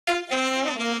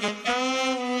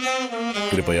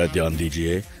कृपया ध्यान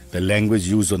दीजिए. The language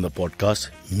used on the podcast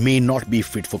may not be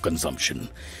fit for consumption.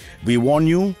 We warn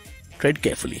you, tread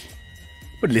carefully.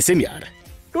 But listen, yaar,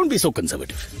 don't be so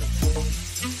conservative.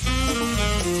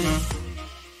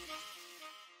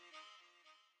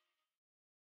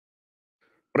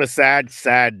 For a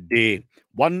sad day.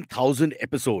 1000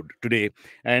 episode today.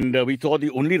 And we thought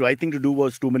the only right thing to do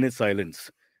was 2 minutes silence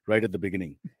right at the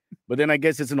beginning. But then I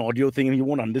guess it's an audio thing and you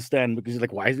won't understand because it's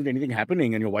like, why isn't anything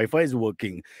happening? And your Wi-Fi is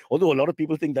working. Although a lot of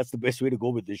people think that's the best way to go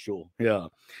with this show. Yeah.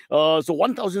 So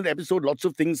 1000 episode, lots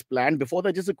of things planned. Before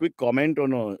that, just a quick comment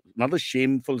on another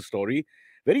shameful story.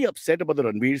 Very upset about the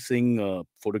Ranveer Singh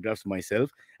photographs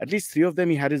myself. At least 3 of them,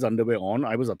 he had his underwear on.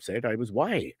 I was upset.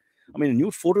 Why? I mean, a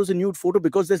nude photo is a nude photo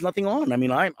because there's nothing on. I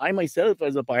mean, I myself,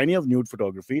 as a pioneer of nude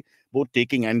photography, both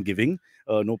taking and giving,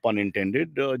 no pun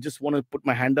intended, just want to put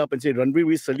my hand up and say, Ranveer,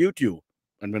 we salute you.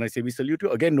 And when I say we salute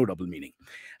you, again, no double meaning.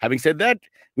 Having said that,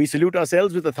 we salute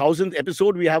ourselves with the 1000th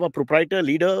episode. We have a proprietor,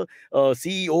 leader,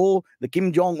 CEO, the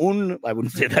Kim Jong-un. I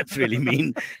wouldn't say that's really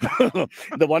mean.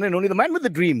 The one and only, the man with the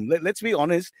dream. Let's be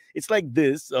honest. It's like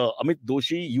this. Amit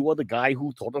Doshi, you are the guy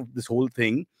who thought of this whole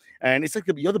thing. And it's like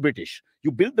you're the British.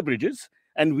 You built the bridges,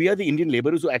 and we are the Indian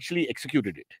laborers who actually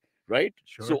executed it, right?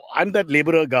 Sure. So I'm that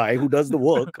laborer guy who does the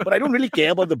work, but I don't really care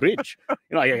about the bridge. You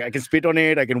know, I can spit on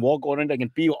it, I can walk on it, I can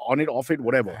pee on it, off it,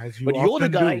 whatever. But you're the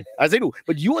guy, as I do.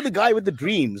 But you are the guy with the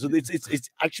dream. So it's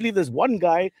actually there's one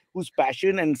guy whose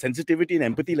passion and sensitivity and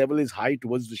empathy level is high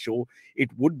towards the show.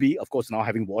 It would be, of course, now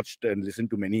having watched and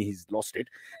listened to many, he's lost it.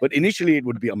 But initially, it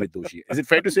would be Amit Doshi. Is it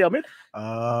fair to say, Amit?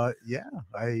 Yeah,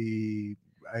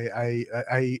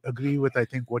 I agree with, I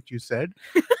think, what you said.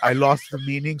 I lost the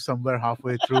meaning somewhere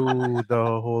halfway through the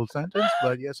whole sentence,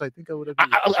 but yes, I think I would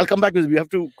agree. I'll come back because we have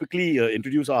to quickly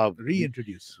reintroduce. Well,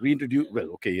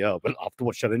 okay, yeah. Well, after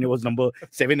what Sharanya was number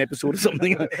 7 episode or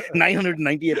something,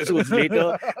 990 episodes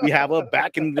later, we have her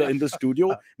back in the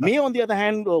studio. May, on the other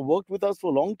hand, worked with us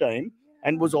for a long time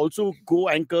and was also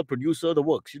co-anchor, producer, the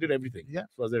work. She did everything, yeah, as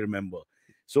far as I remember.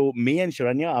 So May and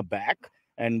Sharanya are back.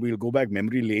 And we'll go back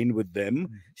memory lane with them.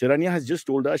 Sharanya has just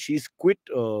told us she's quit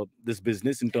this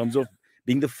business in terms of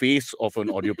being the face of an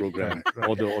audio program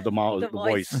or the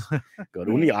voice. God,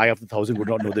 only I after 1000 would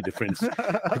not know the difference. Look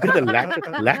at the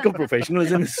lack of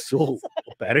professionalism is so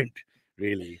apparent,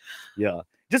 really. Yeah.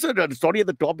 Just a story at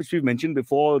the top, which we've mentioned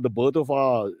before, the birth of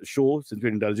our show, since we're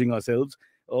indulging ourselves.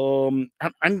 And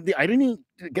the irony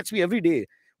gets me every day.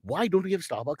 Why don't we have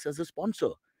Starbucks as a sponsor?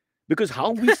 Because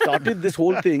how we started this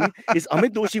whole thing is Amit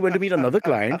Doshi went to meet another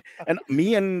client, and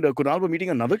me and Kunal were meeting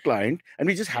another client, and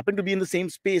we just happened to be in the same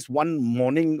space one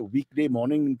morning, weekday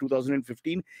morning in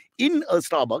 2015, in a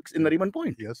Starbucks in Nariman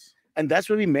Point. Yes. And that's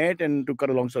where we met, and to cut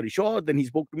a long story short, then he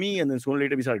spoke to me, and then sooner or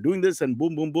later we started doing this, and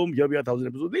boom, boom, boom, here we are 1000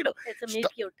 episodes later. It's a meet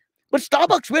cute. But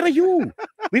Starbucks, where are you?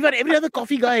 We've had every other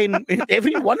coffee guy, in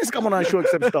everyone has come on our show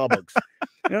except Starbucks.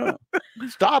 Yeah.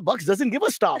 Starbucks doesn't give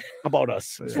a stuff about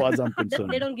us, as far as I'm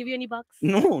concerned. They don't give you any bucks?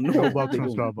 No bucks they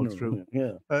from don't. Starbucks, No, true.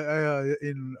 Yeah.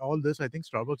 In all this, I think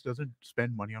Starbucks doesn't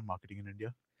spend money on marketing in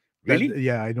India. Really?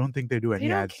 Yeah, I don't think they do any They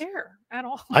don't ads. care at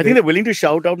all. I think they're willing to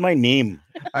shout out my name.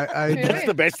 That's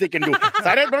the best they can do.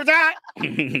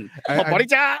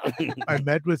 I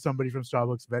met with somebody from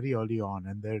Starbucks very early on,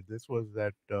 and this was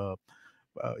that.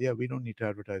 Yeah, we don't need to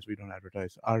advertise. We don't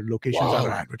advertise. Our locations are our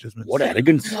advertisements. What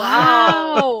arrogance!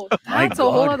 Wow, that's a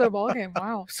whole God. other ballgame.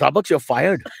 Wow. Starbucks, you're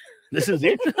fired. This is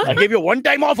it. I gave you a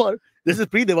one-time offer. This is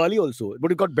pre-Diwali also,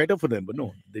 but it got better for them. But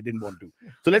no, they didn't want to.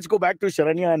 So let's go back to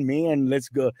Sharanya and May, and let's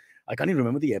go. I can't even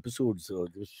remember the episodes.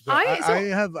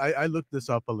 I looked this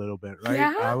up a little bit, right?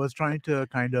 Yeah? I was trying to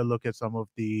kind of look at some of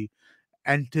the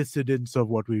antecedents of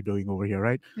what we're doing over here,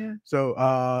 right? Yeah. So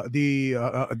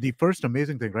the first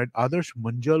amazing thing, right? Adarsh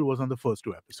Munjal was on the first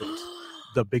 2 episodes.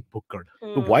 The big booker.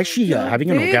 Why is she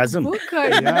having an Big orgasm? booker.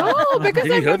 Yeah. No, because Did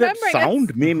you I'm hear that remembering.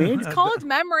 sound May made? It's called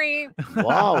memory.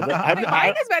 Wow.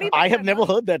 Mine is very I have different. never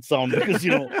heard that sound because,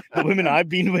 the women I've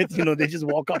been with, they just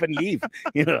walk up and leave.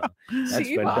 That's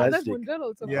See, wow, that's fantastic. Munjal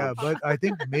also. Yeah, but I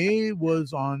think May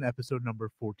was on episode number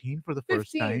 14 for the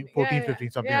first 15. time. 14, Yeah,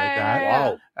 15, something yeah, like that.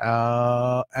 yeah,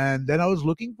 Wow. And then I was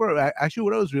looking for, actually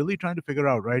what I was really trying to figure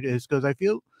out, right, is because I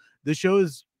feel this show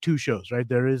is 2 shows, right?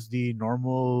 There is the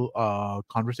normal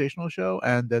conversational show,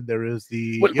 and then there is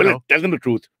the Well, tell them the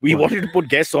truth. We wanted to put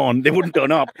guests on, they wouldn't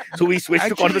turn up, so we switched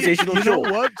to conversational you show.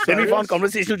 know what, Then we Cyrus? found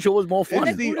conversational show was more fun.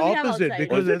 It's the Who do we have opposite, outside?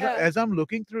 because Yeah. as I'm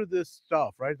looking through this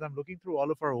stuff, right, as I'm looking through all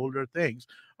of our older things,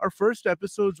 our first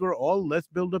episodes were all, let's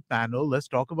build a panel, let's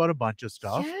talk about a bunch of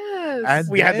stuff. Yes. And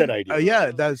We had then- that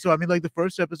idea. So I mean, like the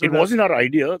first episode, It wasn't our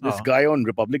idea. This Oh. guy on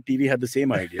Republic TV had the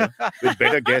same idea with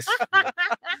better guests.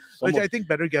 Which I think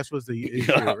better guess was the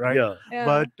issue, yeah, right? yeah.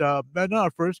 Yeah. But no,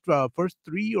 our first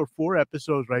 3 or 4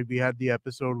 episodes, right? We had the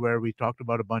episode where we talked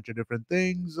about a bunch of different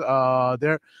things.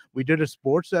 There we did a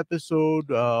sports episode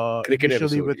Cricket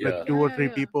initially episode, with yeah. like 2 or 3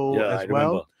 Yeah. people Yeah, I as well.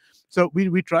 remember. So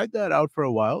we tried that out for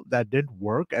a while. That didn't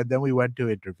work, and then we went to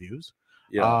interviews.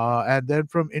 Yeah. And then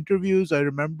from interviews, I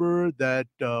remember that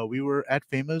we were at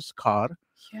Famous Car.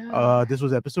 Yeah. This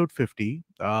was episode 50.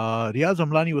 Riaz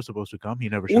Amlani was supposed to come. He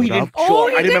never Oh, showed he up. didn't show Oh, up.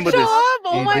 he I didn't remember show this. up.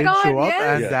 Oh He my didn't God. show up, Yes.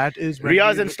 and Yeah. that is when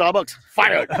Riaz we and Starbucks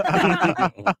fired.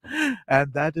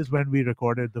 and that is when we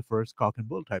recorded the first Cock and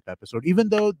Bull type episode. Even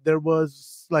though there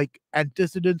was like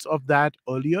antecedents of that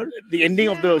earlier, The ending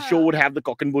of the Yeah. show would have the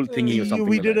cock and bull thingy or something.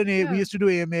 we like did that. we Yeah. used to do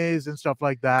AMAs and stuff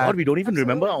like that. God, we don't even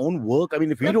remember our own work. I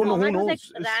mean, if we The don't know, who format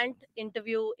was knows? like rant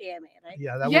interview AMA, right?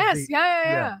 Yeah, that Yes. was the,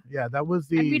 Yeah. that was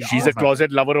And the. we'd She's a all-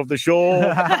 closet lover of the show.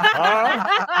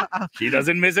 She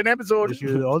doesn't miss an episode. She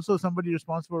was also somebody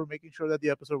responsible for making sure that the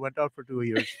episode went out for 2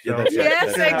 years. Yeah, So- that's right.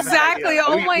 Yes, That's exactly.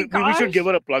 Oh we, my we God. should give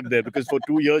her a plug there because for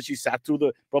 2 years she sat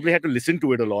through probably had to listen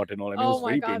to it a lot and all. I mean, it Oh was my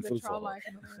very God, painful the for trauma. her. I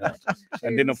can only imagine.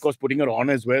 And then, of Jeez. course, putting her on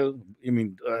as well. I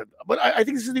mean, but I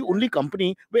think this is the only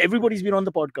company where everybody's been on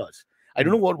the podcast. I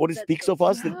don't know what it That's speaks true. of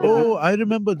us. Yeah. Oh, I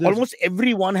remember this. Almost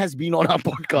everyone has been on our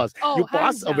podcast. Oh, You pass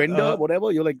hands a down. vendor,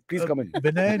 whatever, you're like, please come in.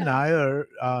 Vinay Nair,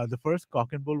 the first Cock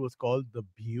and Bull was called The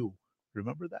View.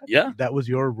 Remember that? Yeah, That was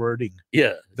your wording.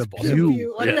 yeah. The it's possible. view.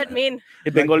 View. What Yeah. does that mean?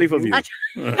 In Bengali for view.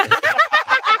 view.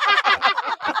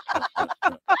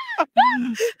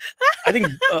 I think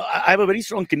I have a very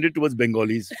strong kindred towards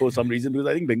Bengalis for some reason because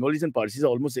I think Bengalis and Parsis are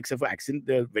almost, except for accent,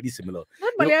 they're very similar.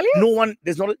 Not You know, Malayali? no one,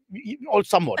 there's not, or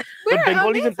somewhat. But We're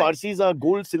Bengalis and amazing. Parsis are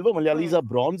gold, silver, Malayalis are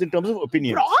bronze in terms of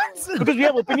opinions. Bronze? Because we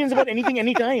have opinions about anything,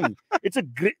 anytime. It's a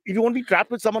great, if you want to be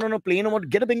trapped with someone on a plane or what,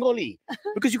 get a Bengali.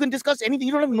 Because you can discuss anything.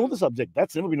 You don't have to know the subject.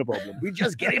 That's never been a problem. We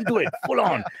just get into it full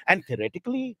on. And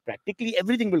theoretically, practically,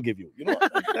 everything will give you. You know,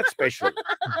 that's special.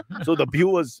 So the view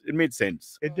was, it made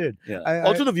sense. It did. Yeah. I-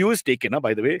 Also, the view is taken,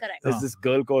 by the way. Correct. There's Oh. this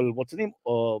girl called, what's her name?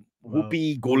 Whoopi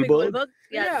Whoopi Goldberg.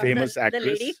 Yeah, Famous the actress.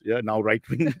 lady. Yeah, now right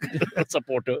wing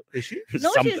supporter. Is she? No, she's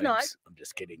Sometimes. not. I'm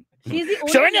just kidding. She's the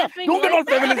only Sharanya, left-wing don't get voice.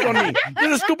 all feminist on me. This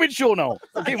is a stupid show now.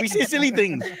 Okay, we say silly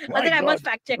things. I think I must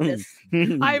fact check this.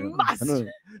 I must. know.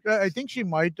 I think she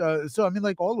might. So, I mean,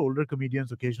 like all older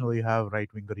comedians occasionally have right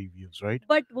wing reviews, right?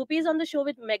 But Whoopi is on the show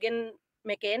with Megan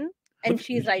McCain, and But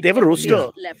she's right. they have a roster.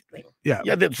 Left wing. Yeah.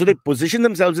 Yeah, so they position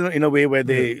themselves in a way where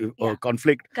they Yeah.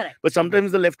 conflict. Correct. But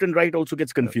sometimes the left and right also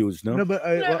gets confused. No? No, but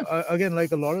again,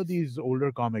 like a lot of these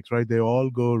older comics, right? They all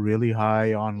go really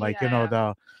high on, like, Yeah.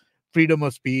 the freedom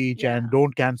of speech Yeah. and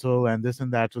don't cancel and this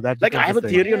and that. So that Like I have a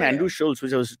becomes theory on Yeah. Andrew Schultz,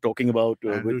 which I was talking about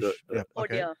Andrew with. yeah, Oh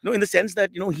okay. dear. No, in the sense that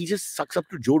he just sucks up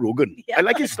to Joe Rogan. Yeah. I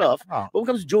like his stuff. Ah. But when it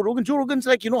comes to Joe Rogan's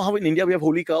like, how in India we have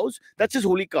holy cows? That's his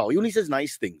holy cow. He only says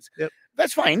nice things. Yep.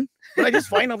 That's fine. But I just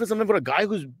find after something for a guy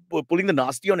who's pulling the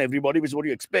nasty on everybody, which is what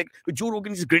you expect. But Joe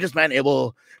Rogan is the greatest man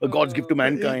ever, a God's gift to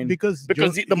mankind. Because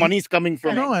Because Joe- the money's coming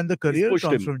from. No, and the career pushed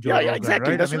comes him. from Joe Yeah, Rogan, exactly.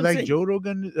 right? That's I mean, what I'm like saying. Joe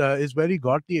Rogan is where he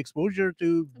got the exposure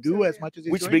to do as Absolutely. much as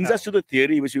he's Which doing brings now. us to the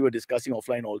theory which we were discussing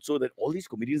offline also, that all these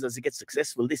comedians, as they get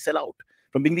successful, they sell out.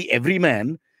 From being the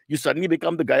everyman, you suddenly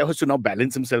become the guy who has to now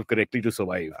balance himself correctly to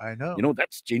survive. I know. That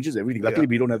changes everything. Yeah. Luckily,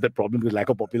 we don't have that problem with lack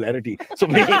of popularity. So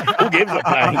who gives a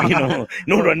damn?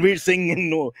 No Ranveer Singh and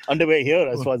no underwear here,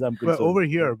 as far as I'm Well, concerned. over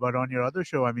here, but on your other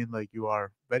show, I mean, like you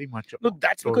are very much. No,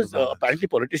 that's total because balance. apparently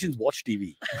politicians watch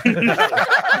TV.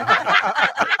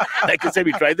 Like I said,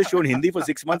 we tried the show in Hindi for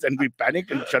 6 months and we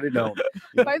panicked and shut it down.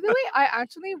 By the way, I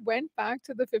actually went back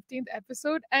to the 15th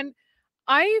episode and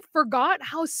I forgot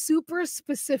how super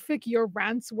specific your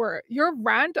rants were. Your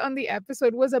rant on the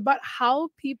episode was about how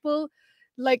people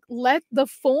let the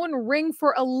phone ring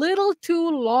for a little too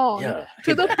long Yeah.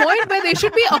 to the point where they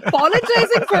should be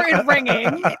apologizing for it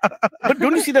ringing. But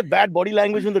don't you see that bad body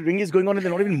language when the ring is going on and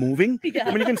they're not even moving? Yeah.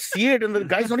 I mean, you can see it, and the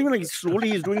guy's not even slowly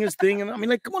he's doing his thing. And I mean,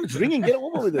 like, come on, it's ringing, get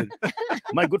over with it.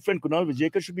 My good friend Kunal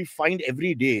Vijayakar should be fined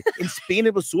every day. In Spain,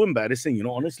 it was so embarrassing,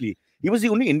 honestly. He was the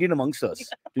only Indian amongst us,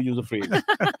 to use a phrase.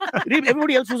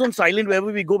 Everybody else was on silent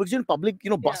wherever we go because in public,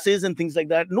 buses and things like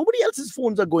that. Nobody else's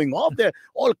phones are going off. They're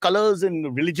all colors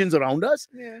and religions around us.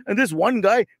 Yeah. And this one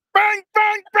guy, bang,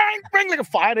 bang, bang, bang, like a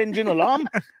fire engine alarm.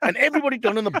 And everybody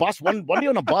turned on the bus. One day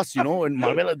on a bus, in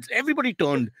Marbella, everybody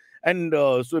turned. And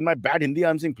so in my bad Hindi,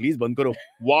 I'm saying, please, band karo.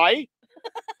 Why?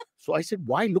 So I said,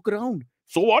 why? Look around.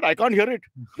 So what? I can't hear it.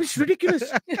 It's ridiculous.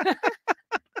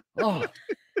 Oh,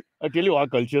 I tell you, our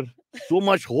culture. so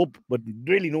much hope, but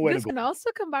really nowhere Does to go. Kunal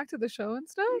still come back to the show and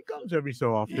stuff? He comes every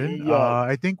so often. Yeah.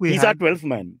 I think we He's our had 12th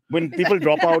man. When people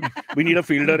drop out, we need a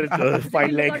fielder at fine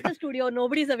He's leg. got the studio.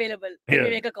 Nobody's available. Yeah. We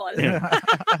make a call. Yeah.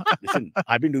 Listen,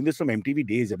 I've been doing this from MTV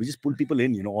days. We just pull people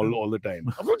in, all the time.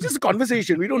 It's just a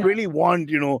conversation. We don't really want,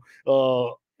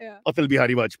 Yeah. Atal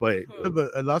Bihari Vajpayee.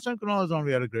 But, last time Kunal was on,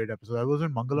 we had a great episode. I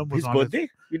wasn't Mangalam was His on. birthday?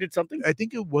 We did something? I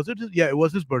think it was it. Yeah, it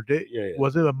was his birthday. Yeah.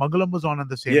 Was it? Mangalam was on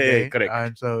the same Yeah, day. correct.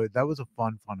 And so that was a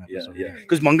fun Yeah, episode. yeah.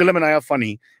 Because Mangalam and I are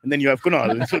funny, and then you have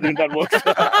Kunal, so then that works.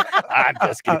 I'm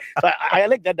just kidding. But I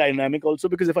like that dynamic also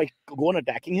because if I go on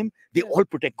attacking him, they all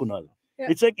protect Kunal. Yeah.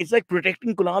 It's like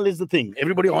protecting Kunal is the thing.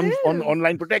 Everybody on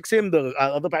online protects him. The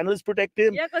other panelists protect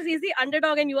him. Yeah, because he's the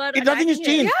underdog and you are. Nothing has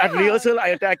attacking him. changed. At rehearsal, I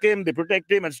attack him. They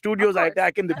protect him. At studios, I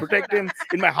attack him. They protect him.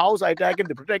 In my house, I attack him.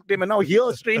 They protect him. And now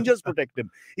here, strangers protect him.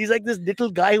 He's like this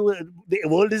little guy who the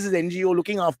world is his NGO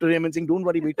looking after him and saying, "Don't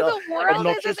worry, beta." The world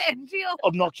Obnoxious- is an NGO.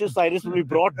 Obnoxious Cyrus will be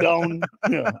brought down.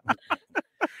 Yeah.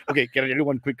 Okay, can I tell you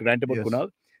one quick rant about Yes. Kunal?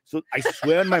 So I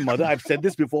swear on my mother, I've said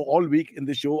this before all week in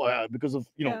the show because of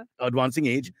advancing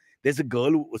age. There's a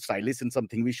girl who was stylist in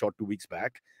something we shot 2 weeks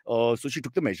back. So she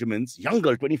took the measurements, young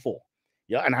girl, 24.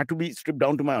 Yeah, and had to be stripped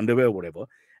down to my underwear or whatever.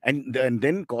 And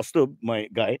then Costa, my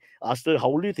guy, asked her, how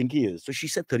old do you think he is? So she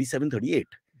said 37, 38.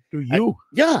 To you.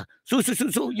 Yeah. So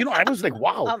I was like,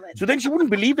 wow. Amen. So then she wouldn't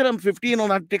believe that I'm 50 and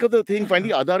I take out the thing, find the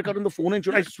Aadhaar card on the phone and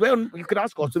I swear, you can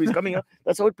ask Costa, he's coming here.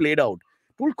 That's how it played out.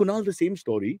 Told Kunal the same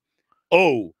story.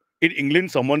 Oh, in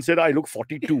England, someone said I look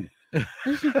 42. You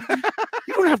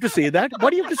don't have to say that. Why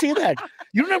do you have to say that?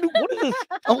 You don't have to. What is this?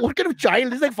 What kind of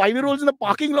child? It's like 5-year-olds in the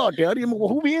parking lot. Yeah,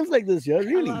 who behaves like this? Yeah,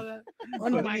 really I love it.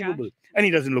 unbelievable. And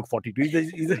he doesn't look 42.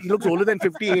 He looks older than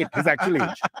 58. His actual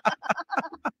age.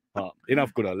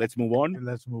 Enough, Kunal. Let's move on.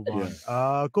 Let's move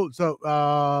on. Cool. So,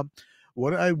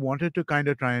 what I wanted to kind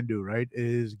of try and do, right,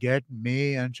 is get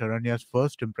May and Sharanya's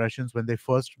first impressions when they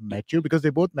first met you, because they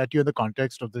both met you in the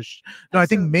context of the. No, I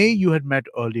think May you had met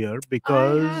earlier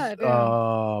because had,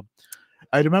 yeah.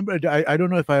 I remember. I don't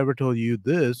know if I ever told you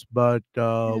this, but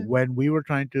Yeah. when we were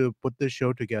trying to put this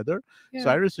show together, Yeah.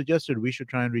 Cyrus suggested we should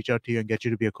try and reach out to you and get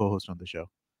you to be a co-host on the show.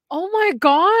 Oh my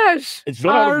gosh. It's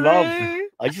not out of love. Really?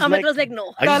 I just Amit like. was like,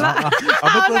 no. I just-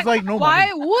 Amit was like, no Why?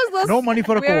 money. Who is this? No money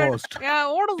for a weird- co-host.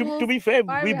 Yeah, what is to this? be fair,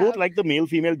 Why we we both have- like the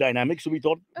male-female dynamic, so we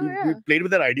thought Oh, we yeah. played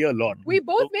with that idea a lot. We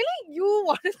both really? You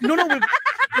wanted No, look,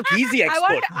 he's the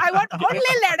expert. I want only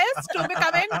ladies to be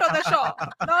coming to the show.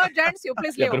 No gents, you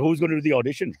please Yeah, leave. but who's going to do the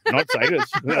audition? Not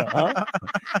Cyrus. Yeah, huh?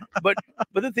 But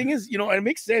the thing is, it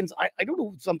makes sense. I don't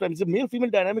know. Sometimes the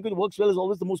male-female dynamic that works well is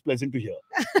always the most pleasant to hear.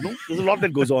 There's a lot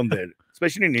that goes on there,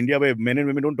 especially in India where men and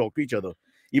women don't talk to each other.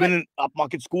 Even in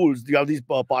upmarket schools, you have these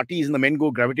parties and the men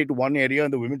go gravitate to one area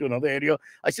and the women to another area.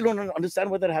 I still don't understand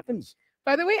why that happens.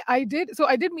 By the way, I did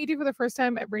meet you for the first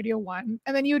time at Radio 1.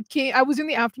 And then I was in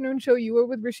the afternoon show. You were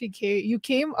with Rishi K. You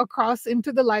came across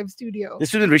into the live studio.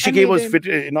 This is when Rishi And K we was did. fit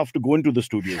enough to go into the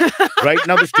studio. Right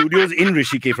now, the studio is in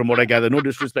Rishi K, from what I gather. No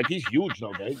disrespect. He's huge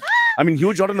now, guys. I mean,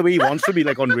 huge not in the way he wants to be,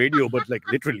 like on radio, but like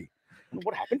literally.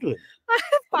 What happened to him?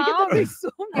 Found it so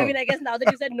I mean, I guess now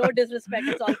that you said no disrespect,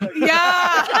 it's all good.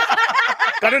 Yeah.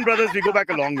 Karan brothers, we go back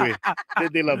a long way.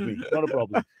 They love me. Not a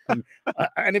problem.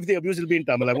 And if they abuse, it'll be in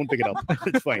Tamil. I won't pick it up.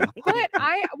 It's fine. But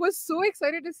I was so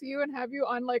excited to see you and have you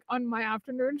on my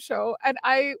afternoon show. And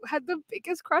I had the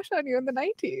biggest crush on you in the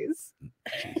 90s.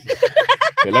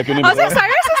 I was like, Cyrus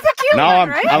is the cute Now one,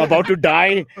 right? I'm about to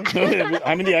die.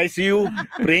 I'm in the ICU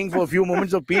praying for a few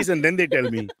moments of peace, and then they tell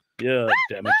me, yeah,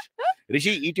 damn it.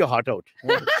 Rishi, eat your heart out. Oh,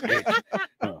 that's great.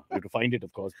 You have to find it,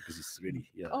 of course, because it's really,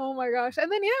 yeah. Oh my gosh.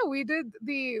 And then we did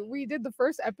the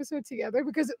first episode together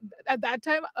because at that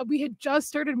time we had just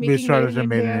started making We started Made in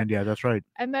Made in India. India. That's right.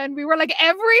 And then we were like,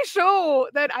 every show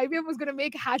that IBM was gonna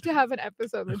make had to have an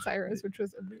episode with Cyrus, which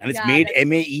was And it's Yeah, made that's-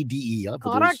 M-A-E-D-E. Yeah, for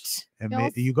those- correct.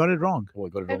 Yes. You got it wrong. Oh, I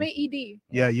got it wrong. MAED.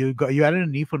 Yeah, you added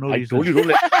an E for no I reason. told you,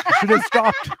 don't should have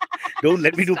stopped.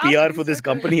 let me do Stop PR being for this so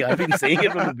company. I've been saying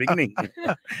it from the beginning.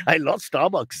 I lost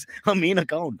Starbucks, a main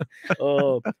account.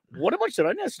 What about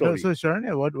Sharanya's So, story?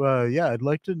 Sharanya, what? I'd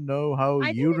like to know how I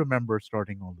you think remember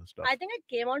starting all this stuff. I think I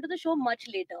came onto the show much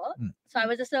later. Hmm. So I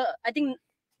was just I think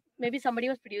maybe somebody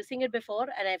was producing it before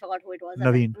and I forgot who it was.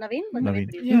 Naveen. Naveen? Was Naveen.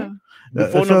 producing Yeah. it?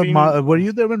 Before so Naveen- were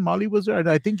you there when Mali was there?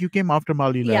 I think you came after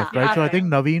Mali Yeah, left, right? So I after.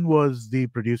 think Naveen was the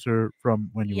producer from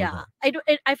when you were Yeah.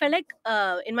 I felt like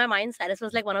in my mind, Cyrus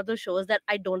was like one of those shows that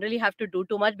I don't really have to do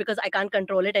too much because I can't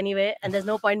control it anyway. And there's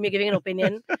no point me giving an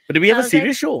opinion. But did we have I a was like-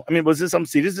 serious show? I mean, was there some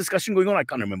serious discussion going on? I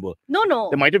can't remember. No.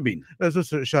 There might have been. there. So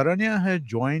Sharanya had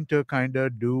joined to kind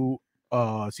of do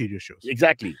serious shows,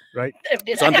 Exactly. right? If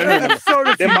they- So I'm trying to Sort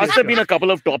of there serious must have been shows. a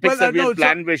couple of topics Well, that we no, had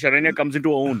planned where Sharanya comes into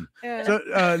her own. Yeah. So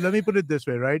let me put it this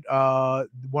way, right?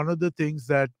 One of the things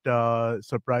that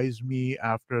surprised me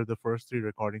after the first three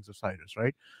recordings of Cyrus,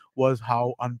 right, was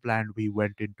how unplanned we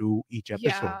went into each episode,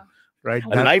 Yeah. right?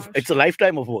 Oh A my That- gosh. it's a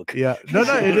lifetime of work. yeah, no,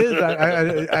 it is.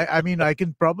 I mean, I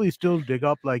can probably still dig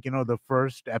up, like, the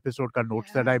first episode ka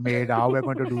notes that I made, how we're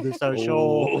going to do this show,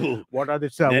 Oh. what are the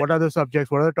Yeah. what are the subjects,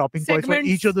 what are the topping points for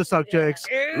each of the subjects.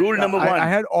 Rule number I one.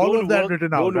 had all don't of that work,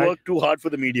 written out, Don't right? work too hard for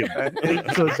the medium.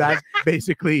 So that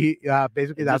basically that's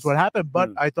Just- what happened. But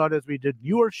Hmm. I thought as we did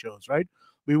newer shows, right,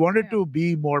 we wanted Yeah. to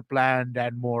be more planned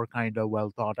and more kind of well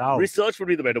thought out. Research would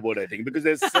be the better word, I think, because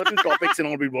there's certain topics and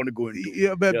all we want to go into.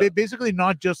 Yeah, but Yeah. basically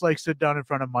not just like sit down in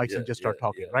front of mics Yeah, and just start yeah,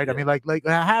 talking, yeah, right? I yeah. mean, like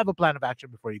have a plan of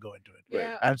action before you go into it.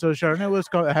 Yeah. And so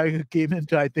Sharanya came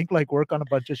into, I think, like work on a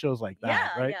bunch of shows like that,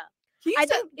 yeah, right? yeah. He I said-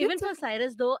 think even for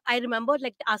Cyrus though, I remember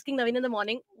like asking Naveen in the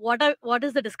morning, what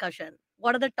is the discussion?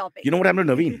 What are the topics? You know what happened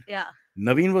to Naveen? Yeah.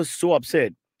 Naveen was so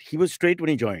upset. He was straight when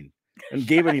he joined and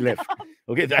gay when he left.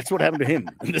 Okay, that's what happened to him.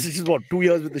 And this is just what 2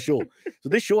 years with the show. So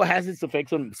this show has its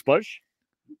effects on Sparsh.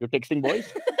 You're texting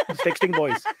boys? He's texting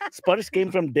boys. Sparsh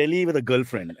came from Delhi with a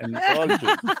girlfriend. And it's all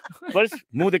true. Sparsh,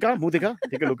 muh dekha.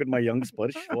 Take a look at my young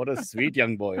Sparsh. What a sweet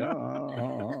young boy.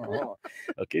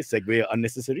 Okay, segue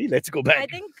unnecessary. Let's go I back.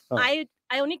 think Huh.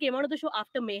 I only came out of the show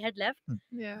after May had left,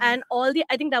 Yeah. and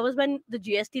I think that was when the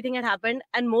GST thing had happened,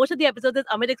 and most of the episodes is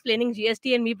Amit explaining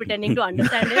GST and me pretending to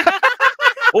understand it.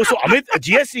 Oh, so Amit,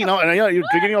 GST now, and you're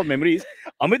triggering out memories.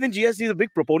 Amit in GST is a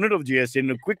big proponent of GST,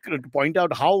 and a quick to point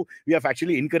out how we are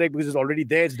factually incorrect because it's already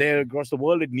there. It's there across the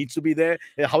world. It needs to be there.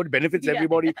 How it benefits Yeah.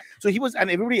 everybody. So he was, and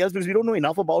everybody else, because we don't know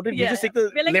enough about it. We Yeah, just take yeah.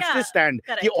 the We're like, leftist yeah, stand.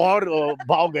 correct. कि और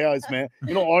भाव गया इसमें,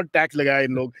 और tax लगाया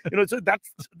इन लोग. So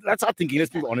that's our thinking.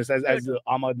 Let's be honest, as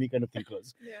Aam Aadmi kind of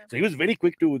thinkers. Yeah. So he was very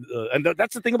quick to, and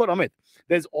that's the thing about Amit.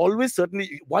 There's always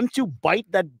certainly, once you bite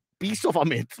that piece of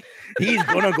Amit, he's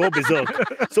gonna go berserk.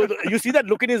 So you see that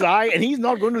look in his eye, and he's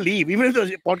not going to leave. Even if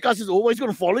the podcast is over, he's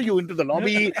going to follow you into the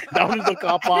lobby, down into the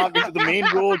car park, into the main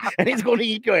road, and he's going to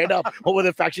eat your head up over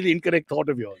the factually incorrect thought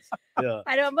of yours. Yeah,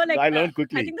 I remember like I learned I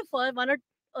quickly. think the first one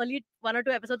or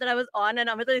two episodes that I was on, and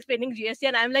Amit was explaining GST,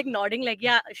 and I'm like nodding, like,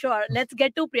 yeah, sure. Let's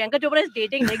get to Priyanka Chopra is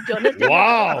dating Nick Jonas.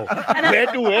 Wow, And where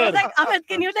to I where? was like, Amit,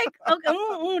 can you like,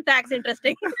 okay, tax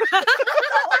interesting.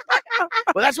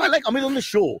 But that's why I like Amit on the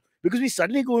show, because we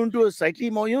suddenly go into a slightly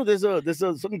more, there's a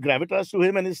certain gravitas to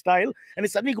him and his style, and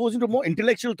it suddenly goes into a more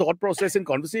intellectual thought process and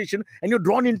conversation, and you're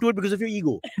drawn into it because of your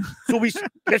ego. So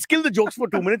let's kill the jokes for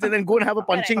 2 minutes and then go and have a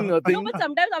punching No, thing. but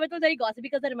sometimes Amit was very gossipy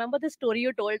because I remember the story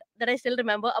you told that I still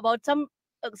remember about some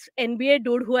NBA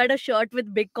dude who had a shirt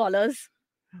with big collars.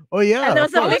 Oh yeah, And there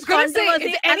of was a I course. was going to say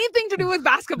controversy, it's and- anything to do with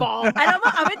basketball. I remember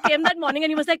Amit came that morning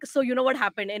and he was like, so you know what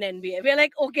happened in NBA? We're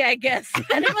like, okay, I guess.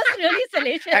 And it was really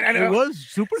salacious. And It was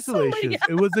super So, salacious. yeah.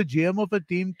 It was the GM of a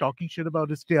team talking shit about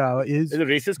his It's a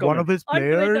racist one comment. of his On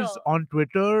players Twitter. on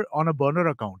Twitter on a burner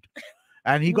account,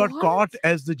 and he got What? caught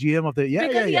as the GM of the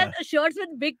because he had shirts with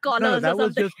big collars No, or that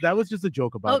was something. just a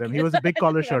joke about him. Okay, He was a big I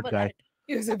collar remember shirt guy. that.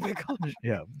 It was a big college.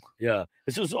 Yeah. Yeah.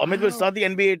 So Amit will Wow. start the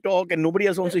NBA talk and nobody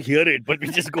else wants to hear it, but we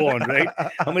just go on, right?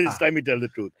 How much time we tell the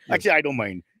truth? Actually, I don't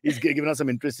mind. He's given us some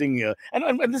interesting,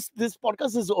 and this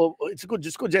podcast is it's good.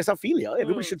 Just go jaisa feel, yeah.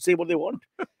 Everybody Mm. should say what they want.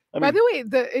 I By mean,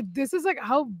 the way, this is like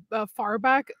how far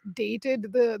back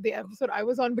dated the episode I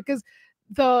was on, because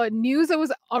the news that was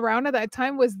around at that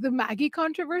time was the Maggie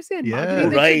controversy and Yeah. Maggie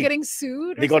that Right. she's getting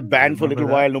sued. they got banned for a little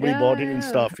Remember that? while. Nobody bought it and Yeah.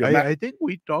 stuff. Yeah, I think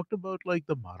we talked about like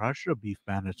the Maharashtra beef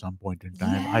ban at some point in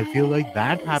time. I feel like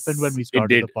that happened when we Yes.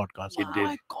 started did. the podcast. It Oh did.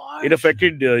 my god! it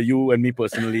affected you and me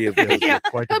personally. Yeah.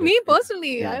 Quite a bit. Me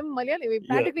personally, Yeah. I'm Malayali. We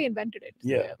Yeah. practically invented it. so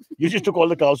Yeah. You just took all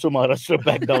the cows from Maharashtra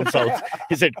back down south.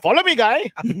 He said, "Follow me,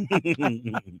 guy."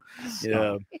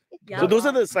 Yeah. Yeah, So those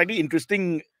are wow. the slightly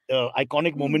interesting,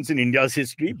 iconic moments in India's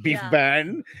history. Beef Yeah.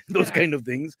 ban, those Yeah. kind of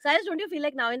things. Cyrus, don't you feel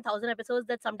like now in 1,000 episodes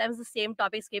that sometimes the same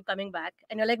topics keep coming back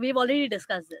and you're like, we've already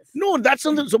discussed this? No, that's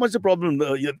not so much the problem.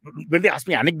 When they ask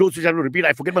me anecdotes, which I have to repeat,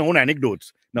 I forget my own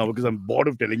anecdotes now because I'm bored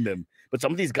of telling them. But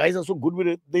some of these guys are so good with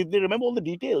it. They remember all the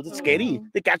details. It's scary. Oh.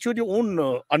 They catch you at your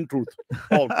own untruth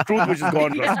or truth which is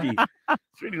gone Yeah. rusty.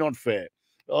 It's really not fair.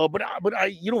 But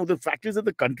the fact is that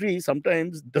the country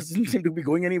sometimes doesn't seem to be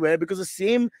going anywhere because the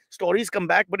same stories come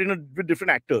back, but with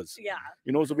different actors. Yeah.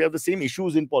 So we have the same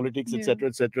issues in politics, Yeah. etc.,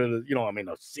 etc.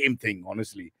 Same thing.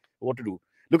 Honestly, what to do?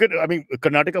 Look at,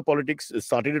 Karnataka politics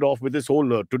started it off with this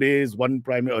whole today is one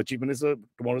chief minister,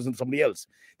 tomorrow is somebody else.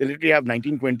 They literally have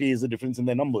 1920 is the difference in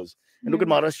their numbers. And look at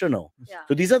Maharashtra now. Yeah.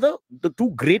 So these are the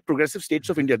two great progressive states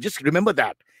of India. Just remember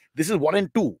that. This is 1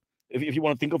 and 2. if you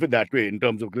want to think of it that way, in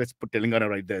terms of, let's put Telangana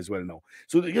right there as well now.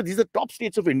 So these are top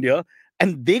states of India,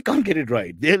 and they can't get it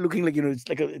right. They're looking like,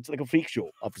 it's like a freak show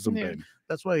after some Yeah. time.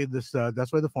 That's why that's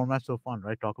why the format's so fun,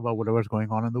 right? Talk about whatever's going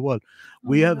on in the world. Oh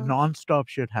We my have gosh. non-stop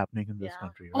shit happening in this Yeah.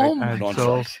 country, right? Oh my And Non-stop.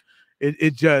 so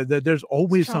gosh. there's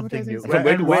always something traumatizing new. stuff. From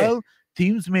where And to where? while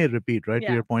themes may repeat, right? To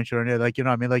Yeah. your point, Sharanya,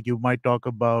 like you might talk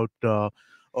about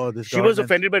this She was government.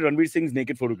 offended by Ranveer Singh's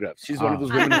naked photographs. She's one of Ah,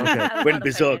 those women who okay. I was went not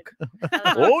berserk. offended. I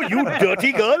was not Oh, you offended.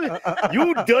 dirty girl!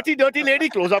 You dirty lady!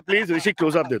 Close up, please. Rishi,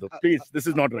 close up, there. Please, this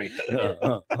is not right.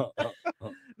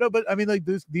 No, but I mean, like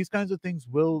these kinds of things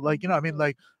will, like,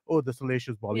 like, oh, the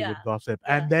salacious Bollywood Yeah. gossip,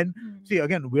 Yeah. and then see,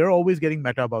 again, we're always getting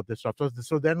meta about this stuff.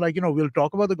 So then, like, we'll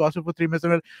talk about the gossip for 3 minutes,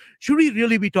 and then, should we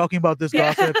really be talking about this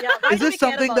Yeah. gossip? Yeah, why Is do this we care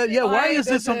something about that, this? yeah? Why Why is does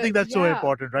this something it- that's so yeah,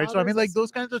 important, right? how So I does mean, like this-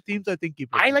 those kinds of themes, I think keep.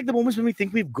 I like the moments when we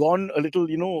think we've gone a little,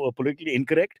 politically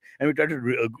incorrect, and we try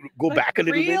to go Like, back a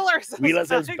little bit. reel ourselves Wheel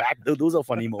ourselves back. back. Those are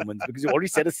funny moments because you already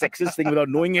said a sexist thing without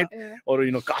knowing it, Yeah. or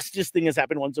casteist thing has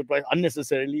happened once or twice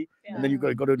unnecessarily, and then you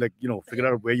got to like figure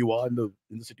out where you are in the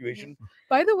situation.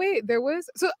 By the way, there's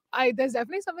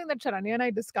definitely something that Sharanya and I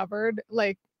discovered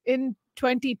like in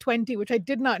 2020, which I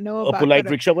did not know A about. polite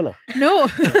but, rickshaw wala. No.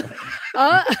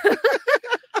 uh,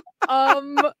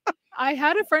 I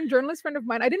had a journalist friend of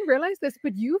mine. I didn't realize this,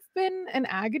 but you've been an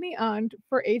agony aunt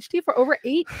for HT for over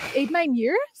 9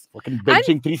 years. Fucking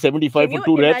benching 375 Can for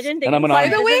you 2 reps, imagine and I'm an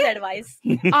taking By aunt. the way- Cyrus's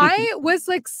advice? I was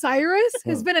like, Cyrus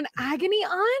has been an agony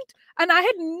aunt, and I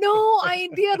had no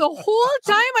idea the whole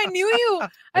time I knew you.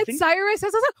 And think- Cyrus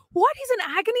says, I was like, what? He's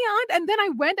an agony aunt? And then I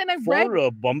went and I read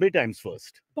For Bombay Times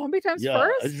first. Bombay Times Yeah,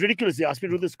 first. it's ridiculous. They asked me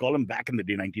to do this column back in the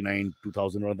day, 99,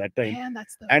 2000, around that time. Man,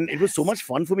 that's the And it was so best. much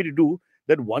fun for me to do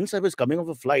that once I was coming off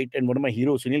a flight and one of my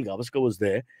heroes, Sunil Gavaskar, was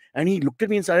there, and he looked at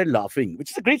me and started laughing,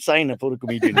 which is a great sign for a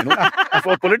comedian.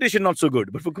 For a politician, not so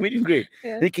good, but for a comedian, great.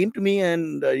 Yeah. And he came to me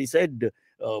and he said,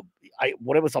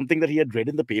 something that he had read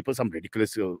in the paper, some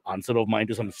ridiculous answer of mine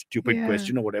to some stupid Yeah.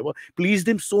 question or whatever, pleased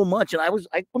him so much. And I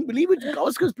couldn't believe it.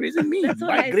 Gavaskar's praising me, That's so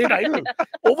my nice. great idol,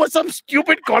 over some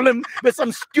stupid column where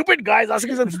some stupid guy is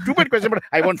asking some stupid question. But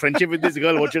I want friendship with this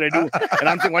girl. What should I do? And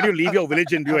I'm saying, why don't you leave your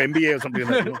village and do your MBA or something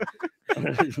like that?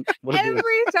 What a-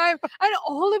 Every time, and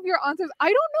all of your answers. I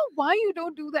don't know why you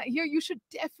don't do that here. You should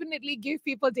definitely give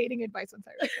people dating advice on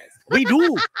Cyrus Says. We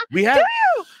do. We have.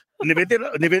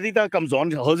 Nivedita comes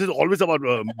on. Hers is always about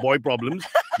boy problems.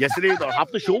 Yesterday, half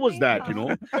the show was that,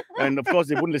 And of course,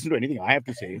 they wouldn't listen to anything I have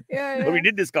to say. Yeah, But we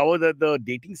did discover that the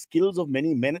dating skills of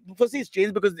many men, firstly, it's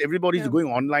changed because everybody's Yeah. going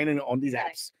online and on these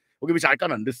apps. Okay, which I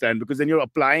can't understand because then you're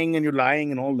applying and you're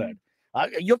lying and all that.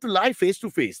 You have to lie face to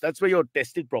face. That's where you're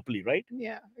tested properly, right?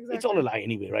 Yeah, exactly. It's all a lie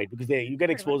anyway, right? Because you get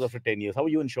exposed after 10 years. How are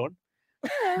you and Sean?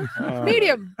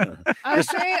 Medium. I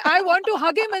say I want to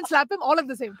hug him and slap him all at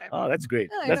the same time. Oh, that's great.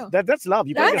 Yeah, I know. That's love.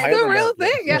 You can't get That's higher the than real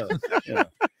that. thing, Yeah.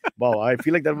 Wow, I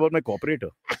feel like that about my cooperator.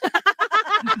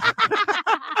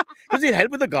 Because they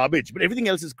help with the garbage, but everything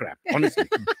else is crap, honestly.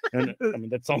 And, I mean,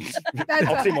 that sounds That's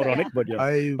oxymoronic, but yeah.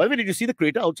 By the way, did you see the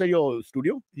crater outside your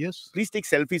studio? Yes, Please take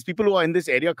selfies. People who are in this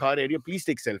car area, please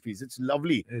take selfies. It's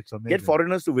lovely. it's amazing. Get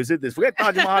foreigners to visit this. Forget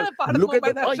Taj Mahal. Part of Look at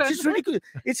Mumbai the. Oh, it's Darshan. just ridiculous.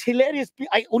 It's hilarious.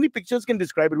 Only pictures can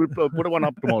describe it. We'll put one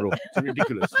up tomorrow. It's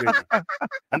ridiculous. Really.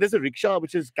 And there's a rickshaw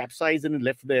which is capsized and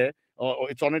left there. Or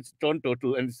it's on its turn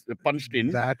turtle and it's punched in.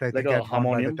 That I like think a I found by the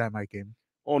harmonium. time I came.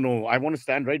 Oh no, I want to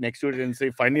stand right next to it and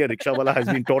say, finally, a rickshaw wala has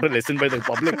been taught a lesson by the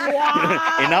public.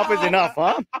 Enough is enough,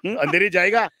 huh? Andheri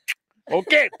jayega.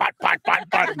 Okay, pat.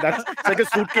 That's it's like a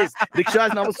suitcase. Rickshaw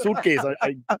is now a suitcase.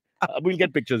 We'll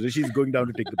get pictures. Rishi's going down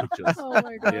to take the pictures. Oh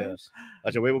my gosh. Yeah.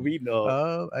 Acha, where were we?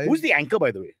 I- Who's the anchor,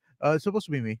 by the way? It's supposed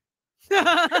to be me.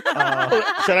 Oh,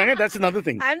 Sharanya, that's another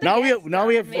thing. I'm the Now guest,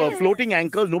 we have yes. floating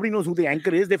anchors. Nobody knows who the anchor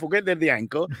is. They forget they're the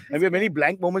anchor. And we have many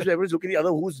blank moments where everyone's looking at the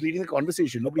other who's leading the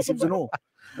conversation. Nobody seems to know.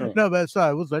 No, but so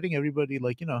I was letting everybody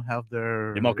have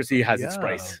their Democracy has its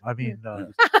price. I mean,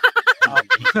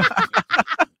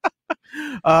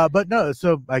 but no.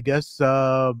 So I guess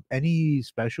any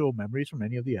special memories from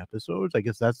any of the episodes? I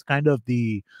guess that's kind of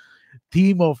the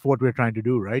theme of what we're trying to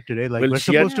do, right? Today, like Well, we're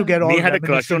she had- supposed to get all May had a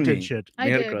crush on reminiscent and me. shit. I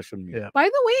They had a did. crush on me. Yeah. By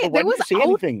the way, Oh, why there didn't was you say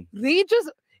anything? outrageous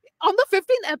on the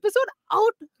 15th episode,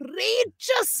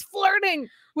 outrageous flirting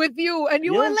with you, and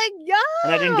you were Yeah. like, "Yeah."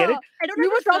 And I didn't get it. I don't We know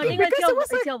were if it's talking flirting with because it was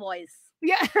with like- your voice.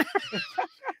 Yeah.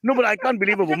 No, but I can't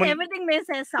believe a Like woman. everything may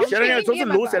say sound. Sharanya, it's also Yeah,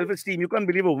 low but- self-esteem. You can't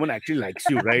believe a woman actually likes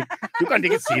you, right? You can't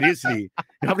take it seriously.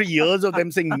 After years of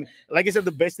them saying, like I said,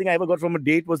 the best thing I ever got from a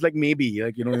date was like maybe,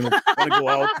 like want to go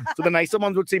out. So the nicer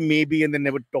ones would say maybe and then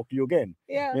never talk to you again.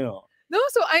 Yeah. You know, No,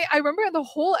 so I remember the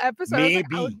whole episode. I was like,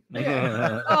 maybe.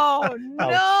 yeah. Oh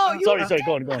no! Sorry.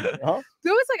 Go on. Huh?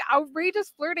 there was like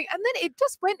outrageous flirting, and then it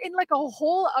just went in like a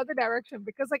whole other direction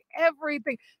because like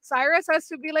everything Cyrus has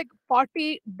to be like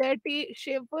potty, dirty,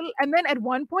 shameful, and then at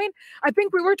one point I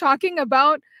think we were talking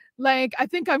about like I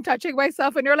think I'm touching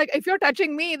myself, and you're like, if you're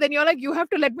touching me, then you're like, you have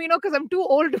to let me know because I'm too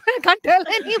old. I can't tell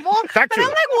anymore. Factual. And I'm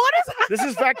like, what is that? This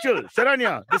is factual.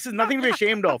 Sharanya, this is nothing to be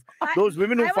ashamed of. Those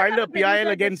women who I was filed a not privy to PIL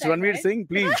this against time, Ranveer right? Singh,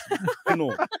 please,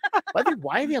 no. By the way,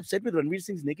 why are they upset with Ranveer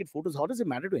Singh's naked photos? How does it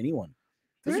matter to anyone?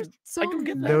 This There's is- so I don't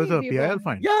get that. There was a many PIL people.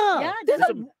 fine. Yeah. Yeah, There's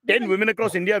there's a- a- 10 women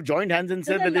across India have joined hands and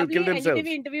said There's that a they'll kill lovely themselves.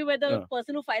 NDTV interview where the Yeah.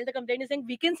 person who filed the complaint is saying,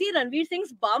 we can see Ranveer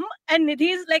Singh's bum, and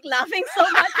Nidhi's like laughing so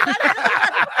much.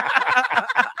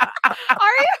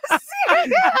 Are you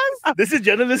serious? This is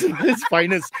journalism at its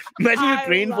finest. Imagine you I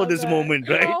trained for love this that. moment,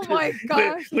 right? Oh my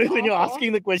gosh, when you're awful.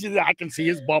 asking the questions, I can see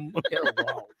his bum. Yeah,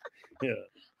 wow. Yeah.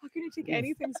 How can you take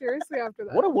anything seriously after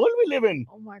that? What a world we live in.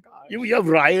 Oh my gosh. You have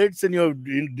riots and you're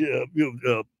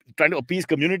trying to appease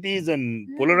communities and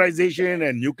Yeah. polarization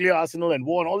and nuclear arsenal and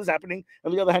war and all this happening.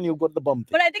 On the other hand, you've got the bum thing.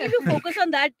 But I think if you focus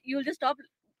on that, you'll just stop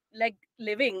like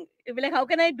living. You'll be like, how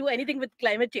can I do anything with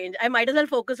climate change? I might as well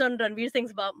focus on Ranveer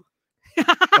Singh's bum.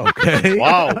 Okay.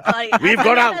 Wow. Sorry, We've I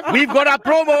got thought our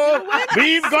promo. went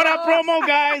We've got our so- promo,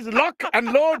 guys. Lock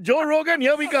and load. Joe Rogan,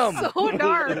 here we come. So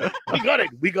dark. We got it.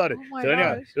 We got it. Oh my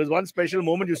Sharanya, gosh. it was one special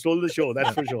moment. You stole the show.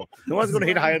 That's for sure. No one's going to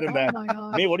hit higher than that. Oh my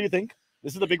god. May, what do you think?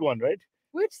 This is the big one, right?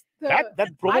 Which the, That I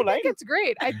promo line? think it's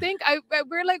great. I think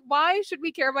we're like, why should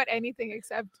we care about anything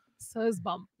except Sir's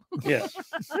bum? Yeah.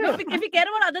 if we care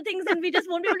about other things, then we just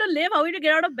won't be able to live. How are we to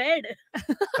get out of bed?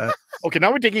 Okay,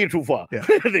 now we're taking it too far. Yeah.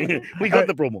 We got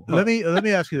the promo. Let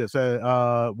me ask you this: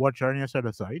 what Sharanya said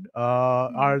aside,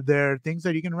 are there things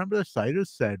that you can remember that Cyrus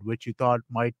said which you thought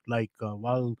might like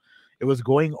while it was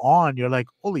going on, you're like,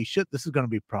 holy shit, this is going to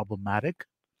be problematic?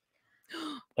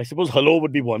 I suppose hello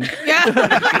would be one. Yeah.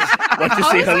 Once you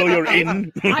I say was hello, like, you're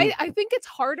in. I think it's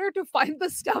harder to find the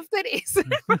stuff that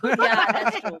isn't. Yeah,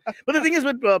 that's true. But the thing is,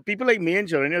 with people like me and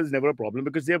Sharanya, is never a problem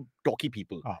because they're talky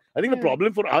people. Ah. I think the Yeah.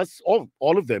 problem for us,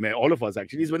 all of them, all of us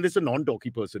actually, is when there's a non-talky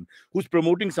person who's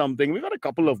promoting something. We've got a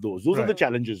couple of those. Those are the Right.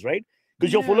 challenges, right?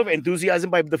 Because you're full of Yeah. enthusiasm.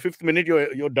 By the 5th minute,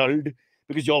 you're dulled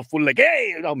because you're full like,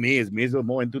 hey, now May is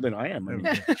more enthused than I am. I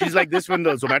mean, she's like this when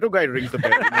the Zomato guy rings the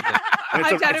bell. And I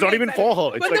it's try to not make even sense. for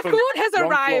her. It's But like the from food has wrong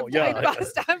floor. arrived. Yeah, I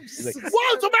must have She's like, s-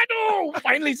 wow, Zomato!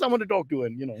 Finally, someone to talk to,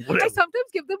 and I whatever. sometimes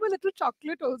give them a little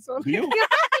chocolate also. Do you? Yeah,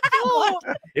 I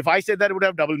do. If I said that, it would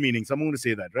have double meaning. Someone going to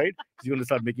say that, right? You're going to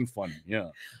start making fun. Yeah.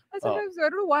 I sometimes I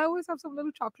don't know why I always have some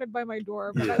little chocolate by my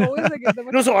door, but I always like, give them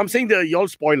a No, so I'm chocolate. saying that y'all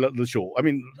spoil the show. I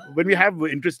mean, when we have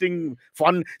interesting,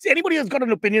 fun, see, anybody has got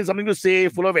an opinion, something to say,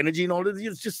 full of energy and all this,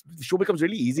 it's just the show becomes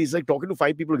really easy. It's like talking to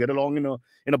 5 people, get along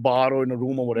in a bar or in a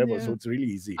room or whatever. So Yeah. it's really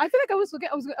easy. I feel like I was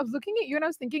looking at you and I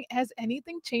was thinking, has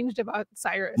anything changed about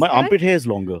Cyrus? My And armpit hair is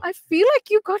longer. I feel like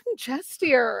you've gotten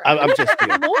chestier. I'm just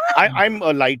kidding. More? I'm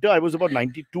a lighter. I was about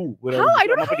 92. When How? I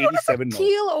don't I'm know up how at you have 87 now.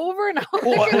 keel over now. Oh,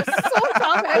 Like, you're so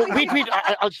top Oh, heavy. wait.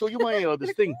 I'll show you my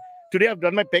this thing. Today I've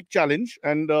done my peg challenge.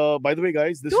 And by the way,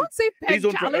 guys, this is, Don't say please peg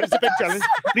don't try. challenge. It's a peg challenge.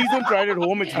 Please don't try it at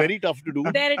home. It's very tough to do.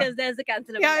 There it is. There's the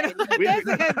cancelable Yeah, I know. line.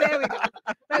 There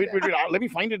we go. Wait. Let me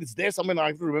find it. It's there somewhere. Now I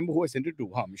have to remember who I sent it to.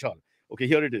 Mishal. Okay,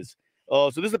 here it is. So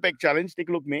this is the peg challenge. Take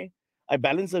a look, May. I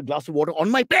balance a glass of water on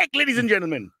my peg, ladies and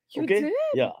gentlemen. You Okay. did?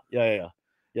 Yeah.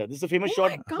 Yeah. This is a famous Oh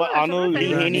shot my by gosh, I'm Arnold not Lee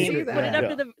gonna Haney. see that. Put it up Yeah.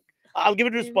 to the. I'll give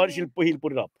it to Sparsh. He'll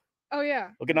put it up. Oh yeah.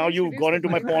 Okay, now you've gone into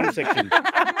my porn section.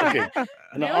 Okay.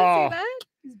 And, You see that?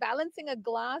 He's balancing a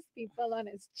glass, people, on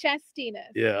his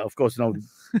chestiness. yeah, of course. Now,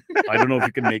 I don't know if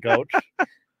you can make out.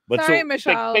 But Sorry, so,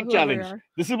 Michelle, peg whoever challenge. you are.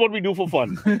 This is what we do for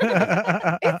fun.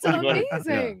 It's You got it.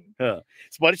 amazing. Yeah.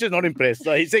 Sparsh is not impressed.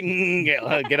 He's saying, get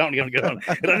on.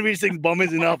 Ranveer Singh's bum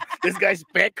is enough. This guy's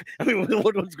peck. I mean,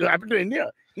 what's going to happen to India?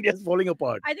 India's falling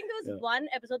apart. I think there was Yeah. one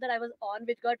episode that I was on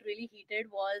which got really heated.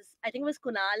 I think it was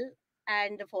Kunal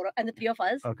and the 3 of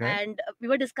us, Okay. and we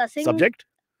were discussing Subject?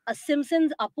 a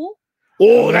Simpsons Apu.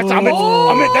 Oh, that's Amit.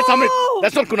 Oh. Amit, that's Amit.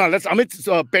 That's not Kunal. That's Amit's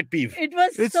pet peeve. It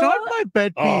was It's so. not my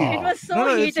pet peeve. Oh. It was so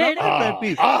No, it's not heated. my pet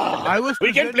peeve. Ah. I was We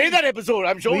can play presenting- that episode.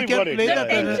 I'm sure We we've can got it. play The that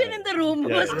tension in the room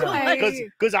Yeah, was yeah. too I- much.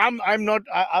 Because I'm not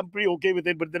I'm pretty okay with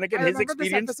it, but then again I his remember this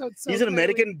experience. episode so He's an clearly.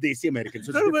 American, Desi American. So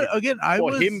it's No, but different. again, I For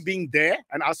was him being there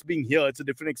and us being here, it's a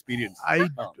different experience.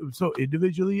 Oh. so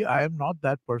individually, I am not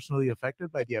that personally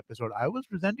affected by the episode. I was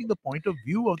presenting the point of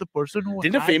view of the person who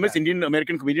Didn't a had famous that. Indian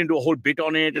American comedian do a whole bit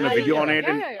on it and a Yeah, video yeah, on it? yeah,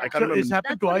 And yeah, yeah. I can't So remember. it's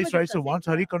happened That's what we twice, were right? So discussing, once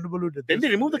Hari Kondabolu did Then this.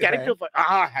 they removed the character.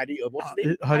 Harry. What's his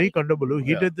name? Hari Kondabolu,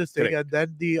 he Yeah, did this thing, correct. and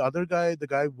then the other guy, the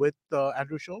guy with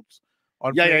Andrew Schultz,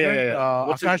 on Yeah. Flagrant,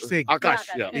 What's his- Akash Singh. Akash, Akash,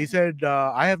 yeah. yeah. He said,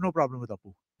 "I have no problem with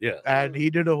Apu." Yeah. and he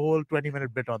did a whole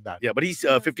 20-minute bit on that. Yeah, but he's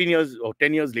 15 years or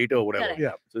 10 years later or whatever. Correct.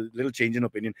 Yeah. So a little change in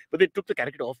opinion. But they took the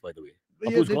character off, by the way. Yeah,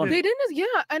 Apu's they gone. did. They didn't. Yeah,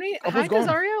 I mean, Apu's Hank gone.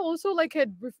 Azaria also like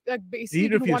had basically He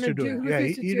didn't refused want to do it. Yeah,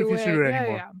 refused he to refused to do it Yeah,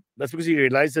 anymore. yeah. That's because he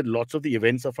realized that lots of the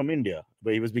events are from India,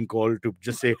 where he was being called to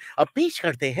just say, "Ab pesh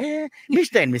karte hain,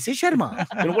 Mr. and Mrs. Sharma."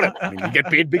 You know, whatever. I mean, you get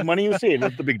paid big money, you say,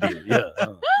 that's the big deal.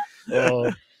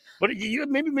 Yeah. But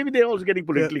maybe they're also getting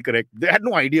politically correct. They had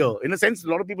no idea. In a sense, a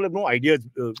lot of people have no idea,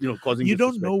 causing You don't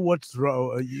disrespect. know what's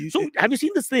wrong. So, have you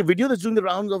seen this video that's doing the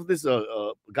rounds of this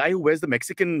guy who wears the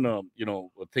Mexican,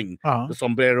 thing, the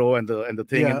sombrero and the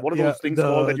thing, and what are those things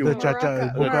called that you the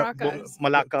chacha, Maracas.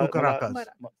 maracas,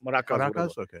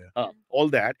 Cucaracas, okay. all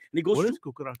that, and he goes What to is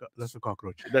cucaraca? That's a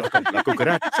cockroach. that's called la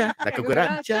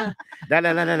cucaracha, la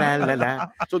la la la la la la.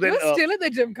 So then You're still at the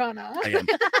gymkhana. I am.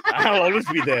 I'll always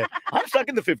be there. I'm stuck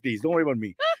in the 50s. Don't worry about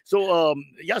me. So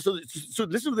so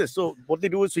listen to this. So what they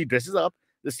do is he dresses up,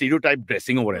 the stereotype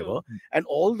dressing or whatever, and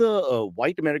all the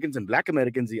white Americans and black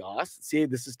Americans he asks say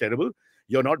this is terrible.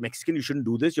 You're not Mexican. You shouldn't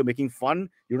do this. You're making fun.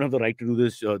 You don't have the right to do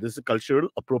this. This is cultural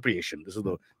appropriation. This is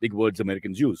the big words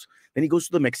Americans use. Then he goes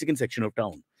to the Mexican section of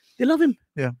town. They love him.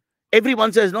 Yeah.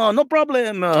 Everyone says, no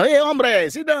problem. Hey, hombre,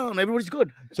 sit down. Everybody's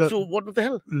good. So what the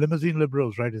hell? Limousine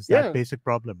liberals, right? Is that basic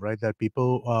problem, right? That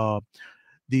people,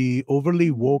 the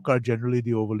overly woke are generally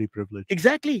the overly privileged.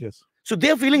 Exactly. Yes. So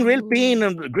they're feeling real pain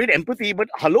and great empathy, but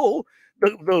hello,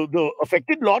 the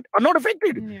affected lot are not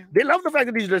affected. Yeah. They love the fact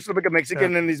that he's dressed up like a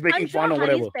Mexican and he's making I'm sure fun or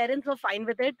Hari's whatever. parents were fine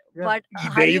with it, Yeah. but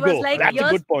There Hari you was go. like, That's a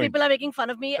yes, good point. people are making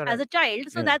fun of me Correct. as a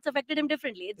child, so Yeah. that's affected him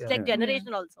differently. It's Yeah. like Yeah.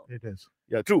 generation also. It is.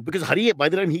 Yeah, true. Because Hari, by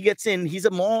the time he gets in, he's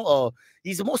a more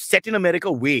set in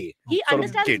America way. He sort of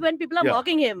understands kid. when people are Yeah.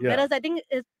 mocking him, Yeah. whereas I think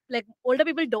it's like older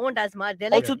people don't as much. They're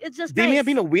like, Also, it's just They may have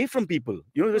nice. been away from people.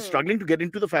 They're Hmm. struggling to get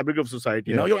into the fabric of society.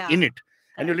 Yeah. Now you're Yeah. in it.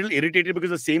 And you're a little irritated because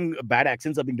the same bad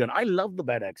accents are being done. I love the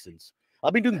bad accents.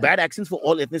 I've been doing bad accents for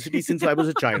all ethnicities since I was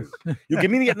a child. You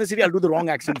give me the ethnicity, I'll do the wrong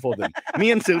accent for them.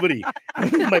 Me and Silvery,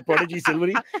 my prodigy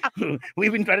Silvery,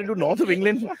 we've been trying to do north of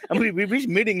England and we reached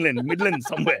mid-England, Midland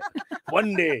somewhere.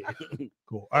 One day.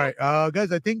 Cool. All right,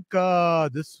 guys. I think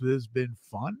this has been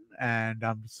fun, and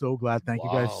I'm so glad. Thank you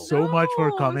Wow. guys so much for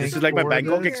No, coming. This is like my for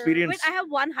Bangkok this. experience. Wait, I have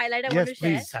one highlight I Yes, want to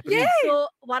share. please. Happening. So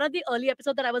one of the early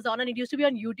episodes that I was on, and it used to be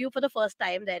on YouTube for the first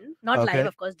time then, not Okay. live,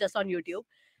 of course, just on YouTube.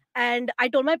 And I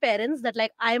told my parents that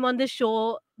like I'm on this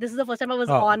show. This is the first time I was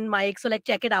Oh. on mic, so like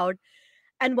check it out.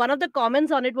 And one of the comments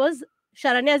on it was,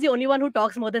 Sharanya is the only one who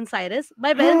talks more than Cyrus.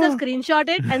 My parents have screenshot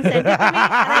it and sent it to me. And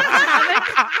I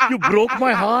still have it. You broke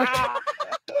my heart.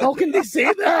 How can they say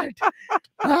that?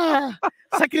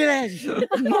 Sacrilege.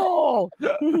 No.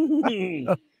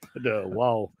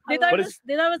 Wow. They thought, But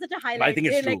they thought it was such a highlight. think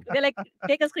it's they true. They like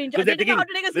take a screenshot. Because They didn't know how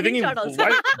to take a they're thinking, screenshot also.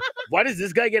 why does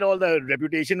this guy get all the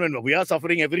reputation when we are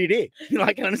suffering every day?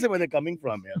 I can understand where they're coming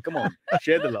from. Yeah, come on,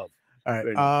 share the love. All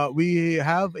right. We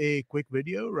have a quick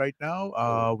video right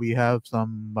now. We have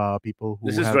some people who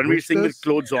This is have Ranveer wished Singh with us.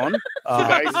 clothes on.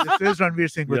 Guys, this is Ranveer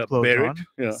Singh with Yeah, clothes bear on. it.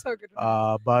 Yeah. So good.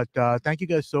 But thank you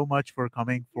guys so much for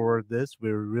coming for this.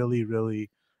 We're really, really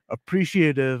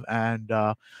appreciative, and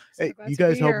hey, glad you to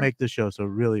guys be help here. make the show. So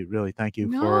really, really thank you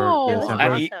No. for this. It was And And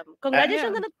we're- he- awesome.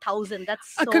 Congratulations Yeah. on 1,000.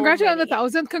 That's so Congratulations on the many.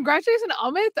 1,000. Congratulations,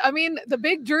 Amit. I mean, the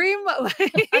big dream.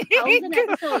 1,000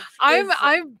 episodes. I'm, is-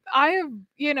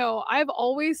 I've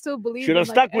always still believed. Should have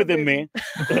in, stuck like, with him, every-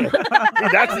 man.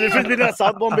 That's the difference between us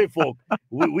South Bombay folk.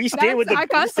 We stay That's- with the. I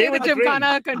can't stay say the with train.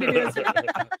 Gymkhana continuously.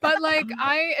 But like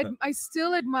I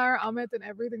still admire Amit and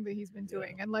everything that he's been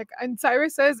doing. And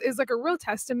Cyrus Says is like a real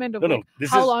testament of No, like,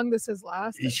 this how is. long this has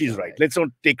lasted. She's So, right. like, Let's not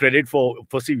take credit for.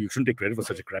 Firstly, you shouldn't take credit for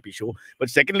such a crappy show. But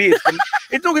secondly,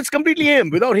 it's completely him.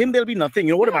 Without him, there'll be nothing.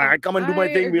 You know what? If I come and do my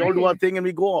I thing, we all do our agree. thing, and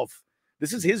we go off.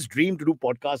 This is his dream to do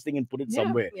podcasting and put it Yeah.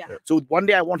 somewhere. Yeah. So one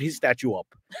day I want his statue up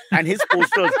and his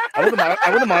posters. I want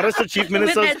the Maharashtra Chief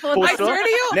Minister's headphones. I poster. swear to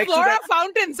you, next to Flora that-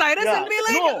 Fountain, Cyrus, Yeah. and be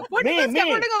like, No, what May, is this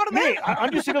happening over there?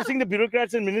 Aren't you sick of seeing the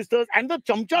bureaucrats and ministers and the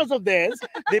chamchas of theirs?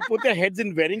 They put their heads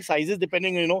in varying sizes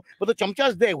depending, but the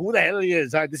chamchas there, who the hell he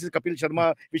is? This is Kapil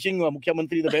Sharma wishing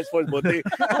Mukhyamantri the best for his birthday.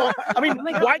 So, I mean, Oh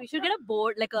my God, why? we should get a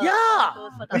board like a Yeah.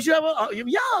 those for We the- should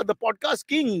have the podcast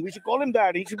king. We should call him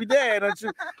that. He should be there.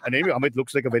 And anyway, Amit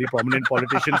looks like a very prominent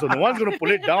politician, so no one's going to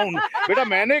pull it down. Beta,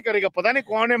 maine karega. Pata nahi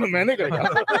kaun hai, maine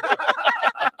karega.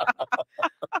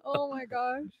 Oh my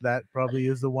gosh. that probably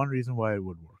is the one reason why it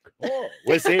would work. Oh,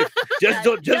 we're safe. Just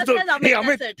don't. Just as Amit, Hey, that's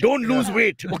Amit, it. don't lose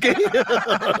weight. Okay.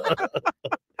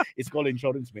 It's called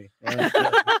insurance, May. Thank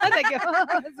you.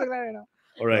 So glad I know.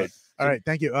 All right. All right,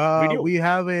 thank you. Video. We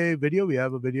have a video. We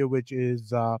have a video which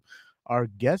is our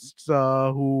guests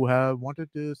who have wanted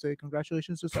to say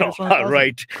congratulations to Cyrus on 1,000.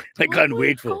 Right. I can't Oh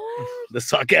wait my for the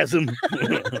sarcasm.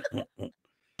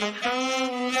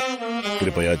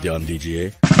 कृपया ध्यान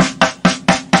दीजिए.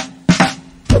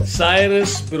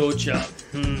 Cyrus Brocha.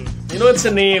 You know, it's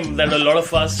a name that a lot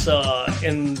of us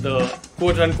in the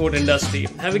quote-unquote industry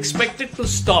have expected to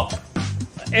stop.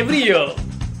 Every year,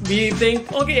 we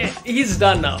think, okay, he's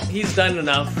done now. He's done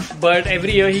enough. But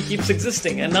every year, he keeps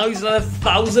existing. And now he's done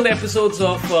 1,000 episodes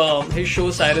of his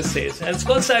show, Cyrus Says. And it's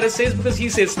called Cyrus Says because he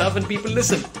says stuff and people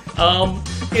listen.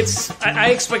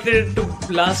 I expected it to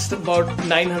last about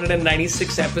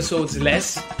 996 episodes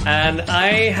less, and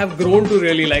I have grown to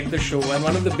really like the show. And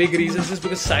one of the big reasons is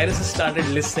because Cyrus has started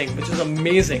listening, which is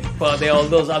amazing. But there are all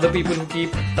those other people who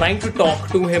keep trying to talk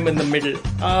to him in the middle.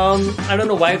 I don't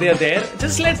know why they are there.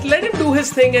 Just let him do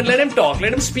his thing and let him talk.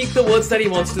 Let him speak the words that he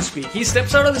wants to speak. He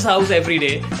steps out of his house every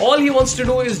day. All he wants to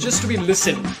do is just to be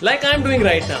listened, like I'm doing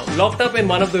right now, locked up in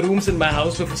one of the rooms in my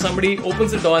house. If somebody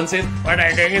opens the door and says, "What are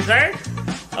you doing inside?"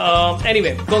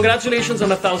 Anyway, congratulations on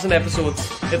 1,000 episodes.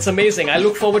 It's amazing. I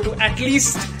look forward to at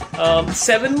least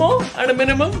 7 more at a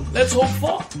minimum. Let's hope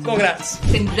for. Congrats.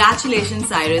 Congratulations,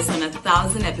 Cyrus, on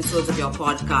 1,000 episodes of your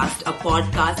podcast. A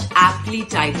podcast aptly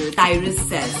titled Cyrus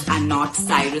Says and not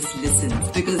Cyrus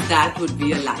Listens, because that would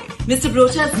be a lie. Mr.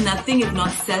 Brocha is nothing if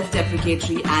not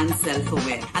self-deprecatory and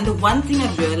self-aware. And the one thing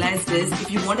I've realized is if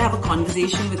you want to have a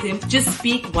conversation with him, just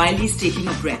speak while he's taking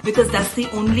a breath, because that's the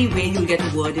only way you'll get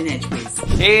a word in edgeways.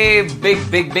 Hey,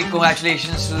 big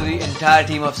congratulations to the entire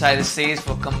team of Cyrus Says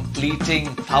for completing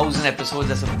 1,000 episodes.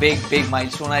 That's a big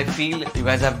milestone, I feel. You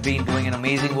guys have been doing an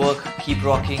amazing work. Keep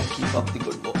rocking, keep up the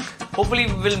good work. Hopefully,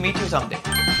 we will meet you someday.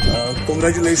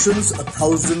 Congratulations,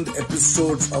 1,000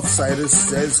 episodes of Cyrus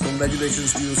Says.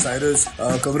 Congratulations to you, Cyrus.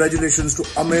 Congratulations to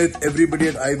Amit, everybody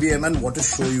at IBM, and what a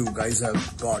show you guys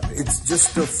have got. It's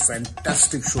just a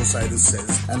fantastic show, Cyrus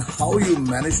Says. And how you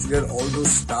managed to get all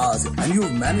those stars. And you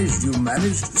managed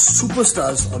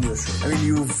superstars on your show. I mean,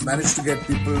 you've managed to get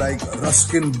people like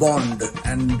Ruskin Bond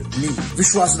and me,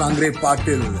 Vishwas Nangre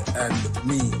Patil and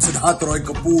me, Siddharth Roy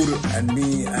Kapoor and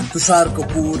me, and Tushar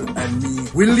Kapoor and me,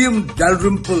 William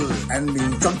Dalrymple and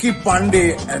me, Chunky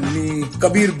Pandey and me,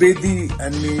 Kabir Bedi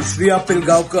and me, Shreya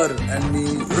Pilgaonkar and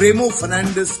me, Remo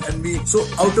Fernandez and me. So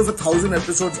out of 1,000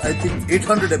 episodes, I think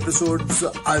 800 episodes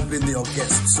I've been your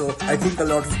guest. So I think a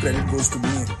lot of credit goes to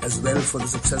me as well for the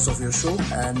success of your show.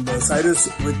 And Cyrus,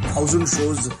 with 1,000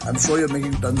 shows, I'm sure you're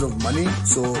making tons of money.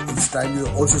 So it's time you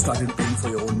also started paying for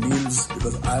your own meals,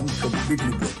 because I'm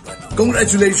completely broke by now.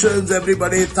 Congratulations,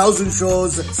 everybody. 1,000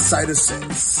 shows, Cyrus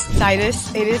Says.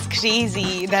 Cyrus, it is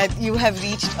crazy that you have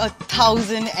reached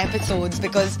 1,000 episodes,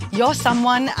 because you're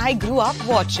someone I grew up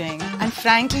watching. And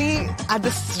frankly, at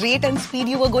the rate and speed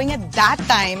you were going at that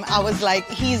time, I was like,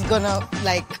 he's gonna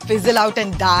fizzle out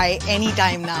and die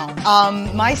anytime now.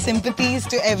 My sympathies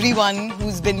to everyone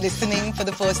who's been listening for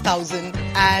the first 1,000,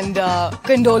 and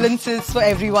condolences for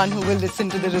everyone who will listen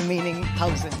to the remaining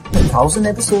 1,000. 1,000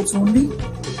 episodes only?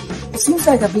 It seems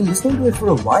like I've been listening to it for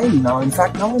a while now. In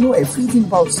fact, now I know everything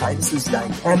about Cyrus's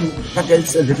life, and that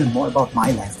tells a little more about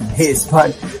my life than his.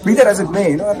 But be that as it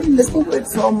may, I've been listening to it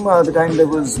from the time there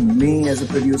was me as a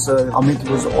producer. Amit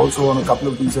was also on a couple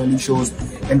of these early shows.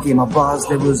 Then came Abbas,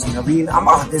 there was Naveen.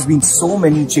 There's been so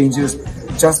many changes.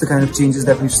 Just the kind of changes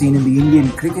that we've seen in the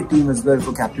Indian cricket team as well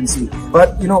for captaincy.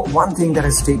 But one thing that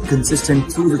has stayed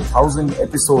consistent through the 1,000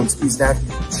 episodes is that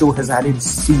show has added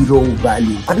zero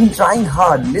value. I've been trying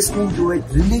hard, listening to it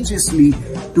religiously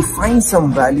to find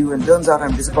some value, and turns out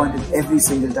I'm disappointed every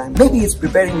single time. Maybe it's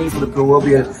preparing me for the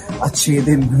proverbial Achhe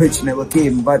Din, which never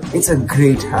came, but it's a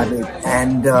great habit.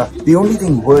 And the only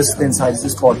thing worse than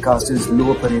Cyrus's podcast is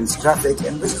Lower Parel's traffic,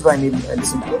 and this is why maybe I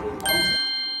listen to it.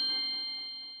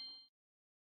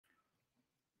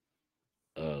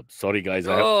 Sorry, guys.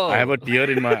 I have a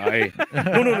tear in my eye.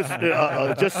 No.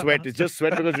 It's just sweat. It's just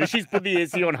sweat because Rishi's put the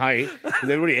AC on high. Because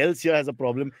everybody else here has a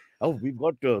problem. Oh,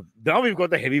 now we've got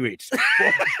the heavyweights.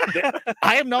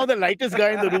 I am now the lightest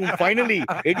guy in the room. Finally,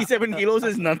 87 kilos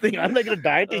is nothing. I'm like a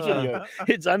dietitian here.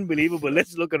 It's unbelievable.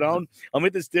 Let's look around.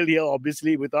 Amit is still here,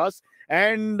 obviously, with us.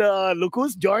 And look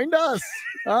who's joined us.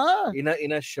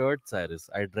 In a shirt, Cyrus.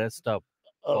 I dressed up.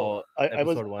 I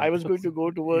was going to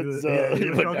go towards.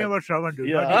 You're talking about Sravan, dude.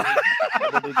 Yeah,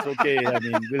 but it's okay. I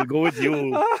mean, we'll go with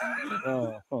you.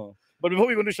 But before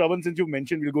we go to Sravan, since you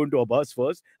mentioned, we'll go into Abbas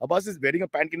first. Abbas is wearing a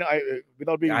pant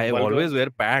without being. I vulgar. always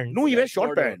wear pants. No, he wears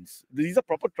short pants. These are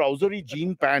proper trousery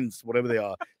jean pants, whatever they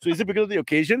are. So is it because of the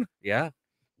occasion? Yeah.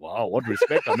 Wow, what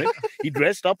respect, Amit. He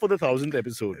dressed up for the 1,000th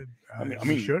episode. I You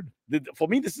mean, should. for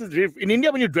me, this is in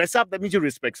India. When you dress up, that means you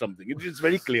respect something. It's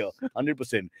very clear,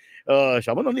 100%.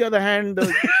 Shaman, on the other hand,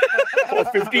 for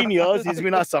 15 years, he's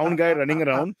been our sound guy running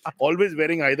around, always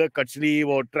wearing either cut sleeve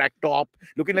or track top,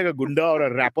 looking like a gunda or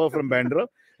a rapper from Bandra.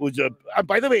 Who's,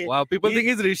 by the way, Wow, people think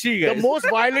he's Rishi, the guys. most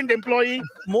violent employee.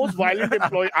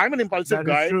 I'm an impulsive That is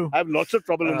guy. true. I have lots of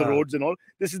trouble on the roads and all.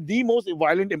 This is the most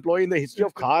violent employee in the history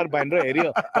of Khar, Bandra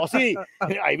area. Aussie,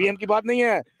 IVM की बात नहीं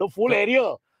है. The full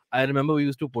area. I remember we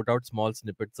used to put out small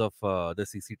snippets of the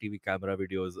CCTV camera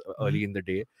videos early in the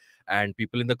day, and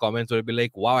people in the comments would be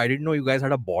like, "Wow, I didn't know you guys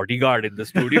had a bodyguard in the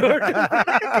studio."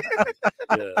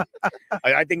 Yeah.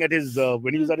 I think at his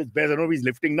when he was at his best, I don't know if he's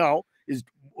lifting now, is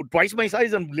twice my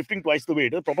size and lifting twice the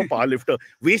weight. A proper power lifter.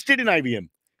 Wasted in IBM.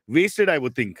 Wasted, I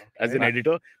would think, as an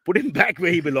editor. Put him back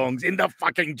where he belongs, in the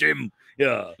fucking gym.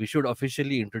 Yeah. We should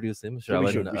officially introduce him. Yeah, we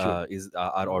Shravan should. is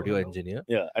our audio engineer.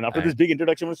 Yeah, and after this big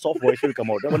introduction, a soft voice will come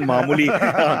out. I'm Mamuli.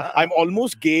 I'm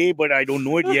almost gay, but I don't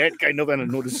know it yet, kind of, and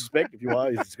no disrespect. If you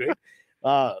are, it's great.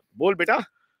 Bol, beta,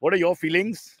 what are your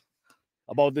feelings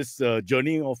about this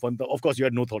journey of Fanta? Of course, you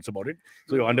had no thoughts about it,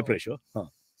 so you're under pressure. Huh.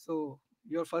 So,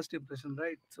 your first impression,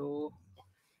 right? So,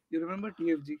 you remember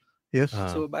TFG? Yes.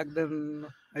 So, back then,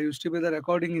 I used to be the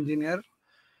recording engineer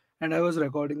and I was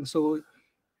recording. So,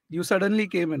 you suddenly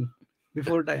came in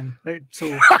before time, right? So,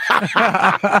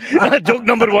 Joke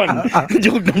number one.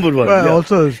 Joke number one. Well, Yeah.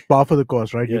 also it's par for the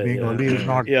course, right? Yeah, You being yeah. early is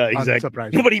not Yeah, exactly.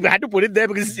 unsurprising. No, but he had to put it there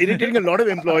because it's irritating a lot of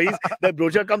employees that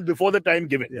Brocha comes before the time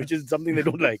given, which is something they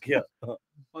don't like. Yeah.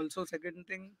 also, second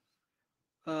thing,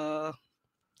 uh,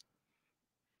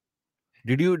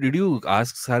 Did you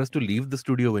ask Cyrus to leave the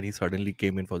studio when he suddenly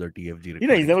came in for the TFG recording? You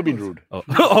know, he's never been rude. Oh,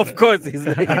 of course, he's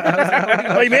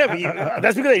Well, he may have.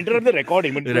 That's because I interrupted the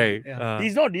recording. But right.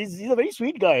 He's not. He's a very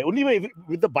sweet guy. Only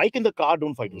with the bike in the car,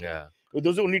 don't fight him. Yeah.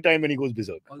 Those are the only time when he goes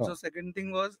berserk. also, second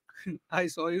thing was, I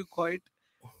saw you quite,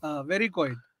 very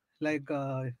quiet, like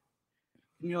in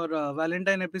your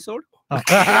Valentine episode.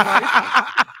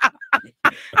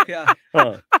 Yeah.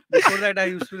 Before that, I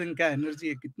used to think, "Kya energy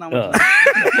hai, kitna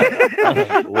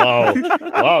matlab."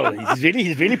 Wow.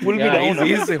 He's really pulled me down.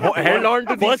 He's held on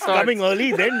to these First thoughts. coming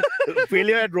early, then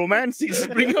failure at romance. He's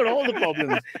bringing out all the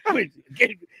problems. Wait,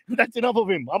 that's enough of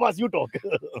him. Abbas, you talk.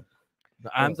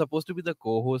 I'm supposed to be the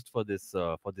co-host for this.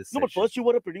 No, but session. first you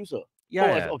were a producer. Yeah,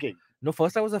 Oh, yeah. okay. No,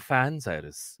 first I was a fan,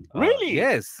 Cyrus. Really?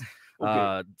 Yes.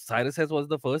 Okay. Cyrus Says was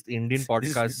the first Indian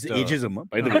podcast. This is ageism, huh,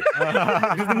 by the way.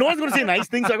 Because no one's going to say nice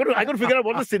things. So I got to figure out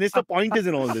what the sinister point is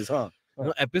in all this, huh?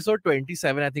 No, episode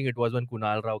 27, I think it was when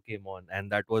Kunal Rao came on,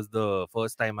 and that was the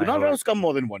first time I Kunal heard. Rao's come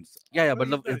more than once. Yeah, but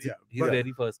his but-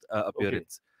 very first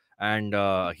appearance. And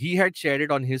he had shared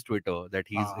it on his Twitter that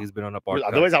he's been on a podcast. Well,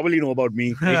 otherwise, how will you know about me?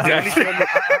 Exactly.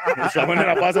 Shravan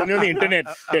and Abbas only on the internet,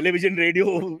 television,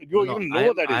 radio. You don't even know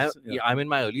what that is. Yeah, I'm in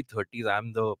my early 30s.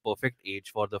 I'm the perfect age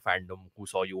for the fandom who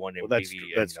saw you on MTV That's true.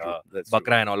 That's and true. That's true.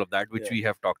 Bakra and all of that, which Yeah. we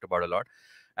have talked about a lot.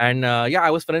 And I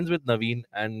was friends with Naveen,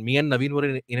 and me and Naveen were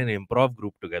in an improv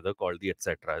group together called the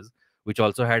Etcetras, which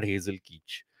also had Hazel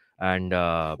Keech. And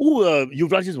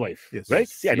Yuvraj's wife, Yes. right?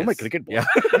 See, I know my Yes. cricket ball. Yeah.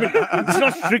 I mean, it's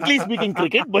not strictly speaking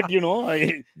cricket, but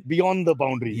beyond the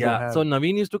boundaries. Yeah, so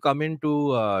Naveen used to come in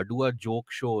to do a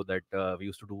joke show that we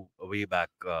used to do way back.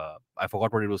 I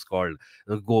forgot what it was called.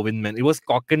 The Govind Men. It was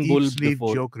Cock and Bull Eat, sleep,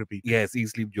 before. joke, repeat. Yes, eat,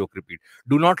 sleep, joke, repeat.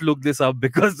 Do not look this up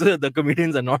because the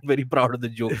comedians are not very proud of the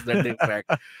jokes that they crack.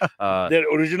 Their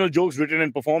original jokes written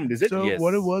and performed, is it? So Yes.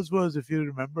 what it was if you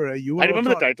remember, you were I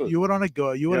remember also- the title. You were on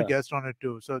you were Yeah. a guest on it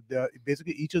too. So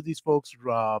basically, each of these folks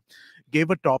gave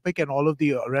a topic, and all of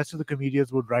the rest of the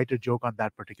comedians would write a joke on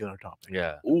that particular topic.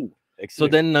 Yeah. Ooh, So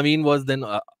excellent. then Naveen was then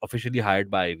officially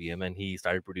hired by IVM, and he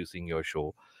started producing your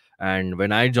show. And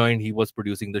when I joined, he was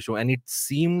producing the show, and it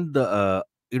seemed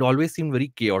it always seemed very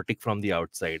chaotic from the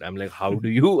outside. I'm like, how do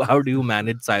you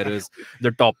manage Cyrus,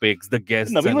 the topics, the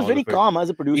guests? Naveen and was all very of it? calm as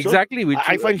a producer. Exactly. Which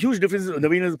I find huge difference.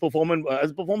 Naveen as a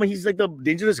performer. He's like the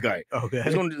dangerous guy. Okay.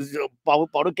 He's going to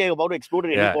powder keg about to explode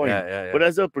at yeah, any point. yeah. But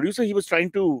as a producer, he was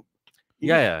trying to.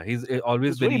 He's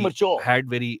always was very mature. had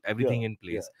everything in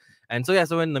place. And so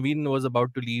when Naveen was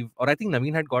about to leave, or I think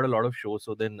Naveen had got a lot of shows,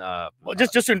 so then Well,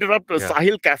 just to interrupt, yeah.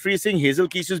 Sahil Caffrey is saying Hazel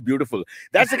Keys is beautiful.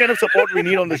 That's the kind of support we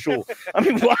need on the show. I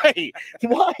mean, why?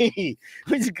 Why?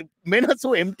 Men are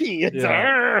so empty. It's,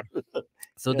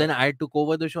 So then I took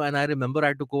over the show, and I remember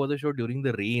I took over the show during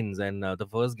the rains, and the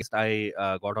first guest I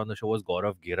got on the show was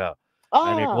Gaurav Gira,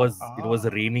 and it was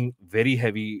raining very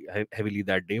heavily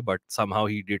that day, but somehow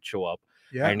he did show up.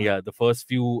 Yeah. And the first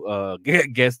few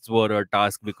guests were a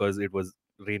task because it was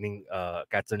raining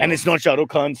cats and And dogs. it's not Shah Rukh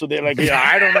Khan, so they're like, yeah,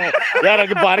 I don't know. Yeah,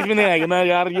 बारिश में नहीं आएगी ना,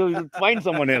 यार, you find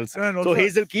someone else. And So also-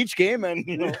 Hazel Keech came, and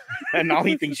and now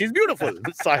he thinks she's beautiful.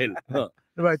 Sahil. Huh.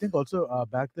 No, I think also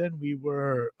back then we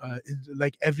were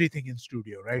like everything in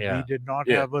studio, right? Yeah. We did not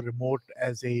Yeah. have a remote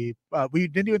as a. We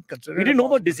didn't even consider. We it a didn't know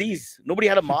about possibility. disease. Nobody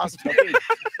had a mask. Nothing.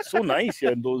 So nice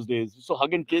here in those days. So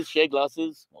hug and kiss, share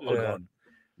glasses. Oh Yeah. God,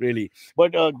 really.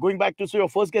 But going back to, so your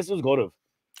first guest was Gaurav.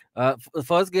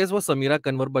 First guest was Samira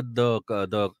Kanwar, but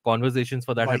the conversations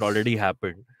for that had Twice. already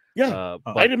happened. Yeah,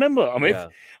 I but- remember. Amit. yeah.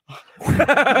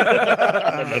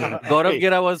 No. Gaurav Hey,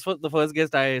 Gera was the first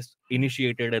guest I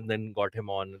initiated and then got him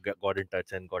on, got in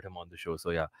touch and got him on the show. So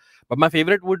yeah, but my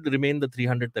favorite would remain the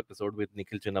 300th episode with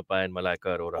Nikhil Chinnappa and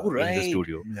Malaika Arora Oh, in the right.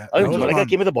 studio Yeah, I that was Malaika fun.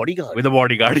 came with a bodyguard. with a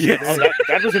bodyguard. Oh, Yes.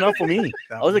 that was enough for me.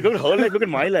 That I was like, was- look at her life, look at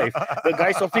my life. The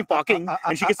guy stops me parking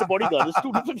and she gets the bodyguard. There's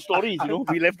two different stories,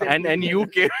 We left there. And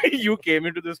you came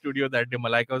into the studio that day.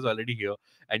 Malaika was already here,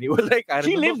 and you were like, I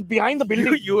She remember, lives behind the you,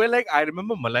 building. you were like, I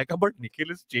remember Malaika, but Nikhil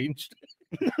has changed.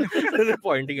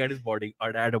 Pointing at his body, or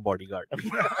at a bodyguard.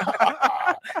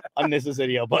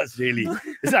 Unnecessary Abbas, really.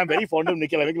 Listen, I'm very fond of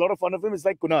Nikhil. I make a lot of fun of him. It's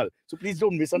like Kunal. So please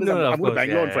don't misunderstand. No, I'm of going to course,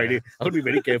 Bangalore on yeah, Friday. yeah. I'll be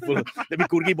very careful. There'll be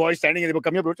Kurgi boys standing and they'll go,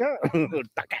 come here, brocha.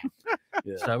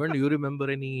 Yeah. Shravan, do you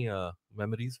remember any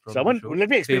memories from the Shravan, show? let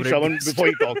me explain Favorite Shravan bits? before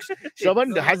he talks.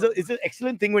 Shravan it's an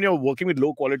excellent thing when you're working with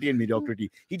low quality and mediocrity.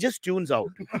 He just tunes out.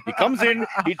 He comes in,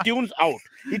 he tunes out.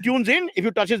 He tunes in if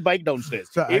you touch his bike downstairs.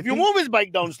 So I if you think move his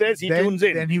bike downstairs, he then- tunes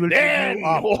in. then he will tune Then, you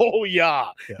up. oh yeah.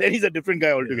 Yeah. Then he's a different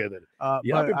guy altogether.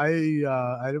 Yeah, But but-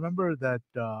 I remember that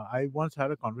I once had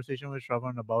a conversation with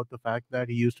Shravan about the fact that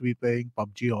he used to be playing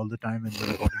PUBG all the time when the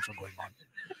recordings were going on.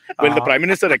 Well, the Prime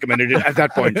Minister recommended it at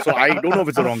that point. So I don't know if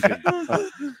it's a wrong thing.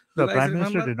 The You guys Prime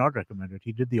Minister remember? did not recommend it.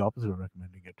 He did the opposite of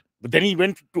recommending it. But then he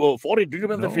went for it. Do you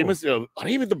remember the No. famous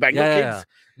Arey with the Bangalore Yeah. kids?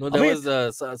 No, there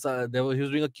Amit. was he was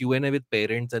doing a Q&A with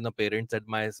parents, and the parents said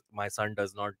my son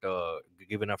does not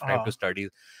give enough time Ah. to studies,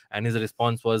 and his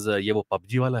response was, "ये वो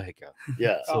PUBG वाला है क्या?"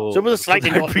 Yeah. So, So it was a slight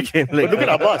that endorsement. became But like look at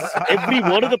Abbas. Every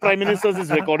word of the Prime Minister's is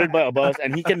recorded by Abbas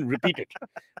and he can repeat it,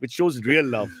 which shows real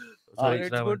love. So So it's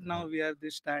it's Shravan. good now we have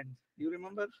this stand. You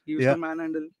remember? He used Yeah. to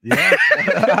manhandle Yeah.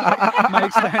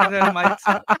 mic stands and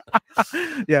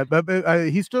mics. Yeah, but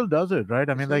he still does it, right?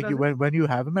 I mean, Still like does it? when you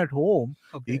have him at home,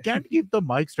 Okay. he can't keep the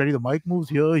mic steady. The mic moves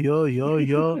here, here, here,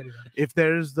 here. Very well. If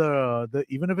there's the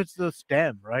even if it's the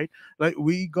stem, right? Like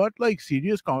we got like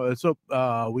serious.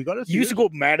 We got a. You used to serious- go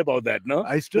mad about that, no?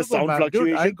 I still The go sound mad. Dude,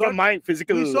 fluctuation I got. from my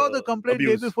physical We saw the complaint day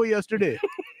abuse. before yesterday.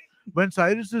 When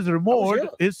Cyrus is remote, here.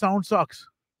 his sound sucks.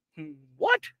 Hmm.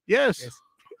 What? Yes. Yes.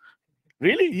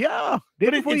 Really? Yeah. Day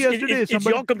But before it's yesterday, it's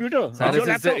somebody. your computer. It's Cyrus, your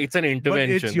laptop. it's an But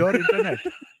intervention. it's your internet.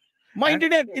 My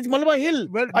internet. It's Malwa Hill.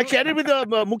 Well, I no- shared it with the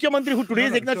Mukhya Mantri who today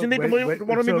is No, no, Eknath so Shinde. wait, Tomorrow wait,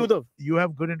 tomorrow maybe so Uddhav. you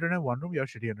have good internet in one room, you have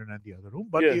shitty internet in the other room.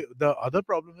 But Yeah. the other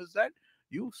problem is that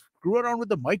you screw around with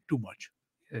the mic too much.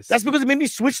 Yes. That's because it made me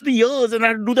switch the ears and I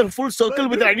had to do that full circle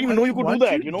with it. I didn't even know you could do Once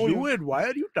that. You You know, do it. Why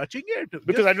are you touching it?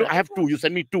 because Just I have set it two. You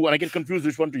send me two, and I get confused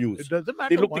which one to It use. doesn't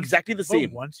matter. They look once- exactly the but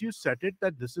same. Once you set it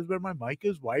that this is where my mic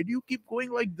is, why do you keep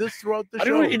going like this throughout the I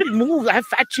show? don't know. It moves. I have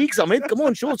fat cheeks, Amit. Come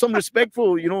on, show some respect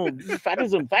for this is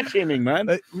fatism, fat shaming, man.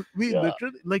 We Yeah.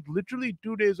 literally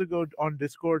 2 days ago on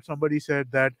Discord, somebody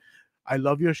said that I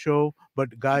love your show,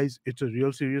 but guys, it's a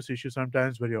real serious issue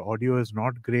sometimes where your audio is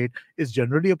not great. It's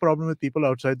generally a problem with people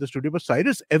outside the studio, but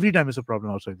Cyrus every time is a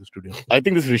problem outside the studio. I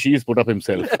think this Rishi is put up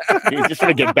himself. He's just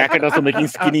trying to get back at us for making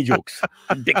skinny jokes.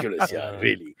 Ridiculous, yeah,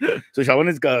 really. So Shravan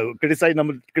is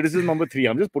criticism number 3.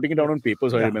 I'm just putting it down on paper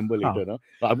so I Yeah. remember later. No?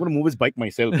 I'm going to move his bike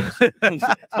myself.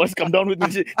 First, come down with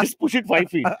me. Just push it 5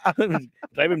 feet.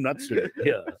 Drive him nuts today.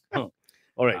 Yeah. Huh.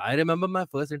 All right. I remember my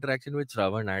first interaction with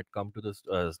Shravan. I had come to this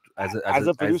As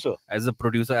a producer. as a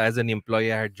producer, as an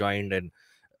employee. I had joined, and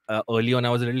early on, I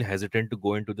was a little hesitant to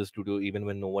go into the studio even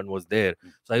when no one was there.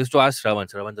 So I used to ask Shravan,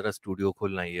 "Zara studio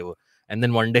खोलना है ये वो." And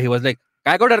then one day he was like,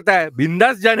 "काय को डरता है?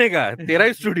 बिंदास जाने का. तेरा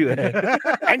ही studio है."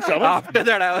 And Shravan, After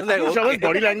that, I was like, Shravan's okay.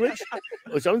 body language.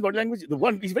 Shravan's body language. The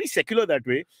one he's very secular that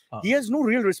way. He has no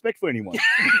real respect for anyone.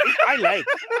 I like.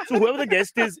 So whoever the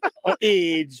guest is,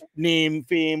 age, name,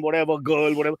 fame, whatever,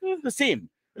 girl, whatever, the same.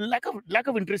 Lack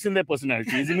of interest in their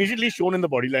personality is immediately shown in the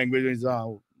body language.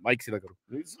 Mike sida karo.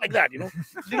 It's like that, a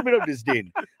little bit of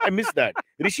disdain. I miss that.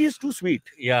 Rishi is too sweet.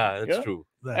 Yeah, that's Yeah? true.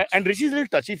 And Rishi's a little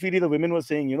touchy-feely, the women were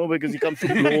saying, because he comes too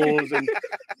close and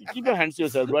you keep your hands to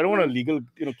yourself. But I don't want a legal,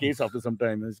 case after some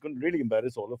time. It's going to really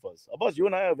embarrass all of us. Abbas, you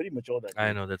and I are very mature that way.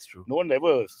 I know, that's true. No one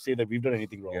ever say that we've done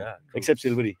anything wrong. Yeah, true. Except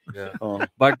Silvery. Yeah. Uh,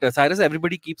 But Cyrus,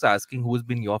 everybody keeps asking who's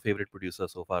been your favorite producer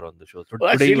so far on the show. So Well,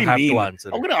 that's today really you have mean. to answer.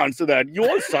 I'm it. going to answer that. You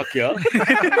all suck, yeah?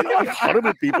 You all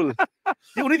horrible people.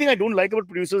 The only thing I don't like about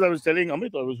producers, I was telling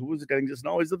Amit, who was telling just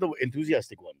now, is that the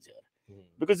enthusiastic ones here.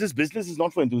 Because this business is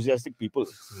not for enthusiastic people.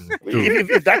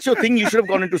 If that's your thing, you should have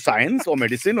gone into science or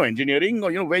medicine or engineering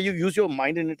or, where you use your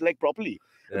mind and intellect properly.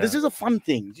 This is a fun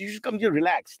thing. You should come here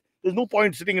relaxed. There's no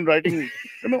point sitting and writing.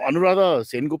 Remember Anuradha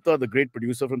Sengupta, the great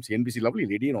producer from CNBC, lovely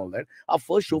lady and all that. Our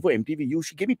first show for MTV,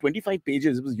 she gave me 25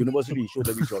 pages. It was a university show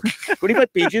that we shot.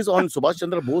 25 pages on Subhash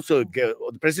Chandra Bose,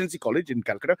 the Presidency College in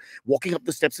Calcutta. Walking up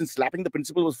the steps and slapping the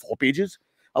principal was 4 pages.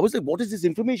 I was like, what is this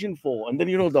information for? And then,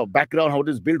 the background, how it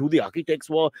is built, who the architects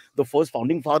were, the first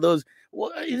founding fathers.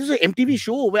 Well, it was an MTV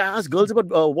show where I asked girls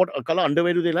about what color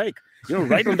underwear do they like.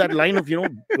 Right on that line of,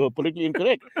 politically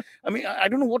incorrect. I mean, I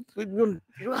don't know what,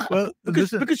 well,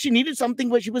 because she needed something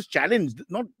where she was challenged.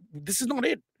 This is not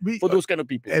it for those kind of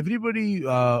people. Everybody,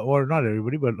 or not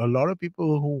everybody, but a lot of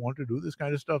people who want to do this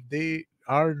kind of stuff, they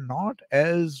are not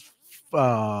as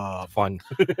fun.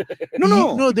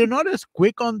 No, they're not as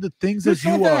quick on the things as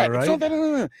you are, right? It's not that.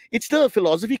 No. It's the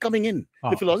philosophy coming in.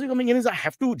 The philosophy coming in is I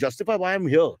have to justify why I'm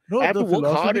here. No, I have the to work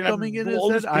hard and coming in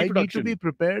is that I need to be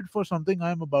prepared for something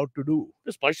I'm about to do.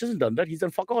 The Sparsh hasn't done that. He's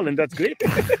done fuck all, and that's great.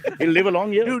 He'll live a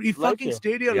long year. Dude, he fucking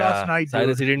stayed here last night.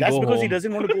 Cyrus, he didn't that's go because home. he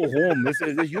doesn't want to go home.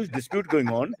 There's a huge dispute going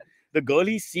on. The girl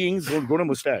he's seeing is grown a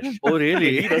mustache. Oh,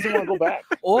 really? He doesn't want to go back.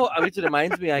 Oh, which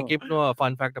reminds me, I came to know a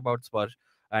fun fact about Sparsh.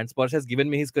 And Sparsh has given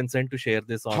me his consent to share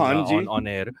this on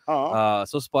air.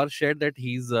 So Sparsh shared that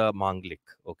he's Manglik,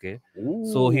 okay? Ooh.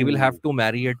 So he will have to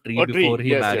marry a tree before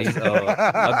he marries a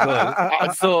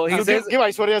girl. So he says... Give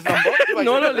Aishwarya's number.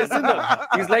 No, listen.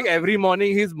 He's like, every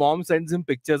morning his mom sends him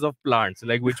pictures of plants.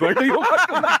 Like, which one do you want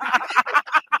to marry?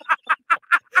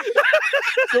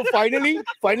 So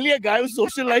finally, a guy whose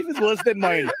social life is worse than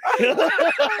mine.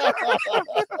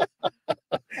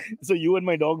 So you and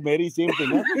my dog Mary, same thing.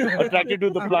 Huh? Attracted to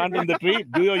the plant in the tree,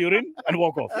 do your urine and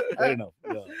walk off. Fair enough.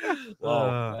 Yeah.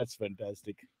 Wow, that's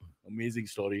fantastic. Amazing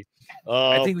story.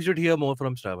 I think we should hear more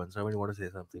from Sravan. Sravan, you want to say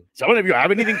something? Sravan, if you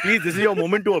have anything, please, this is your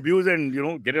moment to abuse and,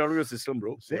 get it out of your system,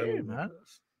 bro. Same, man.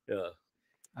 Yeah.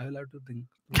 I will have to think.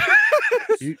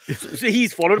 So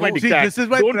he's followed my dictat. This is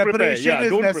why preparation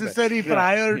is necessary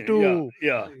prior to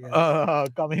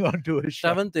coming on to a show.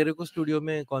 Sravan, तेरे को studio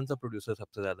में कौन सा producer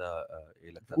सबसे ज्यादा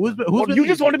ये लगता है? What, you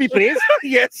just want to be praised?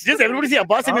 Yes. Just everybody say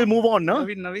Abbas and we'll move on, no?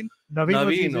 Naveen.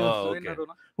 Okay.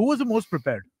 Who was the most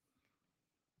prepared?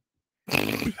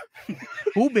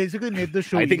 Who basically made the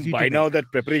show I think easy by to now make?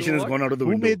 that preparation has gone out of the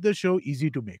Who window. made the show easy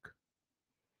to make?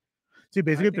 See,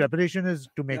 basically preparation is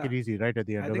to make it easy, right, at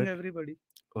the end I of think it. everybody.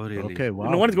 Oh, really? Okay, wow.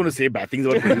 No one is going to say bad things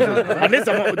about producers unless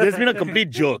there's been a complete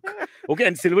jerk. Okay,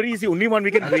 and Silvery is the only one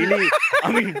we can really,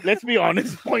 let's be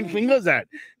honest, point fingers at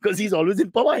because he's always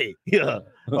in Powai. Yeah.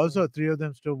 Also, 3 of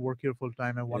them still work here full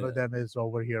time, and one of them is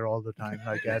over here all the time,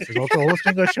 I guess. He's also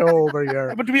hosting a show over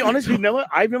here. But to be honest,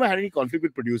 I've never had any conflict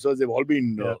with producers. They've all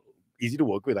been easy to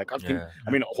work with. I can't think.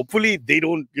 Hopefully they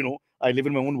don't, I live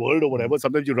in my own world or whatever.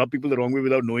 Sometimes you rub people the wrong way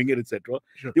without knowing it, etc.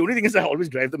 Sure. The only thing is I always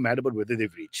drive them mad about whether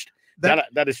they've reached.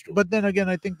 That is true. But then again,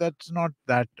 I think that's not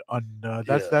that.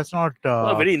 That's not.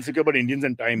 I'm very insecure about Indians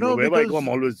and time. No, wherever I go, I'm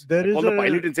always call the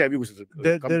pilot and say, "Have you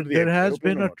there has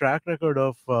been a track record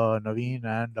of Naveen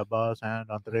and Abbas and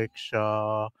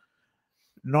Antariksh.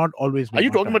 Not always. Are you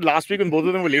talking about last week when both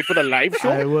of them were late for the live show?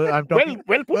 I'm talking.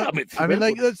 Well put, Amit. I mean,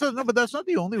 but that's not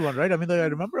the only one, right? I mean, I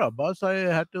remember Abbas. I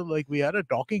had to we had a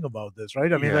talking about this,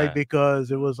 right? I mean, because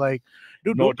it was like,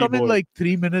 dude, don't come in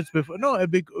 3 minutes before. No,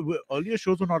 earlier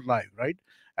shows were not live, right?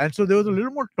 And so there was a little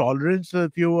more tolerance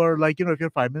if you were if you're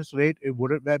 5 minutes late, it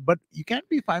wouldn't. But you can't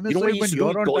be 5 minutes late when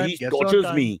you're on time. He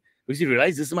tortures me because he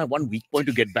realized this is my one weak point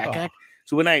to get back at.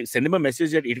 So when I send him a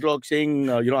message at 8 o'clock saying,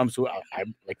 I'm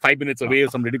like 5 minutes away or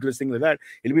some ridiculous thing like that,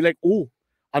 he'll be like, oh,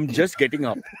 I'm just getting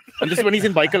up. And this is when he's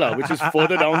in Baikala, which is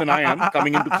further down than I am,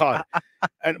 coming into car.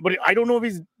 But I don't know if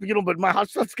he's, but my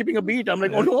heart starts skipping a beat. I'm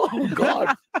like, oh no, oh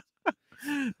God.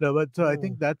 No, but so I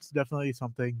think that's definitely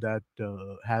something that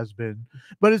has been,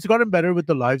 but it's gotten better with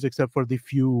the lives, except for the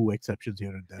few exceptions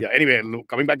here and there. Yeah. Anyway,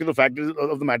 coming back to the fact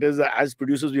of the matter is, as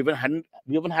producers, we haven't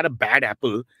had a bad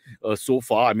apple so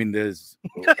far. I mean, there's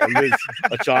always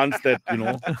a chance that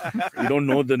you don't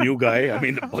know the new guy. I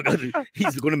mean, the bugger,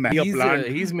 he's going to marry a plant.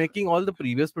 He's making all the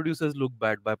previous producers look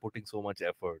bad by putting so much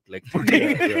effort. Like,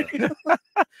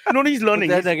 No, he's learning.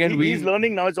 He's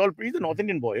learning now. He's a North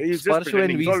Indian boy. He's just Sparsh,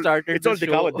 when we started it's all this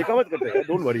show, dikawat karte hai.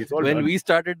 Don't worry. It's all when done. we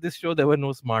started this show, there were no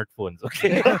smartphones.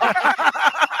 Okay.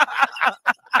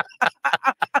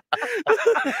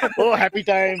 Oh, happy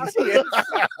times.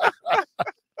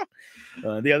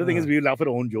 The other thing is we laugh at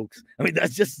our own jokes. I mean,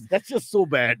 that's just so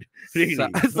bad. Really.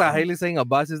 Sahil is saying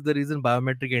Abbas is the reason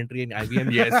biometric entry in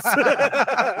IBM. Yes.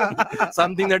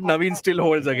 Something that Naveen still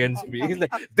holds against me. He's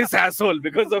like, this asshole,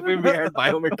 because of him we had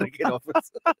biometric in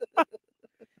office.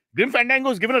 Grim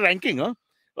Fandango's given a ranking, huh?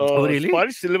 Oh, really?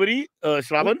 Sparsh, Silvery,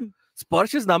 Sravan.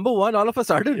 Sparsh is number 1 all of a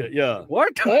sudden. Yeah.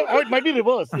 What? Or it might be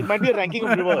reverse. It might be a ranking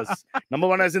of reverse. Number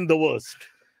 1 as in the worst.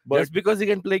 But that's because he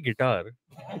can play guitar.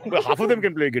 Half of them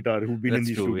can play guitar who've been in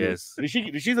these true, studios. Yes.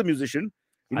 Rishi's a musician.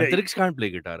 Antariksh can't play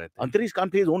guitar, I think. Antariksh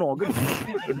can't play his own organ.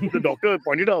 The doctor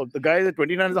pointed out the guy at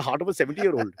 29 has the heart of a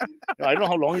 70-year-old. I don't know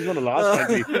how long he's going to last.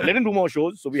 Let him do more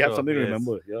shows so we have something to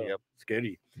remember. Yeah, yep.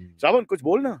 Scary. Sravan, kuch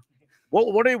bol na.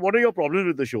 What are your problems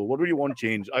with the show? What would you want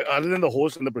change other than the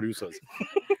host and the producers?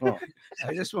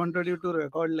 I just wanted you to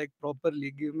record like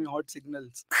properly. Give me hot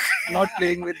signals. Not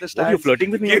playing with the stats. What, you're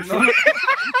flirting with me?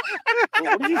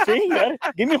 What are you saying, man?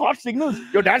 Give me hot signals.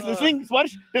 Your dad's listening,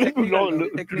 Sparsh.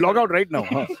 Log out right now.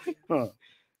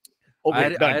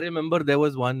 Okay, I remember there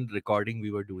was one recording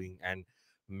we were doing, and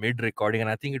mid-recording, and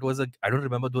I think it was I don't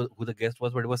remember who the guest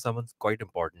was, but it was someone quite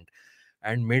important.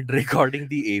 And mid-recording,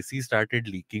 the AC started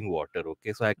leaking water.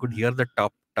 Okay, so I could hear the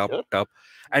top,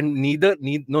 and in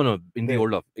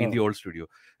the old studio,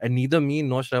 and neither me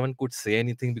nor Sravan could say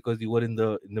anything because you were in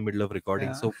the middle of recording.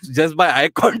 Yeah. So just by eye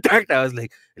contact, I was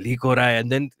like, leak ho raha hai.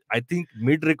 And then I think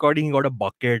mid-recording, he got a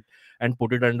bucket and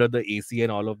put it under the AC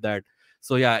and all of that.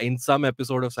 So yeah, in some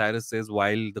episode of Cyrus Says,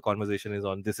 while the conversation is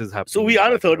on, this is happening. So we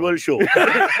are a third world show.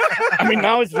 I mean,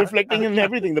 now it's reflecting in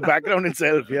everything, the background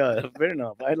itself. Yeah, fair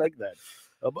enough. I like that.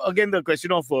 Again, the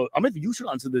question of Amit, you should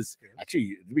answer this.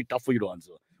 Actually, it'll be tough for you to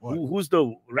answer. Who's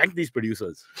rank these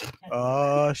producers?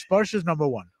 Sparsh is number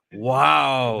 1.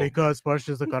 Wow. Because Sparsh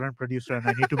is the current producer and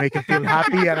I need to make him feel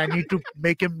happy and I need to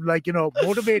make him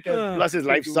motivated. Plus his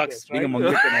life sucks being a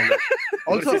Manglik and all that.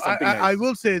 Also, I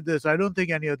will say this. I don't think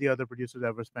any of the other producers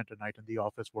ever spent a night in the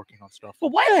office working on stuff. But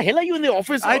why the hell are you in the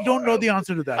office? I don't know the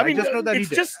answer to that. I just know that he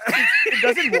did. It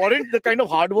doesn't warrant the kind of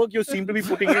hard work you seem to be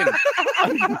putting in.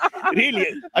 Really.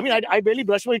 I mean, I barely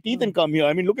brush my teeth and come here.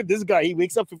 I mean, look at this guy. He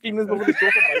wakes up 15 minutes before the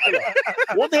show for Michael.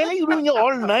 What the hell are you doing here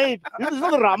all night? This is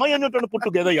not the Ramayana you're trying to put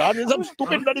together, yaar. This is some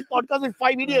stupid bloody podcast with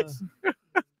 5 idiots.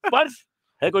 Sparsh,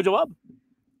 hai koi jawab?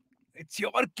 It's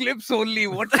your clips only.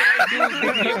 What should I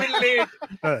do? They came in late.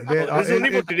 It's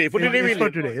only for today. For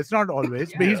today. It's not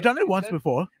always. But he's done it once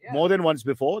before. More than once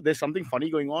before. There's something funny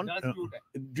going on.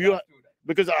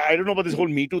 Because I don't know about this whole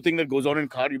Me Too thing that goes on in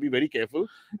car. You be very careful.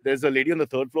 There's a lady on the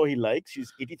 3rd floor he likes.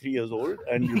 She's 83 years old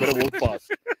and you better walk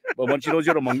fast. But once she knows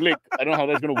you're a Manglik, I don't know how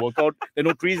that's going to work out. There are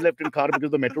no trees left in car because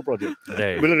of the metro project.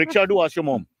 Right. Will a rickshaw do? Ask your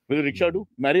mom. Will a rickshaw do?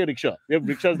 Marry a rickshaw. We have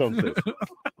rickshaws downstairs.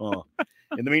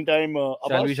 In the meantime,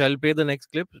 shall we play the next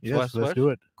clip? Yes, let's do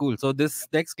it. Cool. So this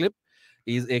next clip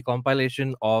is a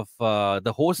compilation of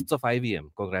the hosts of IVM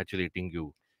congratulating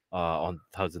you on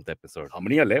 1000th episode. How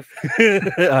many are left?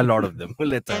 A lot of them.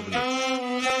 Let's have a look.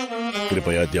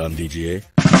 Kripaya dhyan dijiye.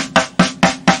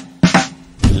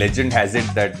 Legend has it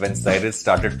that when Cyrus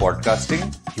started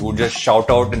podcasting, he would just shout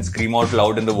out and scream out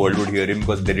loud and the world would hear him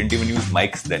because they didn't even use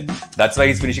mics then. That's why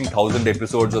he's finishing 1000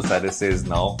 episodes of Cyrus Says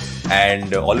now.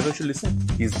 And all of us should listen.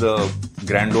 He's the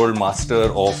grand old master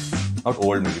of, not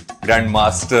old maybe, grand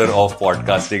master of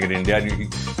podcasting in India. And he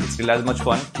still has much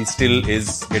fun. He still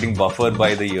is getting buffer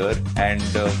by the year and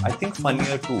I think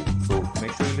funnier too. So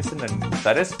make sure you listen. And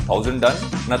Cyrus, 1000 done,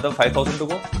 another 5000 to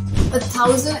go.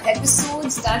 1000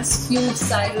 episodes, that's huge,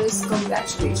 Cyrus.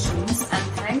 Congratulations and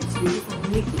thank you for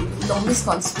making the longest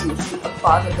constitution a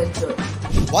part of the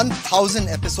journey. 1000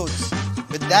 episodes.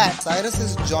 With that, Cyrus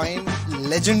has joined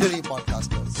legendary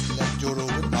podcasters like Joe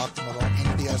Rogan, Mark Maron,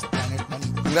 NTR's Planet Money.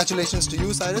 Congratulations to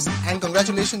you, Cyrus, and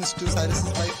congratulations to Cyrus's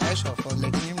wife Aisha for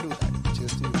letting him do that.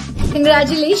 Cheers to you.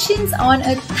 Congratulations on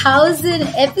 1000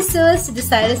 episodes to the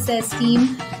Cyrus Says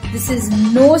team. This is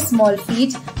no small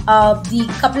feat. The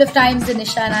couple of times that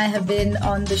Nisha and I have been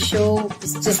on the show,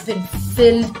 it's just been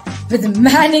filled with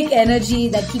manic energy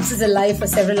that keeps us alive for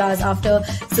several hours after.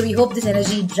 So we hope this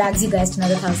energy drags you guys to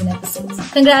another 1000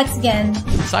 episodes. Congrats again.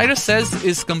 Cyrus Says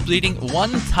is completing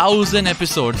 1000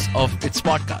 episodes of its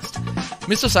podcast.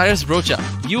 Mr. Cyrus Brocha,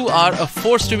 you are a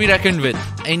force to be reckoned with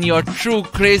in your true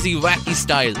crazy wacky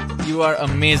style. You are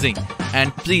amazing.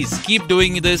 And please keep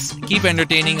doing this, keep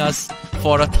entertaining us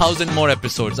for 1000 more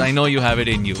episodes. I know you have it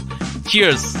in you.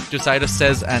 Cheers to Cyrus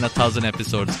Says and 1000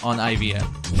 episodes on IVM.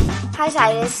 Hi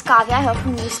Cyrus, Kavya here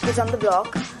from News Kids on the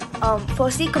Block.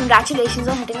 Firstly, congratulations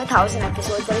on hitting 1000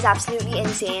 episodes. That is absolutely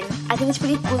insane. I think it's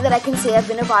pretty cool that I can say I've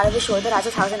been a part of a show that has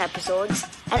 1000 episodes.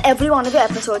 And every one of your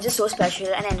episodes is so special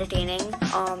and entertaining.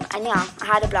 And yeah, I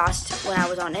had a blast when I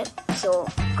was on it. So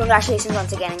congratulations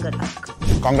once again and good luck.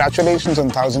 Congratulations on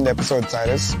 1,000 episodes,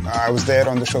 Cyrus. I was there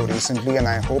on the show recently and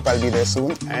I hope I'll be there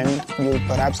soon and you'll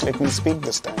perhaps let me speak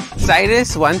this time.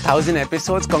 Cyrus, 1,000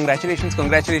 episodes. Congratulations,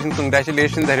 congratulations,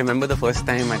 congratulations. I remember the first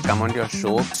time I'd come onto your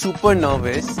show. Super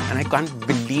nervous and I can't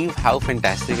believe how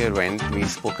fantastic it went. We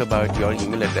spoke about your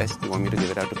email address. Do you want me to give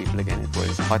it out to people again? It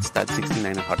was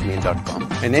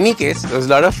hotstart69@hotmail.com. In any case, it was a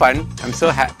lot of fun. I'm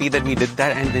so happy that we did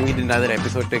that and then we did another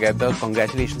episode together.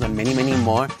 Congratulations on many, many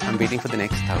more. I'm waiting for the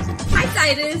next 1,000. Hi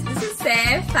Cyrus, this is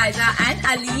Saif, Faiza and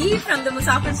Ali from the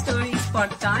Musafir Stories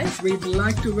podcast. We'd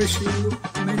like to wish you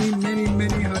many, many,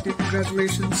 many hearty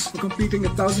congratulations for completing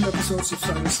 1,000 episodes of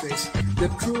Cyrus Says. The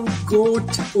true GOAT,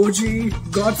 OG,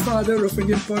 godfather of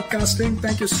Indian podcasting.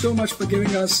 Thank you so much for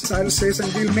giving us Cyrus Says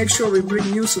and we'll make sure we bring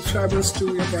new subscribers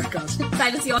to your podcast.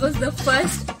 Cyrus, yours was the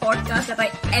first podcast that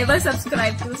I ever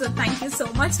subscribed to, so thank you so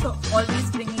much for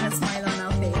always bringing a smile on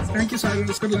our face. Thank you,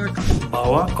 Cyrus. Good luck.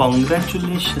 Bawa,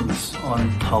 congratulations on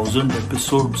 1,000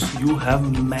 episodes. You have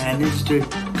managed it.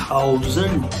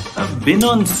 1,000. I've been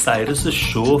on Cyrus's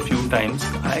show a few times.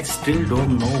 I still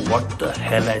don't know what the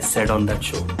hell I said on that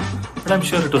show. But I'm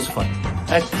sure it was fun.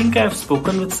 I think I've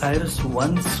spoken with Cyrus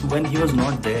once when he was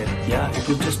not there. Yeah, it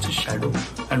was just a shadow.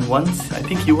 And once I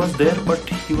think he was there, but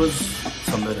he was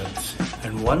somewhere else.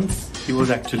 And once he was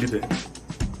actually there.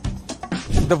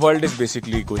 The world is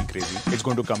basically going crazy. It's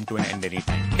going to come to an end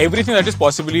anytime. Everything that is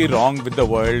possibly wrong with the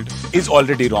world is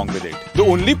already wrong with it. The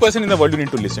only person in the world you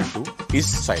need to listen to is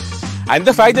Cyrus. And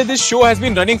the fact that this show has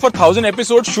been running for 1,000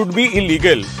 episodes should be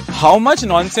illegal. How much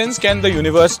nonsense can the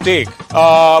universe take?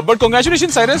 But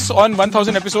congratulations, Cyrus, on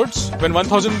 1,000 episodes. When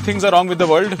 1,000 things are wrong with the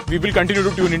world, we will continue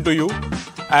to tune into you.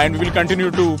 And we will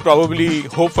continue to probably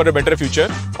hope for a better future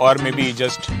or maybe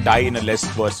just die in a less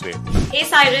worse way. Hey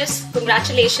Cyrus,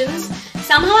 congratulations.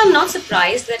 Somehow I'm not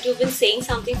surprised that you've been saying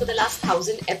something for the last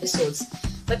 1,000 episodes.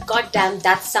 But goddamn,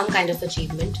 that's some kind of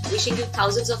achievement. Wishing you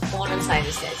thousands of more on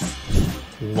Cyrus Says.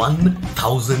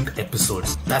 1,000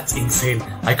 episodes. That's insane.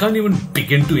 I can't even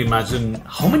begin to imagine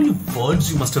how many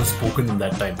words you must have spoken in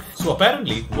that time. So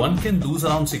apparently, one can lose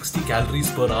around 60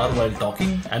 calories per hour while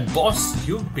talking. And boss,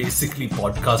 you've basically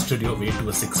podcasted your way to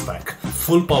a six-pack.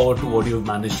 Full power to what you've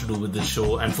managed to do with this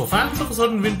show. And for fans of a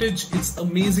certain vintage, it's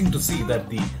amazing to see that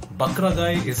the Bakra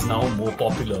guy is now more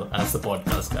popular as the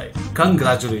podcast guy.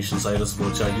 Congratulations, Cyrus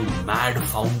Brocha, you mad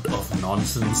fount of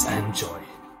nonsense and joy.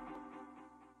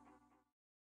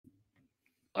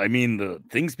 I mean, the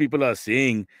things people are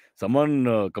saying,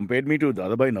 someone compared me to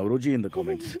Dadabai Nauroji in the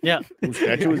comments. Yeah. Whose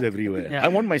statue is everywhere. Yeah. I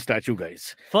want my statue,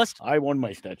 guys. I want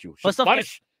my statue. First of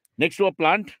Sparsh, next to a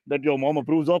plant that your mom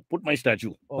approves of, put my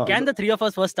statue. Can the three of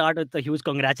us first start with a huge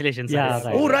congratulations? Yeah, Cyrus?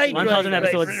 right. Oh, right. 1,000 right,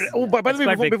 episodes. Right. Oh, by the It's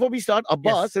way, quite before we start,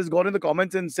 Abbas Yes. has gone in the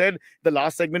comments and said the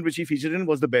last segment which he featured in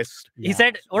was the best. He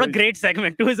said, what a great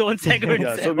segment to his own segment.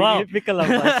 Yeah, so wow. we need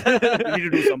to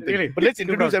do something. But let's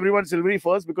introduce everyone Silvery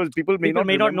first because people may not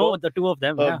know remember, the two of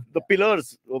them. Yeah. the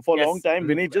pillars for a Yes, long time.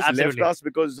 Vinay just absolutely. left us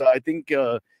because I think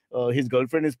his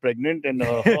girlfriend is pregnant and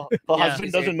her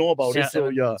husband doesn't know about it. So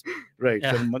yeah, right,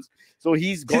 7 months. So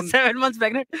he's gone. 7 months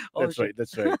pregnant. Oh, That's shit. right.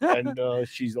 That's right. And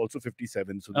she's also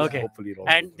 57. So this Okay. hopefully it all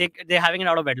And they're having it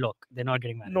out of wedlock. They're not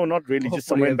getting married. No, not really. Just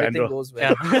Hopefully somewhere in everything Bandra. goes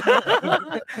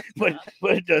well. Yeah.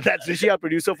 but that's Rishi, our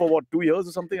producer, for what, 2 years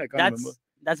or something? I can't remember.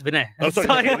 That's Vinay. Oh,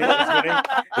 sorry.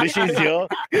 Rishi's here.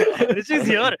 Rishi's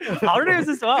here. How did you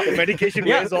this work? The medication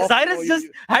Yeah, wears off. Cyrus just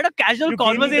had a casual You gave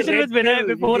me the conversation red with Vinay pill.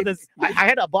 before this. I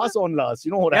had Abbas on last.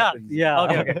 You know what happens. Yeah.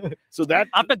 Okay. So that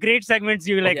After great segments,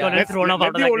 you like got thrown up let out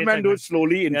of the that old great man do it segment.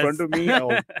 slowly in Yes. front of me.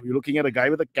 You're looking at a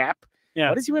guy with a cap. Yeah.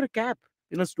 Why does he wear a cap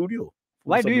in a studio?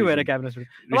 Why For do some you wear a reason. camera suit?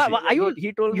 Rishi, Are you?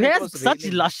 he told me You it have was such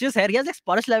raining. luscious hair. He has like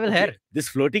Sparsh level hair. This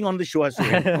flirting on the show has to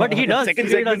end. But he does. Second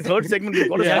He segment, does. third segment, we've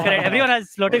got to Yeah, stop. correct. Everyone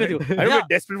has flirting with you. I know Yeah. we're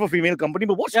desperate for female company,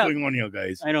 but what's Yeah. going on here,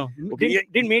 guys? I know. Okay,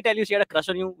 Didn't May tell you she had a crush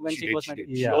on you when she did, first she met you?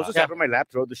 did. She also sat on my lap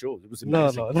throughout the show. It was No,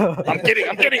 amazing. no. I'm kidding.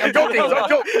 I'm joking. It's not a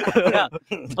joke.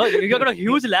 Yeah. Oh, you got a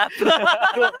huge lap.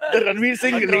 The Ranveer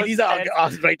Singh ladies are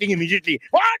writing immediately.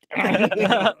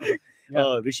 What?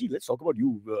 Rishi, let's talk about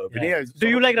you. Vinay, Do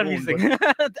you like Ranveer Ranveer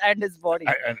Singh and his body?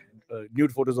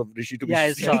 Nude photos of Rishi to be Yeah,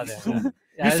 I saw them.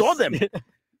 We saw them.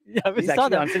 Yeah, we He's saw actually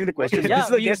them. answering the question. Yeah, This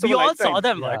is the guest of we a all lifetime. saw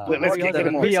them. Yeah. Let's get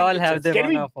him on. We all have them Can on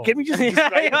we, our phone. Can we just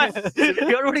describe this? You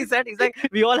heard what he said? He's like,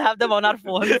 we all have them on our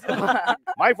phones.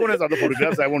 My phone has other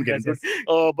photographs. I won't get into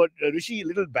it. But Rishi,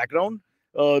 little background.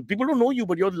 People don't know you,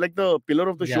 but you're like the pillar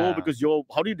of the show Yeah. because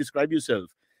how do you describe yourself?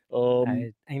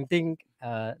 I think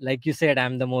like you said,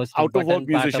 I'm the most Out of work important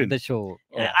part musician. of the show.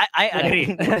 I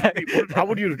agree. How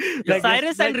would you?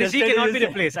 Cyrus and Hrishi cannot be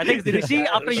replaced. I think Hrishi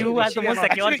after you has the most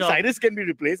secure Actually, job. Cyrus can be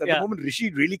replaced. At the moment,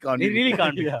 Hrishi really can't. He really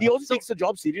can't be. He also takes the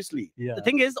job seriously. The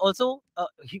thing is also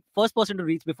he first person to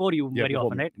reach before you very before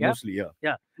often, me, right? Mostly, yeah.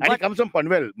 Yeah. And he comes from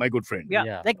Panvel, my good friend.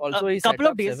 Yeah. Like Also, he couple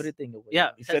sets of days. everything over Yeah.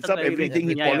 He sets up everything.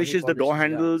 He polishes the door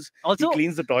handles. Also, he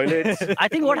cleans the toilets. I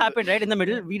think what happened right in the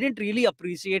middle, we didn't really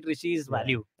appreciate Rishi's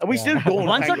value. We still don't.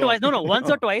 Once or thank twice. God. No. Once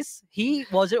or twice, he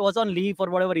was on leave for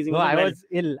whatever reason. No, He I well. was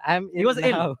ill. He was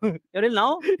ill. You're ill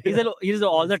now. He's ill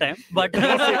all the time. But You're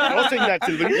saying that,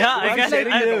 Silvery. yeah, I'm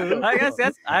sharing it. I guess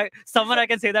yes. Someone I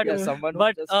can say that. Yeah, someone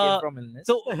but just came from illness.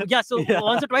 so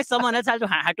once or twice someone else had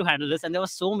to handle this, and there were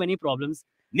so many problems.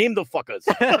 Name the fuckers.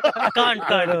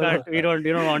 Can't. We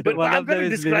don't want to. But I'm going to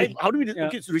describe. How do we? Yeah.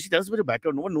 Okay, so Rishi, tell us about your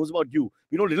background. No one knows about you.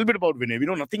 We know a little bit about Vinay. We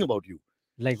know nothing about you.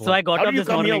 Like So I got How up do you this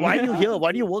come morning. here? Why are you here?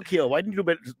 Why do you work here? Why didn't you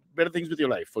do better things with your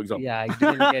life, for example? Yeah, I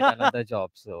didn't get another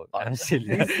job, so I'm still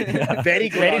here. Very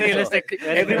good. Very answer. realistic.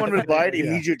 Everyone will buy it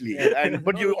immediately.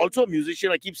 But you're also a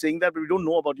musician. I keep saying that, but we don't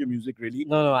know about your music really.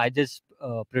 No, I just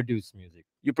produce music.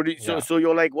 You produce. Yeah. So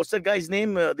you're like, what's that guy's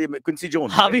name? The Quincy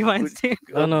Jones. Harvey right? Weinstein.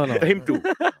 No. Him too.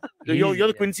 So you're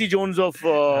the Quincy Jones of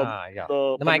yeah.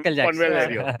 The Michael Jackson. Panvel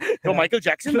area. You're Michael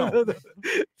Jackson now.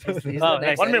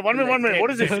 Nice. One minute. What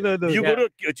is this? No. You go to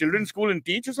a children's school and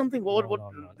teach or something? What?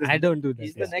 I don't do that.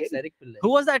 He's the next Eric Pillai. Who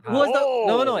was that? Who was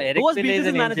the? No, Eric Who was Pillai is Beatles'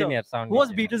 an manager? engineer. Sound Who was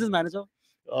engineer. Beatles' manager?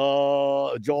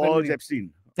 George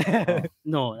Epstein.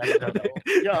 No. That's not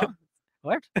Yeah.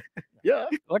 What? Yeah.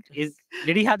 What is?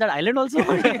 Did he have that island also?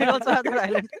 Did he also have that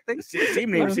island thing?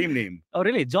 Same name. Oh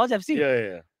really? George Epstein?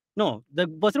 Yeah. No, the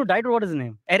person who died. What is his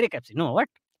name? Eric Epstein. No, what?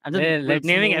 I'm just Let's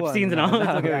naming move on. Epsteins now. It's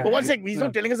okay. But one sec, he's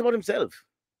not telling us about himself.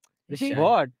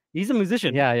 What? He's a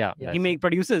musician. Yeah. He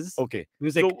produces Okay.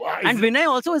 music. So, And Vinay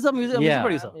also is a music Yeah.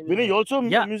 producer. Vinay, you also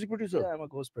Yeah. a music producer? Yeah, I'm a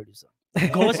ghost producer.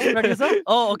 Ghost producer?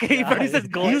 Oh, okay. He produces He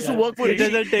ghosts. used to work for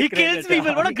Rishi. He kills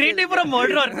people. What a great name for a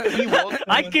murderer.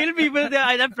 I kill people.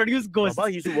 I produce ghosts. Baba,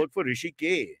 he used to work for Rishi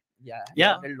K.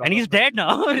 Yeah. And he's dead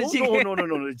now. No.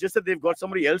 It's just that they've got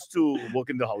somebody else to work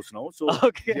in the house now. So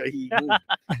Okay. yeah, he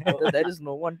moved. There is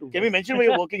no one to. Can we mention where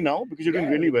you're working now? Because you're doing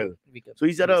really well. So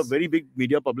he's at a very big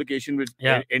media publication which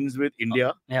ends with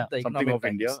India. Yeah. The Something Economic of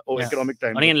Times. India. Oh, Yeah. Economic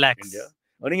Times. Earning in of lakhs. India.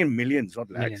 Earning in millions,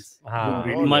 not lakhs. Millions. Wow.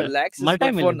 Really Mul- Lakhs is good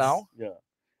multi-millions. for now. Yeah.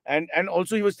 And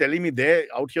also he was telling me there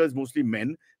out here is mostly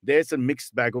men. There's a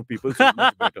mixed bag of people, so it's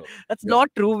much better. That's not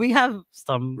true. We have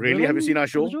some. Really? Have you seen our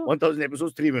show? women. 1,000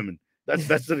 episodes, 3 women. That's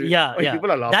the Yeah.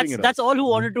 People are laughing That's at us. all who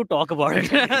wanted to talk about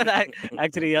it.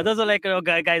 Actually, others are like,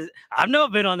 guys, I've never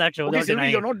been on that show. Okay, without Sylvie,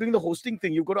 denying you're it. not doing the hosting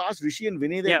thing. You've got to ask Rishi and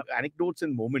Vinay their anecdotes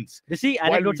and moments. Rishi,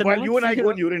 While anecdotes and you moments? and I go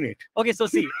and urinate. Okay, so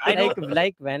see, I know.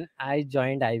 like when I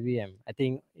joined IBM, I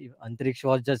think Antariksh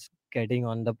was just getting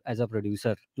on as a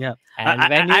producer. Yeah. And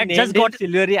when you I named just him got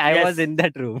Silvery, I Yes. was in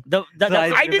that room.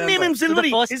 I didn't name him Silvery.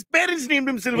 So the first- His parents named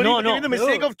him Silvery. No, They no, made the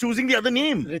mistake no. of choosing the other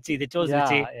name. Richie, they chose Yeah,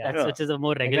 Richie. yeah. That's which is a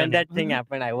more And regular when name. that thing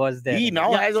happened, I was there. He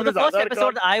now has So on the his first Aadhaar episode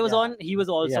card. I was on, he was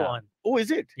also Yeah. on. Oh,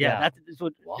 is it? Yeah, Yeah. that's so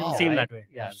it Wow. seemed I- that way.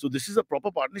 Yeah. So this is a proper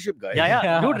partnership, guys.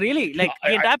 Yeah, dude, really. Like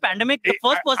the entire pandemic, the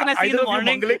first person I see in the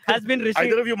morning has been Rishi.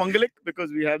 Either of you Mangalik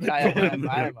because we have that I am. problem.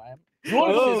 I am. You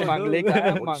also Spursh is Manglik. I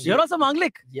am Manglik. You're also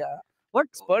Manglik. Yeah. What?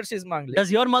 Spursh is Manglik.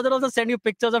 Does your mother also send you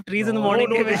pictures of trees in the No, morning?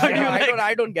 no, What do you like?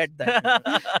 I don't get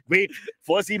that. Wait,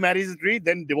 first he marries the tree,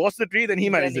 then divorce the tree, then he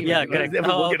marries the tree. Yeah, correct. They have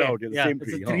to Oh, work it okay. out. It's the Yeah, same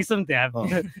it's tree. a threesome they have.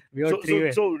 We are So,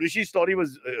 three-way. so Rishi's story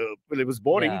was, it was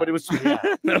boring, Yeah. but it was.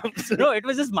 No, it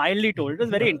was just mildly told. It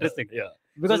was very interesting. Yeah.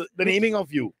 Because So the naming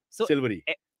of you, So- Silvery.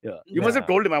 eh, Yeah. You must have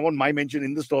told him I want my mention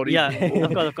in the story. Yeah,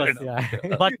 of course.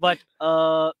 But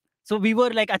so we were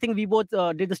like, I think we both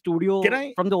did the studio Can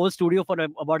I- from the old studio for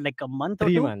about like a month or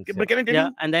 3 two. months. But can I tell Yeah,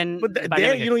 you? and then But there,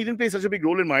 pandemic he hit. didn't play such a big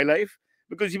role in my life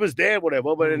because he was there,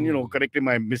 whatever. But then, correcting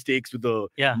my mistakes with the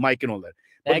Yeah. mic and all that.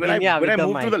 But Like when I India with the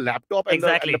moved to mic. the laptop and,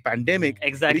 Exactly. the pandemic,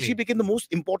 Exactly. Rishi became the most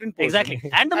important person. Exactly.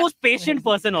 And the most patient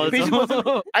person also. Patient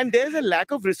person. And there's a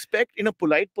lack of respect in a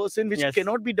polite person which Yes.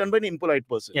 cannot be done by an impolite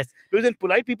person. Yes. Because when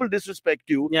polite people disrespect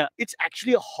you, Yeah. it's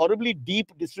actually a horribly deep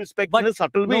disrespect But- in a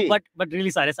subtle No, way. but really,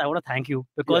 Cyrus, I want to thank you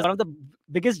because one of the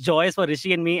biggest joys for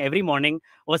Rishi and me every morning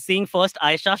was seeing first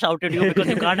Aisha shout at you because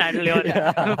you can't handle your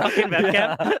fucking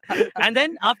webcam. And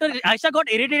then after Aisha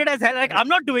got irritated as hell, like, I'm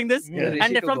not doing this. Yeah, Rishi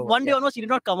And took from over, one day yeah. onwards, she did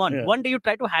not come on. Yeah. One day you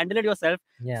try to handle it yourself,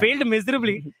 Yeah. failed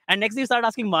miserably, and next day you start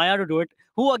asking Maya to do it.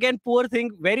 Who again, poor thing,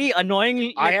 very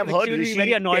annoying. I have heard literally Rishi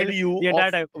very annoyed tell you the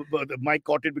entire time. Mike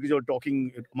caught it because you're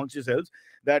talking amongst yourselves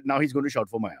that now he's going to shout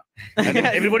for Maya. And then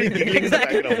everybody's giggling in the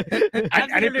background.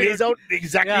 And it plays out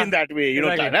exactly in that way. You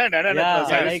know,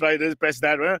 Cyrus tries this, press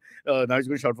that. Now he's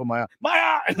going to shout for Maya.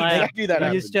 Maya! Exactly that We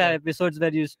happens. used to have episodes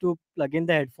where you used to plug in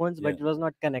the headphones, but it was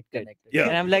not connected. Yeah.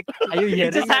 And I'm like, are you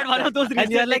hearing? Just had one of those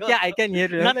And you're like, recent, yeah, I can hear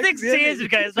you. I'm like, Nothing's really?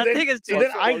 changed, guys. Nothing has So changed.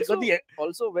 then I got the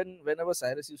Also, whenever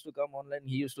Cyrus used to come online,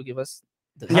 he used to give us.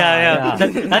 Yeah.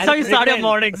 That's how you start your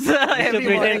mornings. Every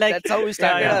pretend morning. like- That's how we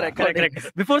started our recording.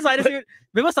 Correct.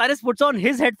 Before Cyrus puts on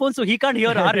his headphones, so he can't hear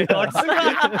our records.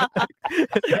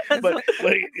 but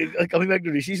coming back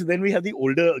to Rishi, so then we have the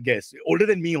older guests, older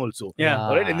than me also. Yeah.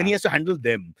 All right. And then he has to handle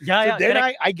them. Yeah, So yeah, then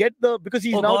correct. I get because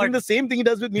he's Oh, now God. doing the same thing he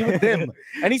does with me with them.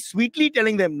 And he's sweetly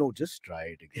telling them, no, just try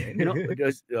it again. You know,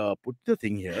 just put the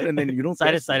thing here and then,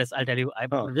 Cyrus, I'll tell you. I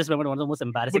just remember one of the most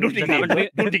embarrassing But don't things take that happened to me.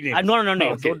 names. Don't take names. No.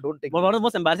 Okay. Don't take. But one of the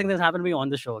most embarrassing things that happened to me on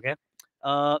the show, okay?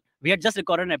 We had just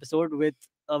recorded an episode with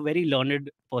a very learned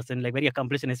person, like very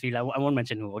accomplished in his field. I won't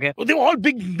mention who, okay? Well, they're all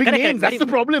big Correct, names. That's very- the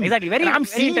problem. Exactly. Very, And I'm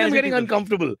very seeing them intelligent getting people.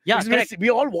 uncomfortable. Yeah, Because correct.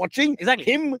 we're all watching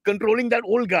him controlling that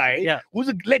old guy who's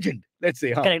a legend, let's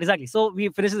say. Huh? Correct, exactly. So we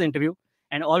finished the interview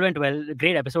and all went well.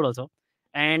 Great episode also.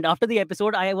 And after the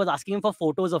episode, I was asking him for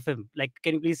photos of him. Like,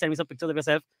 can you please send me some pictures of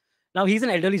yourself? Now he's an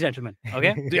elderly gentleman.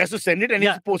 Okay. So he has to send it and he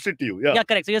has to post it to you. Yeah. Yeah,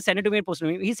 correct. So you send it to me and post it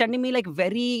to me. He's sending me like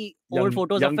very old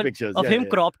photos young of, it, pictures. of Yeah, him yeah.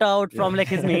 cropped out from like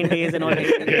his main days and all, his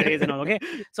Yeah. days and all. Okay.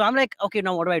 So I'm like, okay,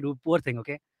 now what do I do? Poor thing.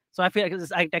 Okay. So I feel like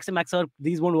I text him back, sir,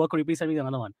 these won't work. Could you please send me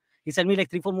another one? He sent me like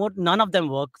 3-4 more. None of them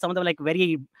work. Some of them like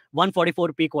very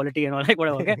 144p quality and all, like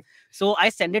whatever. Okay. So I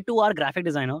send it to our graphic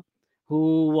designer,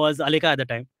 who was Alika at the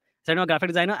time. Send to our graphic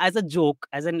designer as a joke,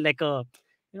 as in like a,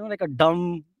 like a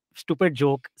dumb, stupid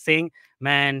joke, saying,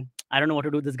 man, I don't know what to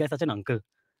do. This guy's such an uncle.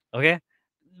 Okay.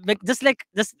 Like just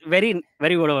very,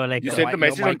 very whatever. Like You sent the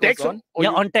message on text?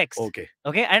 Yeah, on text. Okay.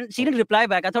 Okay. And she didn't reply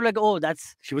back. I thought like, oh,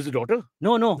 that's. She was the daughter?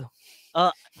 No.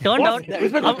 Turned out. Wait.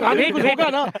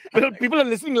 People are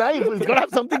listening live. It's got to have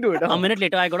something to it. A minute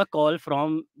later, I got a call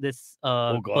from this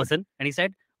God. person, and he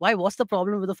said, "Why? What's the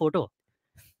problem with the photo?"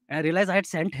 And I realized I had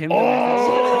sent him.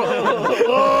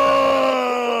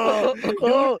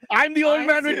 Oh, I'm the old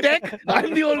man with tech.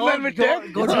 I'm the old man with tech.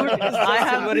 Dude, I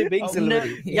have Silvery being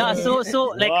silvery. Yeah. So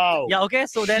like. Wow. Yeah. Okay.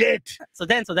 So then. Shit. So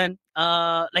then.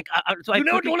 Like. So You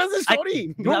never told us the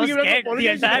story. I was scared the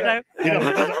entire time.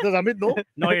 Does Amit know?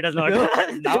 No, he does not.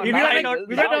 We might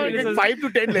have 5 to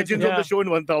 10 legends of the show in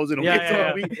 1000. Okay,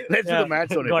 Yeah. let's do the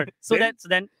maths on it. God. So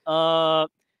then,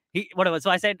 whatever. So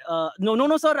I said,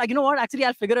 no, sir. You know what? Actually,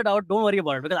 I'll figure it out. Don't worry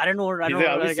about it because I don't know. I don't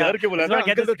know. He's sir, So I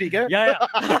get this- Yeah.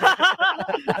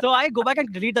 So I go back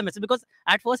and delete the message because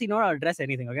at first he did not address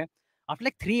anything. Okay. After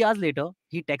like 3 hours later,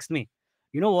 he texts me.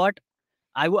 You know what?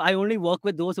 I only work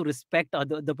with those who respect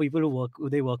the people who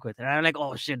they work with. And I'm like,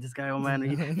 oh shit, this guy, oh man,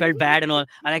 he felt bad and all.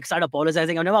 And I started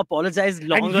apologizing. I've never apologized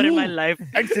longer in my life.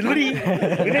 And Silvery,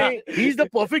 Vinay, he's the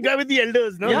perfect guy with the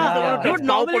elders. No? Yeah, dude,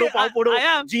 normally I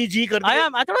am. G karte. I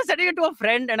am. I thought I was sending it to a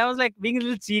friend, and I was like being a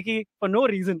little cheeky for no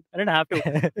reason. I didn't have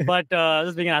to, but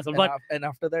just being an asshole. But And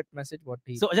after that message, what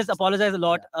he. so I just apologize a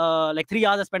lot. Like 3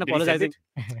 hours I spent Did he send apologizing.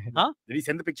 Huh? Did he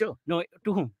send the picture? No,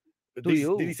 to whom? Did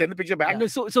he send the picture back? No,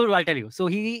 so I'll tell you. So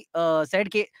he said,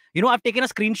 I've taken a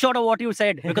screenshot of what you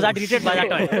said because I deleted by that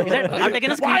time. He said, I've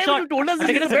taken a Why haven't screenshot. you told us I've this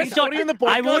taken is a the best story in the podcast?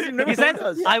 I won't. You never He said,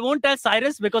 told us. I won't tell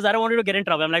Cyrus because I don't want you to get in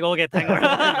trouble. I'm like, okay, thank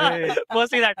God.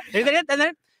 Firstly that. And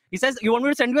then he says, you want me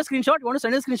to send you a screenshot? You want to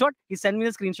send me a screenshot? He sent me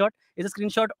a screenshot. It's a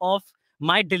screenshot of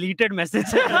my deleted message.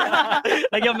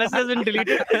 Like your message has been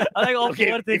deleted. I'm like, oh, Okay,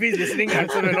 poor thing. if he's listening,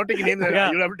 answer. We're not taking names. Yeah.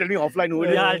 You'll have to tell me offline who it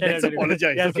is. Yeah, I'll tell you, Let's I'll tell you.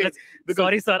 apologize. Yes, Okay? let's- Because-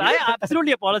 Sorry, sir. I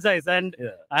absolutely apologize. And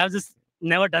I have just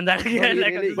never done that again. he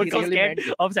Like, really- I'm so he really scared meant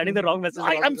it. of sending the wrong message.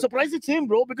 I'm surprised it's him,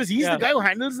 bro, because he's Yeah. the guy who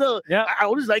handles the. Yeah. I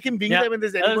always like him being Yeah. there when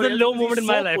there's That was anybody a low else, because moment he's in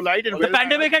my so life. polite and The well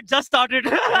pandemic had just started.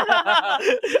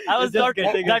 I was not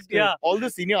getting that. Yeah. All the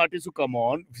senior artists who come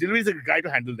on, Silvery is a guy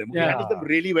to handle them. He Yeah. handles them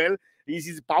really well.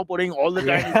 He's pow-potting all the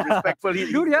time. He's respectful. He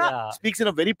Dude, yeah. speaks in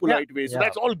a very polite way. So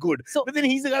that's all good. But then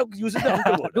he's the guy who uses the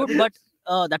uncle word. Dude, but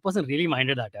that person really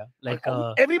minded that. Yeah. Like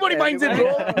Everybody minds it,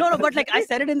 bro. No, but like I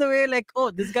said it in the way like,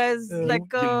 oh, this guy's like,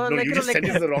 No, like you just sent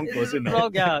it to the wrong person now.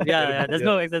 wrong, yeah. There's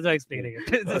no explaining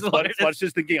it. This is what it is. Sparsh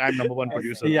is thinking I'm number one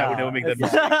producer. I Yeah. would never make that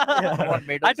mistake.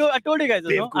 I told you guys this,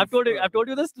 Dave no? Cook. I've told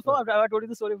you this before. I've told you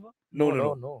the story before.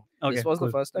 No. Okay, This was the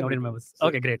cool. first time. Nobody remembers.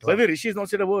 Okay, great. By the way, Rishi has not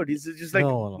said a word. He's just like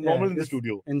No. normal in the just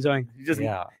studio. Enjoying. He's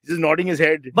just nodding his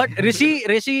head. But Rishi,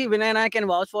 Vinay and I can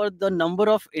vouch for the number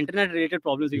of internet-related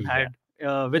problems we've had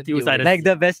with you, Cyrus. Like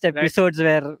the best episodes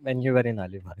were when you were in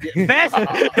Alibag. Best,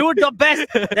 dude, the best.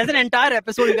 There's an entire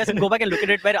episode. You guys can go back and look at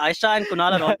it where Aisha and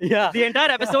Kunal are on. Yeah. The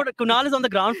entire episode, Kunal is on the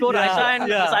ground floor, Yeah. Aisha and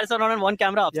Yeah. Cyrus are on one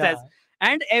camera upstairs.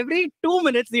 And every 2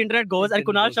 minutes, the internet goes and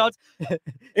Kunal shouts,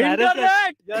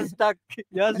 "Internet! You're stuck.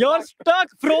 You're stuck!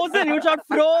 Frozen! You shout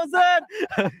frozen!"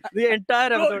 The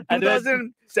entire episode.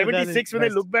 2076, when they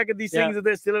look back at these things and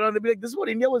they're still around, they'll be like, this is what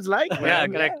India was like, man. Yeah,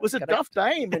 correct. It was a tough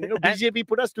time. And, BJP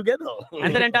put us together.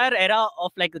 And the entire era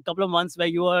of like a couple of months where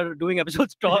you were doing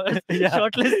episodes shortlist.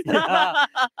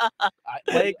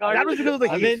 Like, that was because of the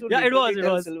heat. Yeah, it was. It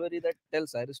was. Silvery that tell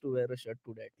Cyrus to wear a shirt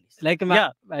today at least. Like,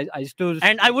 I used to.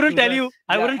 And I wouldn't tell you.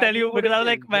 I wouldn't tell you because I was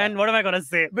like, man, what am I gonna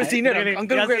say? But senior,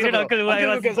 uncle, Like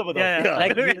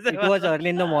it was early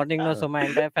in the morning, no, so my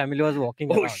entire family was walking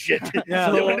around. Oh shit!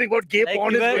 Yeah. They're wondering what gay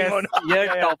porn is going on. You're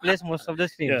topless most of the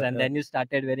streams, Yeah, and then you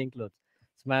started wearing clothes.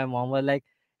 So my mom was like,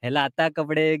 "Hela आता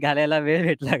कपड़े घालायला वेळ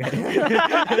भेटला काय?"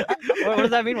 What does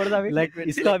that mean? What does that mean? Like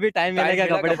इसको अभी time मिलेगा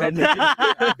कपड़े पहनने.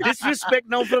 Disrespect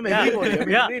now from everybody. I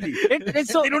mean, really.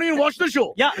 It's so, they don't even watch the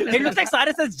show. Yeah, it looks like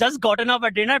Cyrus has just gotten up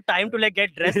and didn't have time to like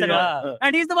get dressed and all.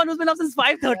 And he's the one who's been up since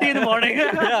 5:30 in the morning.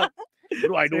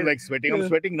 Bro, I don't like sweating. I'm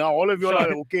sweating now. All of you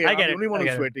are okay. I I'm get the it. only one I who's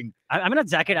get it. sweating. I'm in a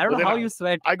jacket. I don't know how you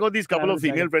sweat. I got these couple I'm of in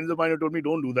a female jacket. friends of mine who told me,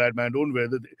 don't do that, man. Don't wear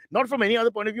the... Not from any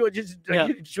other point of view. Just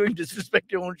showing disrespect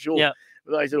to your own show. Yeah.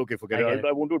 So I said, okay, forget I get it.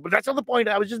 I won't do it. But that's not the point.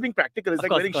 I was just being practical. It's Of like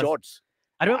course, wearing of course. shorts.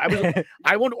 I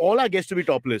I want all our guests to be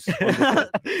topless.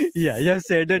 Yeah, you have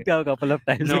said it a couple of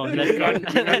times. No, We'll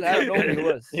have no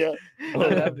viewers. Yeah.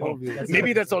 We'll have no viewers.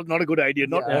 Maybe that's not a good idea.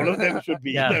 Not all of them should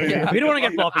be. Yeah. I mean, We don't want to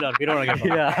get popular. We don't want to get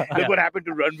popular. Yeah. Look what happened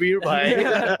to Ranveer Bhai.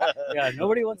 Yeah,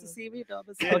 nobody wants to see me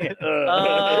topless. Okay.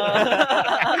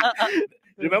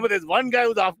 Remember, there's one guy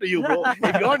who's after you, bro.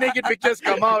 If your naked pictures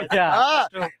come out, Yeah,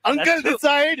 uncle this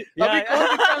side. Yeah,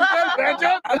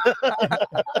 Uncle,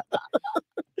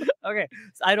 Okay.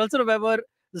 So I also remember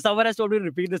someone has told me to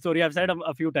repeat the story. I've said it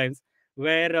a few times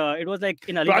where it was like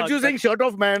in Alibag. Raju saying shirt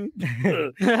off, man.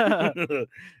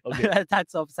 Okay.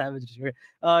 That's of savage. You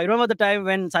remember the time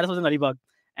when Cyrus was in Alibag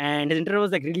and his internet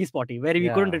was like really spotty, where we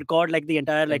couldn't record like the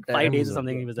entire 5 days or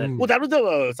something. He was there. Oh, that was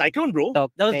the cyclone, bro. That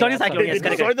was Tony Cyclone. Yes, They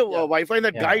correct. destroyed the Wi-Fi and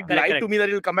that guy Correct, lied to correct. me that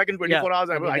he'll come back in 24 hours.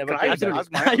 I cried. Absolutely.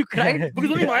 Asked Maya. You cried?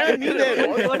 Because only Maya and me there.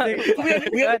 So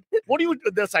what do you?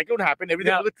 The cyclone happened.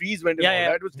 Everything, all the trees went. And all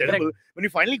that. It was terrible. When we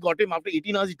finally got him after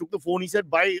 18 hours, he took the phone. He said,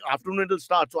 "By afternoon it'll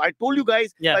start." So I told you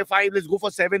guys by 5, let's go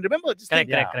for 7. Remember? Just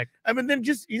Correct. I mean, then he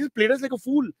just played us like a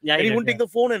fool. Yeah, and he he did, wouldn't take the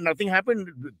phone, and nothing happened.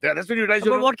 That's when you realize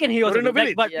But what can he also you're in a do?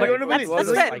 Like, village. but You're in a village.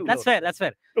 that's fair. That's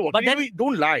fair. No, what But can you then- do?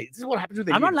 Don't lie. This is what happens with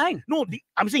the I'm not Indians. lying. No,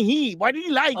 I'm saying why did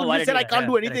he lie? He could why have did said, he I can't lie?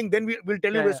 do Correct. anything. Then we'll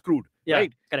tell you Yeah, we're yeah. screwed. Yeah,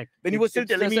 Right? correct. Then he was still It's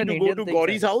telling me just to an go Indian to thing,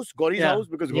 Gauri's Cyrus. house. Gauri's Yeah. house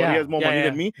because Yeah. Gauri has more Yeah, money yeah.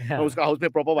 than me. Yeah. Uska house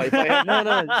mein proper Wi-Fi hai. No,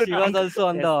 she was also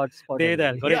on the hotspot. They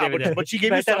there. Gauri Yeah, they were there. but she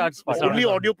gave me Better some hotspot. only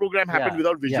audio program happened Yeah.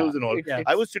 without visuals Yeah. and all. Yeah.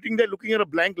 I was sitting there looking at a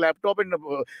blank laptop and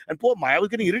poor Maya was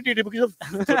getting irritated because of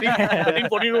 13,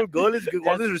 14-year-old girl is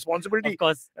got this responsibility. Of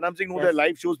course. And I'm saying, no, Yes. they're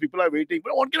live shows, people are waiting.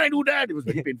 But what can I do, Dad? It was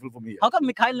very painful for me. How come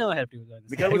Mikhail never helped you?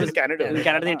 Mikhail was in Canada. In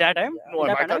Canada the entire time? No,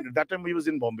 Entire I pandemic? can't. That time he was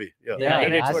in Bombay. Yeah. Yeah,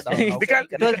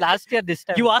 It was last year this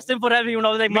time. You asked him for help, and I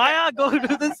was like, Maya, go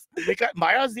do this.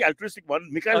 Maya's the altruistic one.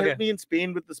 Mikhail Okay. helped me in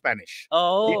Spain with the Spanish.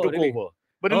 Oh, He took really? over.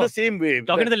 But in Oh. the same way.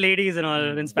 Talking to the ladies and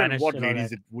all in Spanish. What and all ladies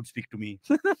that. it would speak to me?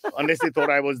 Unless they thought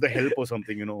I was the help or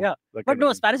something, you know. Yeah. that But kind of no,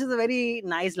 thing. Spanish is a very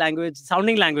nice language,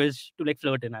 sounding language to like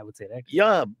flirt in, I would say, right?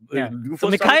 Yeah. Yeah. You So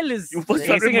first Mikhail started- is you first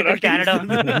started facing it in Marathi.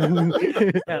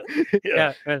 Canada.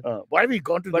 Yeah. Well, Why have we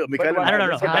gone to the Mikhail? I don't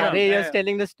know. Ray was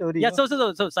telling the story. Yeah,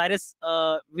 so Cyrus,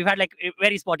 we've had like a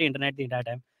very spotty internet the entire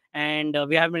time. And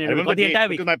we haven't been I able to remember go the the entire date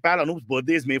week. because my pal Anup's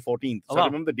birthday is May 14th. So Oh, wow. I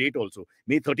remember the date also.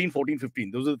 May 13, 14,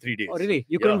 15. Those are the 3 days. Oh, really?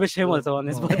 You couldn't Yeah. wish him also on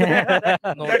his birthday?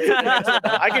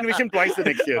 I can wish him twice the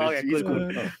next year. Okay, He's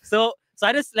cool. cool. So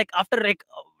Cyrus, like after like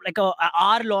a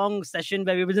hour-long session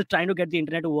where we were just trying to get the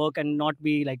internet to work and not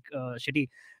be like shitty,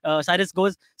 Cyrus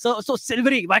goes, so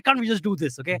Silvery, why can't we just do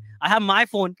this? Okay, I have my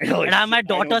phone and I have my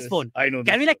daughter's phone. I know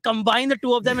Can we like combine the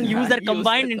two of them and use their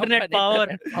combined internet power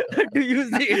to use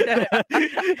the internet?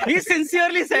 He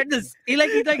sincerely said this.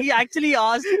 He actually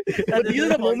asked. But these are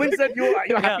the moments that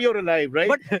you're happy you're alive, right?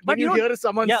 But when you know- hear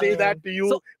someone yeah. say that to you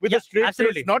So- with yeah, a straight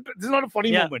absolutely. face, this is not a funny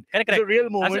Yeah, moment. correct, It's a correct. real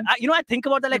moment. I think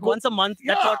about that like once a month.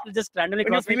 That Yeah. thought will just randomly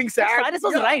When you're cross me. feeling sad, Cyrus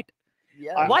was yeah. right.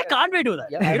 Yeah. Why can't we do that?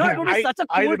 Yeah. You know, it would be such a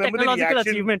I cool remember the technological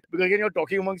reaction, achievement. because again, you're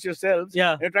talking amongst yourselves.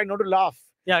 Yeah. And you're trying not to laugh.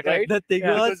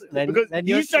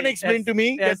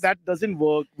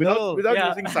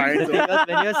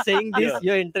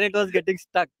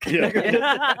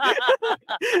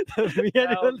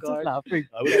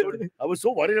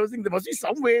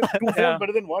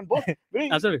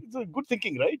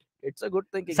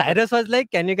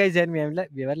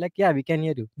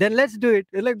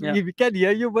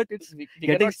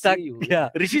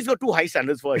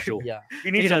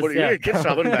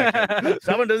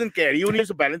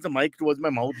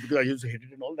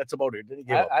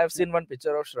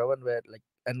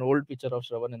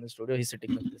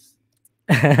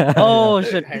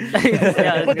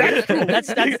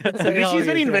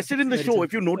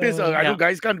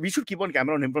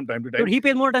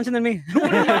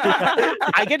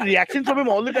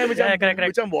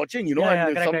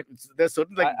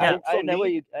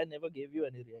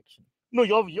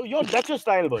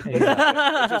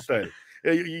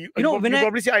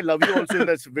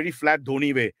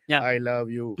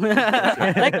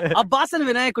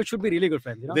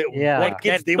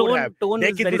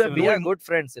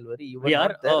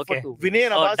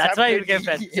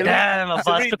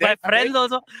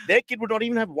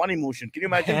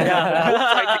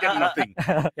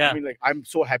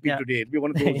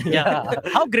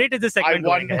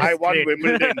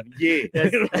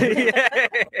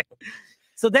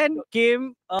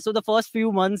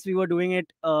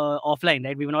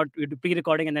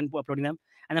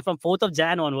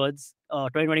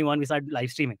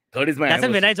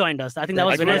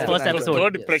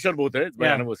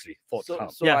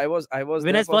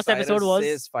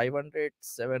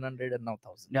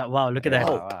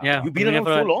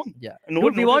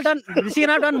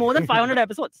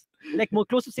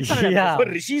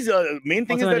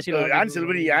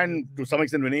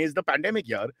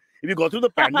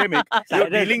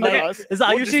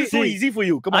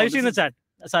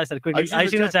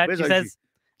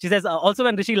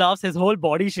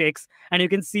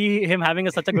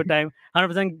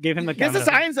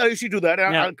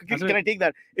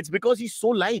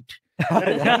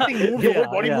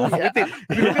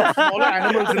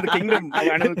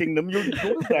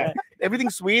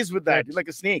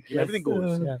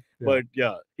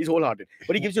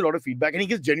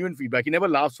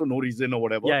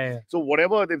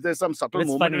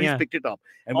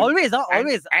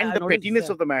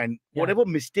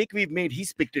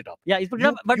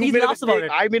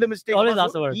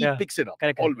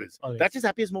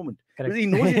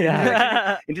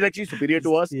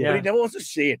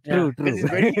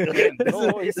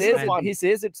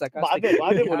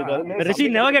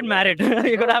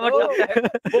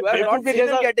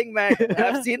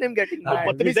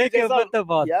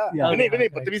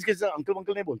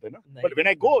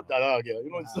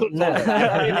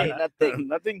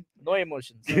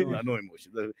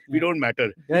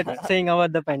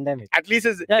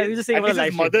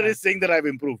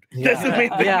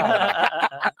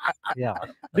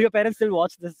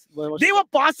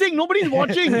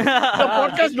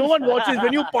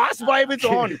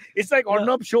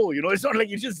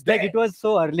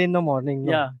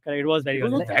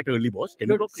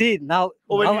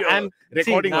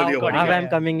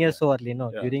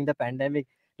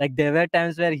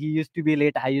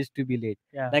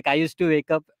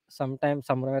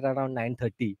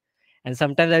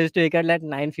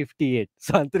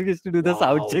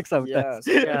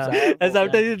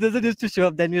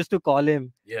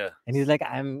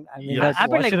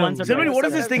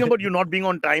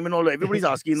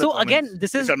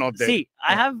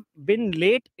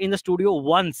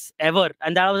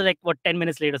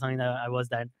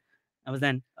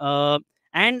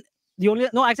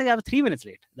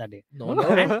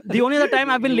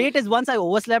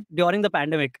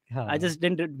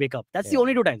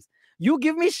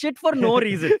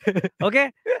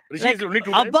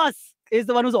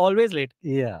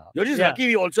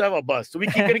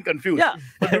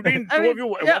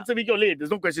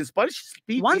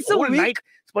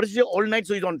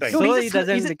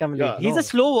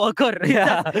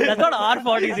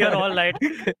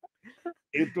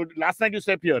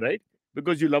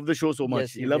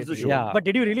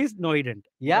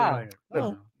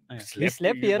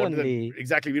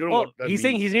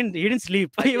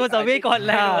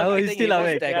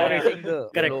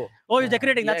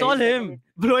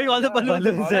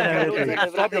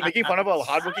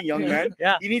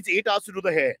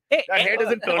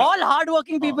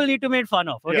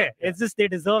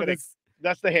 of correct. this.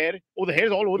 That's the hair. Oh, the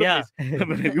hair's all over the Yeah.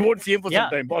 place. You won't see him for some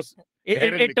time, boss.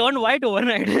 It turned white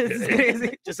overnight. It's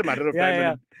crazy. Just a matter of Yeah, time.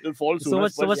 yeah. And it'll fall soon.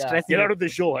 So much stress. Get out of the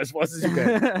show as fast as you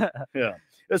can. Yeah.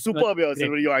 Superb, Great.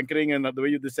 You're anchoring, and the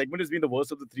way this segment has been the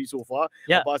worst of the three so far.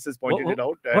 Yeah. Abbas has pointed it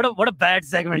out. What a bad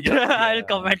segment. I'll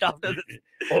comment after this.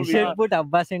 You should put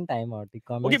Abbas in timeout. The Okay,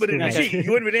 comments but too much. Rishi,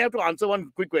 you and Vinay have to answer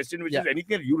one quick question, which is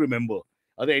anything that you remember.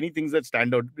 Are there any things that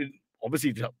stand out?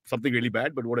 Obviously, something really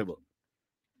bad, but whatever.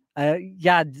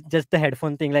 Just the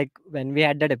headphone thing. Like when we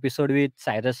had that episode with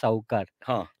Cyrus Saukar,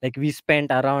 like we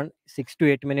spent around 6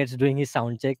 to 8 minutes doing his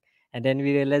sound check, and then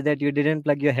we realized that you didn't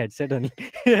plug your headset on.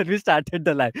 And we started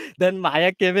the live. Then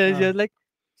Maya came in and she was like,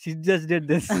 she just did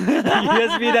this.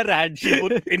 Here's me the rant.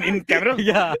 In camera?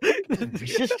 Yeah.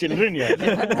 Vicious children,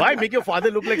 yeah. Why make your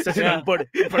father look like such an unpad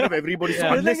in front of everybody? So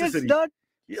unnecessary. It's not.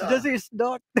 Just it's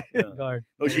not. God.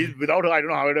 No, she's without her. I don't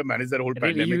know how to manage that whole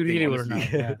pandemic. You really thing, wouldn't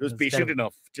honestly. know. Yeah, It was it's patient terrible.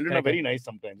 enough. Children are very nice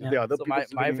sometimes. Yeah. The other So people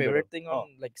my favorite thing on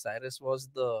like Cyrus was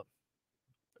the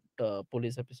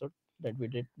police episode that we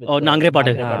did. With, Nangre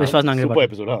Patil. Which was Nangre Super Patil.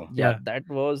 episode, huh? Yeah, that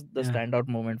was the standout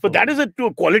moment. But that is a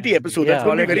quality episode. That's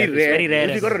going to be very rare. Very rare.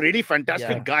 Because you got a really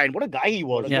fantastic guy, and what a guy he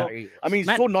was. Yeah. You know? I mean,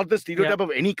 he's so not the stereotype of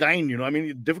any kind. You know, I mean,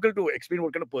 it's difficult to explain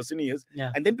what kind of person he is.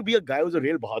 Yeah. And then to be a guy who's a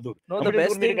real bahadur. No, the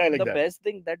best thing. Best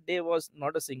thing that day was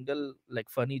not a single like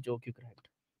funny joke you cracked.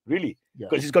 Really? Yeah.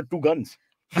 Because he's got two guns.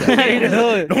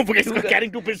 No, Don't forget, he's carrying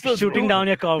two pistols. Shooting down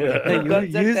your car.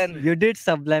 You did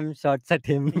sublime shots at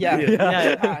him.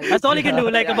 Yeah. That's all you can do.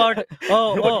 Like about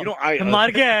maar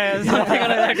ke hai, something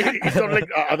like that. It's not like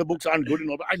other books aren't good and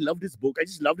all. But I loved his book. I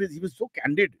just loved it. He was so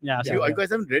candid. Yeah. You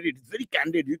guys haven't read it. It's very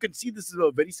candid. You can see this is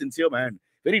a very sincere man.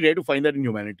 Very rare to find that in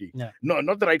humanity. Yeah. No,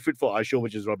 not the right fit for our show,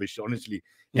 which is rubbish, honestly.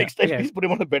 Yeah. Next time, Yeah. please put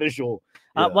him on a better show.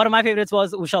 One of my favorites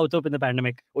was Usha Uthup in the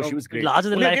pandemic. Oh, she was great. Larger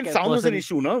than Only life. again, sound was an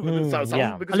issue, no? Because a I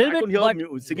little couldn't bit,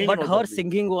 hear singing. but and all her properly.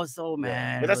 singing was so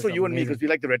man. But that's it for was you and me amazing. because we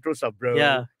like the retro stuff, bro.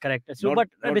 Yeah, correct. That's true. Not-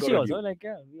 But not Rishi God of also, you. like,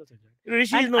 yeah, we also enjoyed.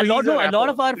 Rishi And is no, a lot, he's a a lot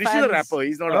of rapper. our Rishi's fans, a rapper.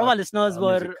 He's not a lot of a our listeners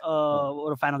music.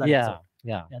 were a fan of that. Yeah, episode.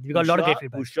 yeah. We got a lot of great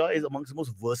feedback. Usha is amongst the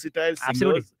most versatile singers,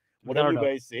 Absolutely. whatever Without you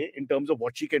a guys say, in terms of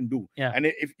what she can do. Yeah. And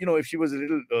if she was a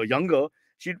little younger,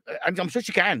 I'm sure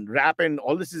she can rap and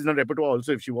all this is in her repertoire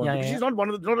also if she wants. Yeah, Because yeah, she's not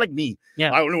not like me.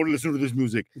 Yeah. I only want to listen to this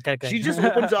music. Correct. She just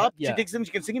opens up. Yeah. She takes them.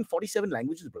 She can sing in 47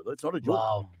 languages, brother. It's not a joke.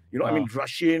 Wow. You know, I mean,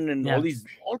 Russian and Yeah.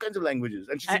 all kinds of languages.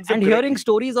 And she sings them And correctly. hearing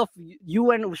stories of you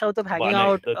and Usha Uthup hanging Bane,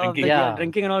 out, drinking.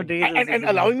 drinking and all days. and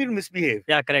allowing me to misbehave.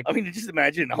 Yeah, correct. I mean, just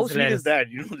imagine how It's sweet is that?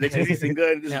 You know, legendary singer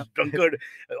and this Yeah. drunkard.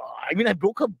 I mean, I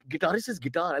broke a guitarist's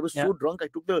guitar. I was so drunk. I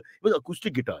took it was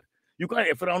acoustic guitar. You can't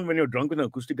F around when you're drunk with an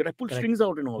acoustic guitar. I pull Correct. strings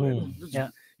out and all. Yeah.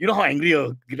 You know how angry a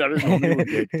guitarist normally would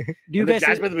get. Do you And the guys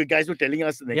jazz say- band, the guys were telling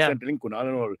us next Yeah. time, telling Kunal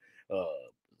and all,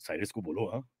 Cyrus को बोलो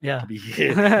हाँ Yeah. अभी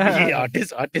ये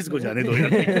artist को जाने दो यार.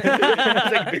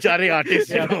 It's like बेचारे artist,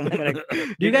 you know.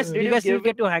 Do you guys still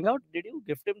get to hang out? Did you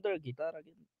gift him the guitar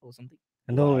again or something?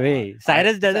 No way.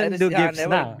 Cyrus doesn't do gifts never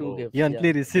now. do gifts, He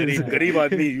only receives. Garib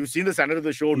आदमी. You've seen the standard of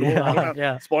the show. No, Yeah.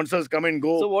 Yeah. Sponsors come and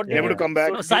go. So what never to come back.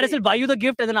 So Cyrus will buy you the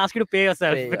gift and then ask you to pay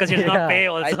yourself because you did not pay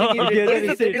also. I think he did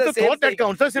the- It's the thought that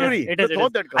counts, huh, Silvery? It The is.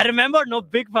 thought that I counts. remember, no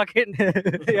big fucking.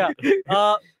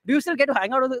 Yeah. Do you still get to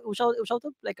hang out with Usha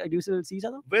Uthup? Like, do you still see each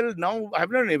other? Well, now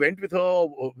I've done an event with her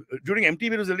during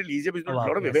MTV. It was a little easier because Oh, a lot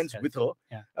wow. of Yes, events yes. with her,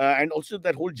 Yeah. And also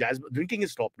that whole jazz drinking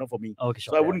is stopped now for me. Okay,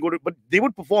 So I wouldn't go to, but they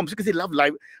would perform because they love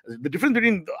live. The difference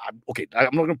between okay,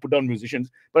 I'm not going to put down musicians,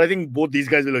 but I think both these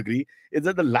guys will agree is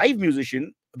that the live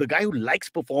musician, the guy who likes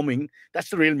performing, that's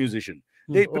the real musician.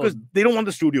 Because they don't want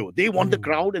the studio, they want the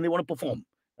crowd and they want to perform.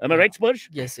 Am I right, Sparsh?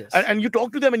 Yes, yes. And you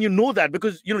talk to them and you know that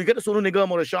because you get a Sonu Nigam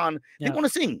or a Shan, they Yeah. want to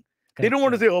sing. They don't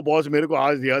want to say, oh boss, मेरे को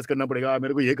आज रियाज करना पड़ेगा,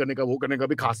 मेरे को ये करने का, वो करने का,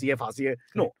 अभी खांसी है, फांसी है.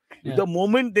 No, Yeah. the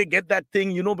moment they get that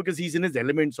thing, because he's in his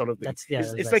element, sort of thing. That's- yeah, it's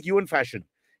that's it's best. like you in fashion.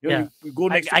 You go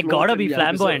next. I to gotta clothes be and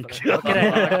flamboyant.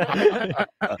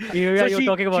 You're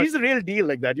talking about. She's the real deal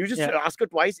like that. You just Yeah. ask her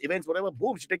twice, events, whatever,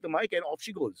 boom, she take the mic and off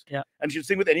she goes. Yeah. And she'll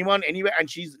sing with anyone, anywhere, and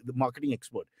she's the marketing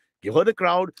expert. Give her the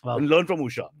crowd and learn from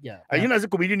Usha. Yeah. And as a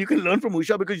comedian, you can learn from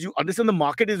Usha because you understand the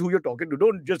market is who you're talking to.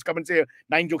 Don't just come and say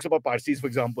 9 jokes about Parsis, for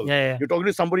example. Yeah. You're talking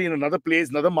to somebody in another place,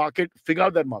 another market. Figure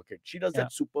out that market. She does Yeah.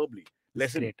 that superbly.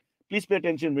 Lesson. great. Please pay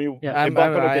attention when you Yeah.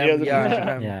 embark on a I career am- as a yeah, musician.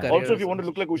 I'm Yeah. career Also, if as you a want to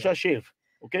look like musician, Usha, shave.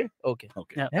 Okay? Okay.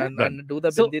 Okay. Yeah. And do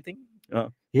the So- bindi thing.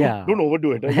 Yeah. Don't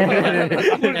overdo it.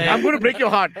 I'm going to break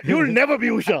your heart. You will never be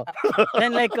Usha.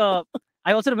 Then like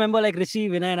I also remember like Rishi,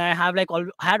 Vinay, and I have like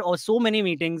had so many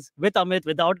meetings with Amit,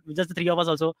 without just the three of us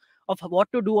also, of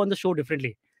what to do on the show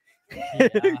differently.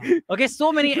 Okay,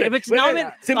 so many. Which Well,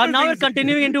 now simple we're things.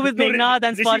 continuing into with No, Meghnad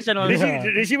and Sparsh and all.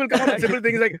 Rishi will come up with simple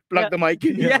things like plug the mic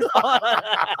in. Yes.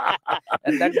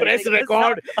 And that Press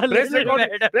record. A Press little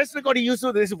record. better. Press record. He used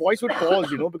to. His voice would pause,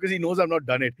 because he knows I've not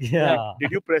done it. Yeah. Like,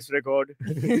 did you press record?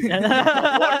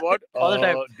 What? All the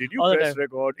time. Did you All the press time.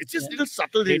 record? It's just little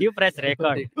subtle. Did you press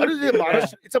record? What is it?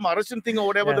 It's a Maharashtrian thing or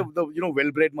whatever. Yeah. The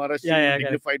well-bred Maharashtrian, Yeah,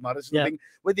 dignified Maharashtrian Yeah. thing,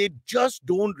 where they just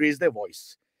don't raise their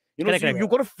voice. Correct, So correct. you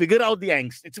got to figure out the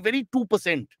angst. It's very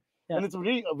 2%. And it's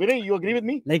really, Vinay, you agree with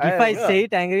me? Like if I say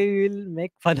it angry, we will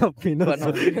make fun of me.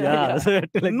 Yeah. So you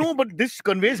have to, like, No, but this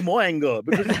conveys more anger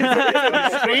because it's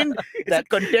constrained. It's a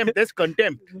contempt. There's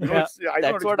contempt. I don't know That's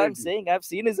how what to I'm explain saying. I've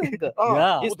seen his anger.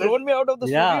 Yeah. He's thrown me out of the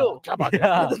studio.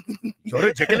 it. You're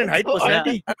a Jekyll and Hyde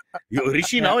personality. You're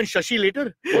Rishi now and Shashi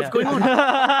later. What's going on?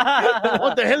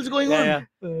 What the hell's going on?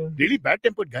 Really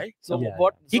bad-tempered guy. So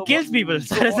what? He kills people. It's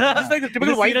like the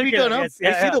typical wife beater, no? Yes,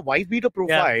 I see the wife beater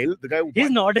profile. The guy who He's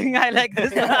nodding. I like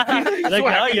this. He's so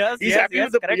happy. yes, He's yes, happy yes,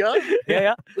 with the correct.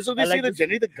 Yeah. So they I say like that this.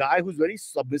 generally the guy who's very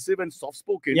submissive and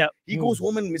soft-spoken, he goes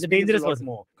home and misbehaves dangerous a lot person.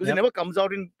 more because Yep. he never comes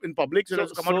out in public. So he has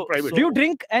to come out in private. Do you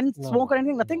drink and smoke or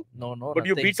anything? Nothing. No, But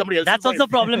you beat somebody else. That's also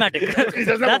problematic. He doesn't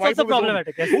have a That's wife also of his own.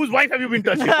 problematic. Yes. Whose wife have you been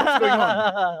touching? What's going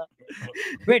on?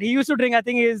 Wait, he used to drink. I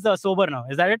think he's sober now.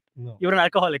 Is that it? No. You're an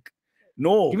alcoholic.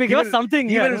 No. Give us something.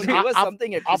 He will, Give us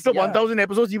something at after least, yeah. 1,000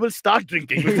 episodes, he will start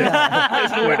drinking. There's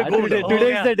nowhere to go. now.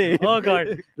 Today is the day. Oh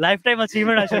God, lifetime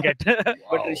achievement I should get.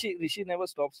 But Rishi never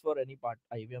stops for any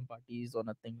IVM parties or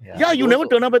nothing. Yeah, you never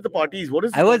turn up at the parties. What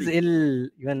is I was ill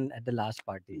even at the last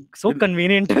party. So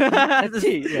convenient.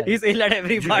 He's ill at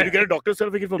every Did you party. get a doctor's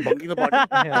certificate for bunking the party?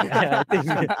 I think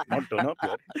Not turn up,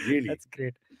 yeah. Really? That's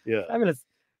great. Yeah. Fabulous.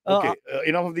 Okay,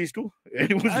 enough of these two.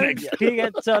 Who's next? ठीक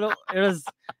है, चलो. It was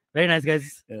very nice,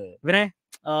 guys. Vinay,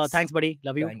 thanks, buddy.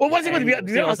 Love you. Oh, one second. We And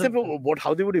didn't ask awesome. them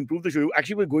how they would improve the show.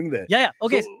 Actually, we're going there. Yeah.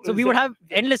 Okay. So we would have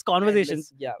endless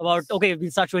conversations yeah. about, okay, we'll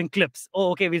start showing clips.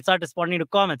 Oh, okay, we'll start responding to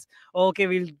comments. Oh, okay,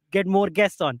 we'll get more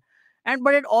guests on.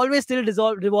 But it always still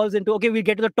revolves into, okay, we'll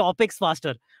get to the topics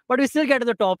faster. But we still get to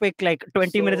the topic like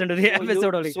 20 minutes into the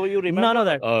episode only. So you remember None of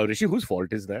that. Rishi, whose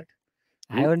fault is that?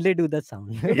 I only do the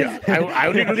sound. Yeah, I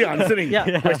only do the answering.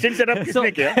 Yeah. Question setup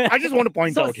kisne kiya? I just want to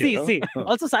point out here. See.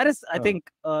 Also, Cyrus, I think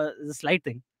the slight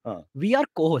thing. We are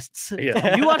co-hosts.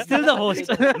 Yeah. You are still the host.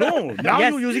 No, now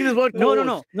Yes. you're using this word.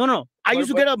 No. I used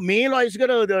to get a mail or I used to get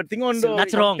a thing on the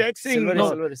That's wrong.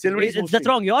 texting. Silvery That's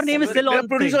wrong. Your name is still on.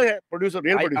 Producer, thing. yeah, producer,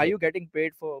 real producer. Are you getting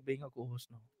paid for being a co-host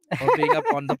now? Or being up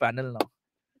on the panel now?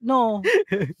 No,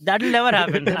 that will never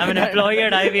happen. I'm an employee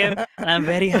at IBM and I'm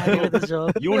very happy with the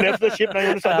job. You left the ship, now you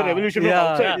want to start the revolution from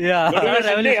outside. Yeah. You're doing a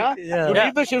Sunday, huh? Yeah. You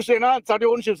leave the Shiv Sena, start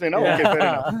your own Shiv Sena. Okay, fair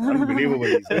enough. Unbelievable.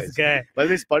 These guys. This guy. By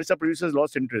the way, Sparsh, producer, has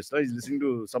lost interest. Huh? He's listening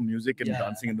to some music and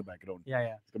dancing in the background.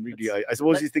 Yeah. Completely. I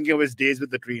suppose he's thinking of his days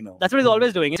with the tree now. That's what he's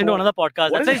always doing. He's into another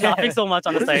podcast. What That's why is he's this? laughing so much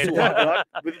on the What is side.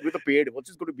 this with a paid? What's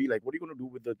this going to be like? What are you going to do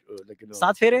with the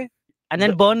Saat fere? And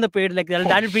then burn the paid. Like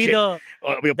that'll be shit. the.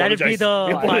 We That'll be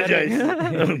apologize. We the.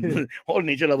 apologize. All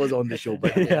nature lovers on this show.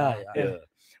 But yeah.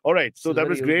 All right. So that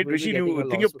was great. Rishi, do you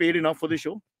think you're paid enough for the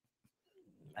show?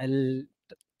 I'll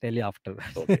tell you after.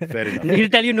 Okay, fair enough. He'll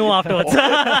tell you no afterwards. See,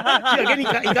 again, he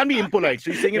can't be impolite.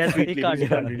 So he's saying it Yes, he sweetly. can't, He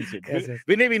can't yeah. really say it. Yes, yes.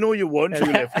 Vinay, we know you weren't, so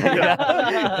you left.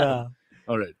 Yeah.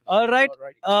 All right. All right.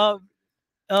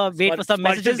 Wait for some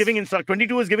Sparsh is messages. giving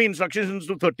 22 is giving instructions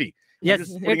to 30. Yes, I'm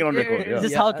just putting it on record. This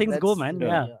is Yeah. how things go, man.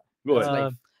 Yeah. Go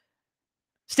ahead.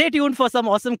 Stay tuned for some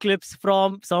awesome clips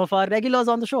from some of our regulars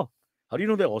on the show. How do you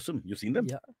know they're awesome? You've seen them?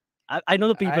 Yeah. I know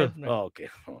the people. Oh, okay.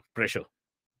 Oh, pressure.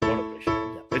 A lot of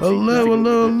pressure.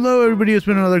 Hello, everybody. It's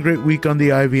been another great week on the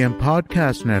IVM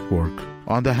Podcast Network.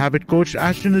 On The Habit Coach,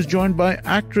 Ashton is joined by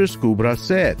actress Kubra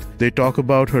Said. They talk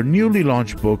about her newly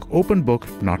launched book, Open Book,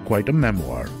 Not Quite a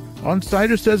Memoir. On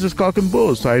Cyrus Says is Cock and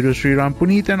Bull, Cyrus, Sriram,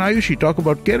 Puneet and Ayushi talk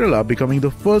about Kerala becoming the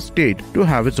first state to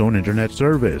have its own internet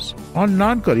service. On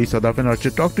Naan Curry, Sadaf and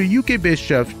Archit talk to UK-based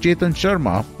chef Chetan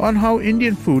Sharma on how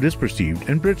Indian food is perceived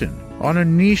in Britain. On A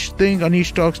Niche Thing,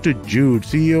 Anish talks to Jude,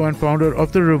 CEO and founder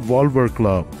of the Revolver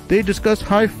Club. They discuss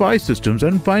hi-fi systems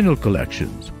and vinyl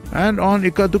collections. And on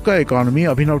Ika Duka Economy,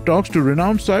 Abhinav talks to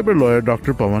renowned cyber lawyer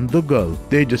Dr. Pawan Duggal.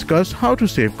 They discuss how to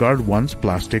safeguard one's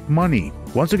plastic money.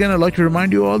 Once again, I'd like to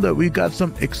remind you all that we got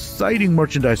some exciting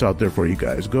merchandise out there for you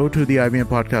guys. Go to the IVM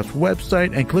Podcast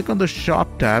website and click on the shop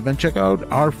tab and check out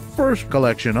our first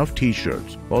collection of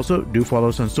t-shirts. Also, do follow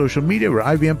us on social media. We're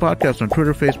IVM Podcast on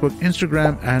Twitter, Facebook,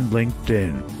 Instagram, and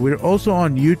LinkedIn. We're also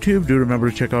on YouTube. Do remember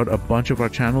to check out a bunch of our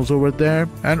channels over there.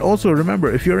 And also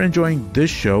remember, if you're enjoying this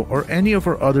show or any of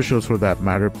our other shows for that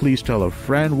matter, please tell a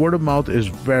friend. Word of mouth is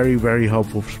very, very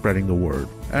helpful for spreading the word.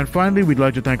 And finally, we'd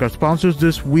like to thank our sponsors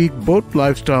this week, both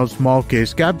Lifestyle, Small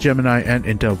Case, Capgemini, and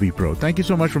Intel vPro. Thank you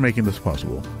so much for making this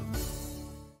possible.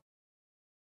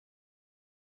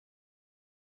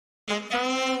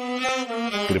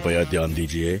 कृपया ध्यान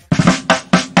दीजिए.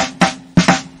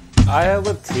 I have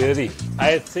a theory.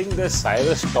 I think that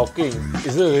Cyrus talking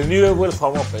is a renewable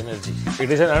form of energy.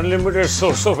 It is an unlimited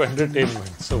source of entertainment.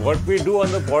 So what we do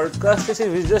on the podcast is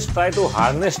we just try to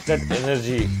harness that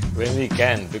energy when we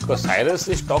can, because Cyrus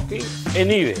is talking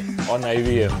anyway on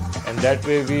IVM, and that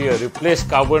way we replace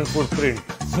carbon footprint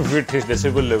with his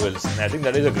decibel levels. And I think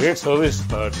that is a great service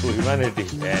to humanity,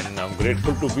 and I'm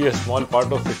grateful to be a small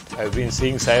part of it. I've been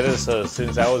seeing Cyrus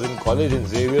since I was in college in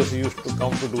Xavier's. He used to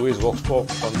come to do his vox pop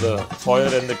on the foyer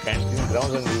and the canteen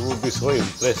grounds, and we would be so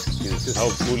impressed. This is how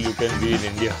cool you can be in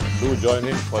India. Do join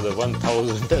in for the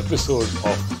 1000th episode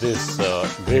of this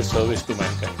great service to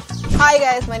mankind. Hi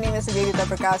guys, my name is Nivedita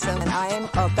Prakasam and I am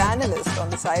a panelist on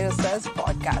the Cyrus Says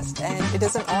podcast, and it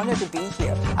is an honor to be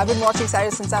here. I've been watching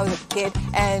Cyrus since I was a kid,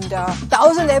 and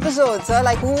 1000 episodes,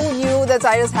 like who knew that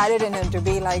Cyrus had it in him to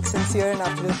be like sincere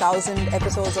enough to do 1000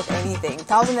 episodes of anything.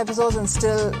 1000 episodes and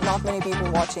still not many people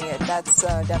watching it. That's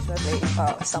definitely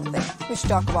something. We should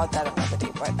talk about that another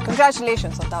day, but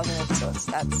congratulations on 1000 episodes.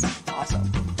 That's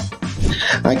awesome.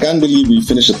 I can't believe we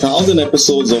finished 1000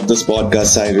 episodes of this podcast,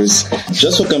 Cyrus.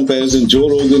 Just for comparison, Joe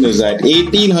Rogan is at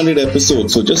 1800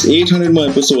 episodes. So just 800 more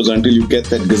episodes until you get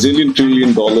that gazillion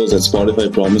trillion dollars that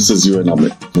Spotify promises you and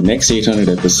Amit. The next 800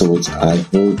 episodes, I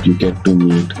hope you get to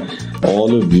meet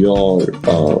all of your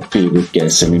favorite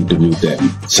guests and interview them.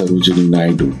 Sarojini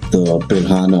Naidu, the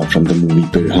Pirhana from the movie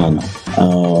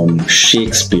Pirhana,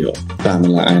 Shakespeare,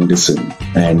 Pamela Anderson,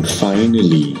 and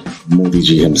finally, Modi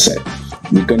ji himself.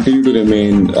 We continue to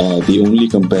remain the only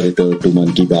competitor to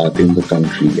Mann Ki Baat in the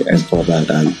country, and for that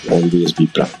I'll always be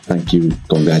proud. Thank you.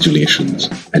 Congratulations.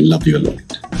 I love you a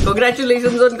lot.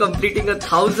 Congratulations on completing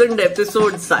 1000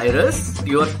 episodes, Cyrus.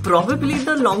 You are probably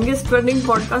the longest running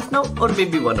podcast now, or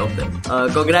maybe one of them.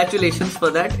 Congratulations for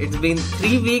that. It's been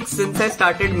 3 weeks since I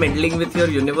started meddling with your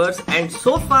universe, and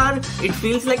so far it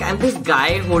feels like I'm this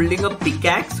guy holding a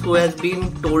pickaxe who has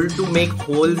been told to make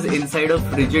holes inside a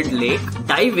frigid lake,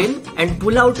 dive in and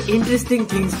pull out interesting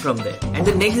things from there. And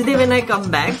the next day when I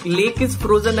come back, lake is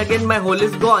frozen again, my hole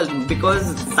is gone,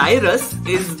 because Cyrus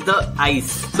is the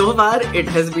ice. So far it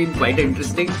has been quite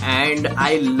interesting, and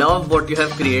I love what you have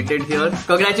created here.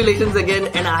 Congratulations again,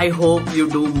 and I hope you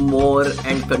do more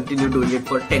and continue doing it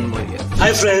for 10 more years.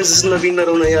 Hi friends, this is Naveen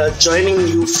Narona here, joining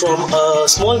you from a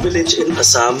small village in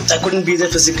Assam. I couldn't be there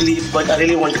physically, but I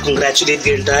really want to congratulate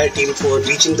the entire team for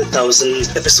reaching the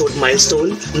 1000 episode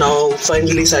milestone. Now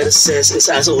finally Cyrus Says is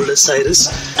as old as Cyrus,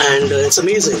 and it's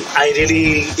amazing. I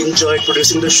really enjoyed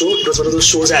producing the show. It was one of those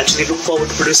shows I actually look forward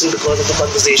to producing because of the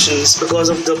conversations, because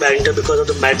of the banter, because of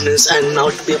the madness, and now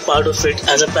to be a part of it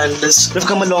as a panelist. We've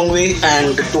come a long way,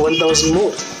 and to 1000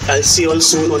 more. I'll see you all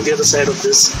soon on the other side of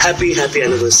this. Happy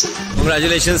anniversary.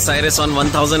 Congratulations, Cyrus, on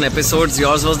 1000 episodes.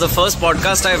 Yours was the first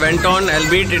podcast I went on,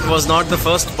 albeit it was not the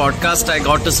first podcast I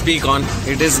got to speak on.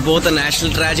 It is both a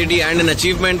national tragedy and an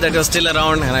achievement that you're still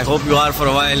around, and I hope you are for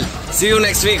a while. See you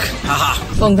next week.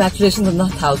 Haha. Congratulations on the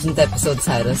 1000th episode,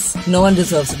 Cyrus. No one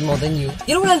deserves it more than you.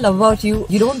 You know what I love about you?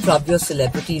 You don't rub your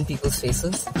celebrity in people's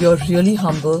faces. You're really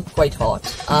humble, quite hot.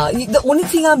 The only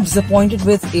thing I'm disappointed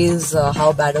with is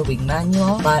how bad a wingman you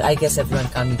are. But I guess everyone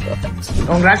can't be perfect.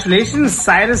 Congratulations,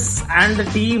 Cyrus and the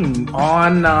team,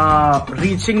 on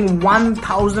reaching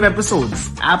 1000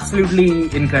 episodes.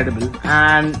 Absolutely incredible.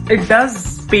 And it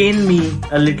does pain me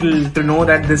a little to know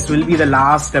that this will be the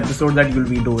last episode that you'll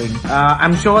be doing.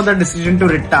 I'm sure the decision to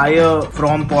retire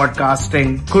from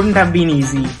podcasting couldn't have been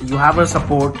easy. You have our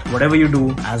support, whatever you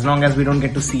do, as long as we don't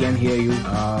get to see and hear you.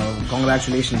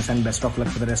 Congratulations and best of luck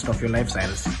for the rest of your life,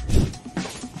 Cyrus.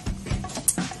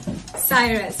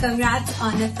 Cyrus, congrats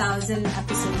on 1000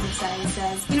 episodes of Cyrus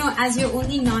Says. You know, as your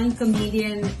only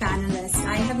non-comedian panelist,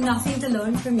 I have nothing to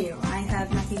learn from you. I have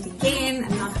nothing to gain.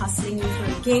 I'm not hustling you for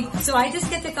a gig. So I just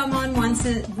get to come on once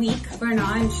a week for an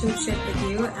hour and shoot shit with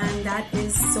you, and that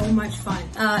is so much fun.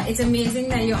 It's amazing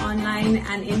that your online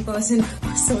and in-person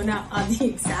persona are the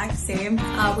exact same,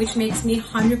 which makes me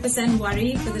 100%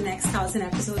 worried for the next 1000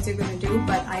 episodes you're going to do,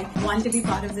 but I want to be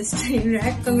part of this train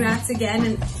wreck. Congrats again,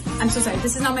 and I'm so sorry,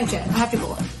 this is not my jet. I have to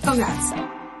go. Congrats.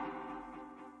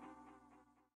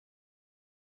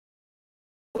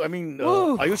 I mean,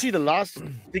 Ayushi, the last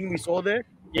thing we saw there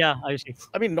Yeah, Ayushi.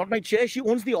 I mean, not my chair. She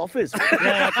owns the office.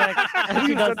 Yeah, correct.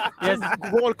 She does. Yes.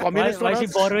 Go all communist. Why on she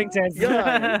us? borrowing chairs?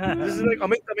 Yeah. This is like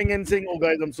Amit coming in saying, "Oh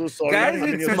guys, I'm so sorry." Guys,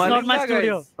 I'm it's in your- not my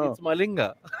studio. It's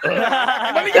Malinga.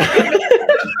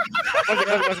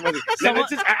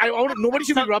 Nobody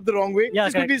should be rubbed the wrong way. Yeah,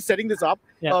 Just quickly setting this up.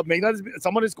 Yeah. Meghnad,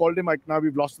 someone has called him. Like, now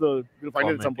we've lost the. We'll find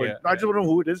it at some point. I just don't know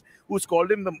who it is. Who's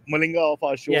called him the Malinga of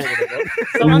our show? Yeah.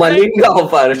 Or whatever. Malinga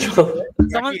of our show.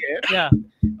 Someone, yeah.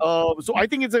 So I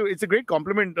think it's a great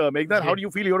compliment, Meghnad. How do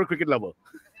you feel? You're a cricket lover.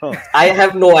 I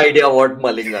have no idea what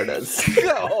Malinga does.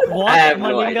 What I have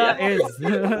no Malinga idea.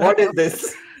 is. What is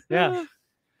this? Yeah.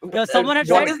 Yeah, someone had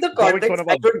What said, is the context?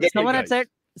 I don't get someone it,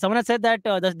 had said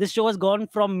that this show has gone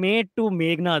from May to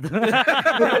Meghnad.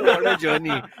 What a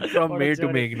journey from May to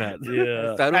Meghnad.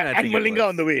 Yeah. Tarun, I And think it Malinga was.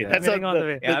 on the way. Yeah. That's Malinga on the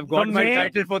way. Yeah, I've got From my May-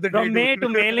 title for the day. From May to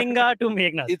Melinga to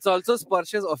Meghnad. It's also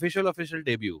Sparsh's official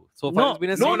debut. So far, No, it's been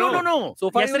a No.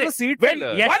 So far, Yesterday. it was a seat When,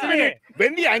 filler. Yesterday. 1 minute.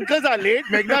 When the anchors are late,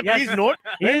 Meghnad, Yes. please note.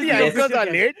 When the Yes. anchors are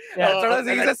late, Yeah.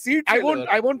 He's a seat I filler.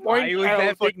 won't point. I was I there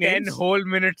won't for take 10 names. whole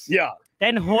minutes. Yeah.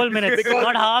 10 whole minutes, Because-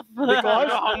 not half. Because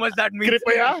how much that means.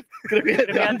 Kripaya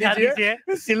ध्यान दीजिए,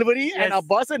 Silvery and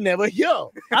Abbas are never here.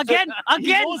 Again,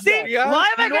 He knows see, that.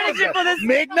 why am I He knows getting shit that. for this?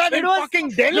 Meghnad in fucking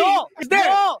Delhi is there.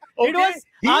 No, it Okay? was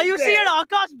He's Ayushi there. and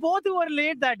Akash both who were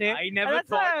late that day. I And never that's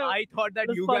thought. why I thought that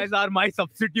the you Sparsh- guys are my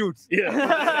substitutes. Yeah.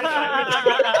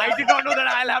 I did not know that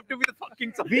I'll have to be the fucking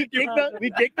We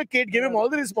substitute. take the kid, give him all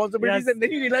the responsibilities, Yes. and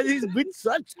then he realizes he's with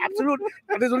such absolute.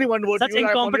 There's only one word. Such to use,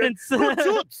 I apologize. incompetence.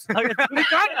 Truths. We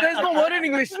can't. There's no word in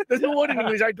English. There's no word in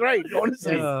English. I tried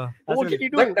honestly. What can you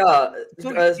do?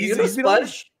 But he's been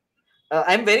Sparsh,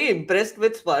 I'm very impressed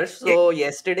with Sparsh. So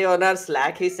yesterday on our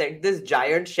Slack, he sent this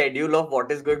giant schedule of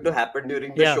what is going to happen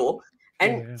during the Yeah. show.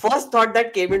 And first thought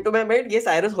that came into my mind, yes,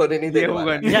 Cyrus होने नहीं देने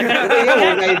वाला। Yeah, correct. तो ये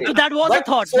होगा ही नहीं। So that was the But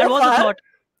thought. so That was the far- thought.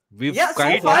 We've Yeah, so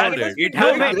kind of far had it it. has It been has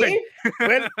going happened. great.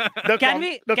 Well, the Can we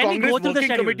go Congress through the working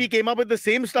schedule? committee came up with the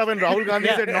same stuff, and Rahul Gandhi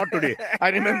Yeah. said not today. I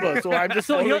remember. So I'm just.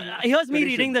 So following here's me tradition.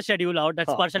 reading the schedule out that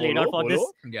Sparsh laid out for bolo.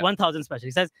 this Yeah. 1000 special.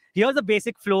 He says, here's the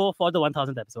basic flow for the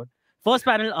 1000th episode. First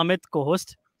panel, Amit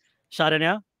co-host,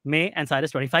 Sharanya, May, and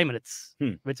Cyrus 25 minutes,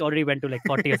 which already went to like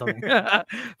 40 or something.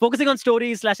 Focusing on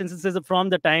stories / instances from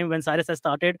the time when Cyrus has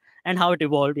started and how it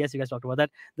evolved. Yes, you guys talked about that.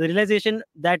 The realization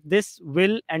that this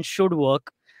will and should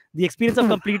work. The experience of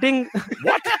completing.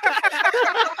 What?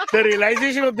 The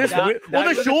realization of this. That the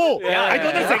was- show. Yeah, I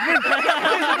thought yeah. the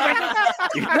segment.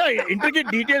 इतना intricate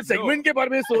detail segment के बारे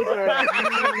में सोच रहा है.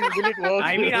 Will it work?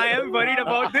 I mean, I am worried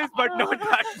about this, but not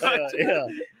that much. Yeah.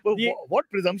 But what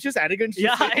presumptuous arrogance.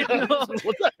 Yeah, I know.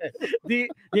 What the hell?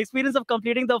 the experience of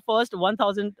completing the first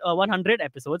 1,100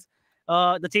 episodes,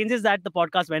 the changes that the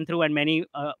podcast went through, and many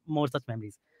more such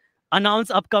memories. Announce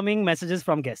upcoming messages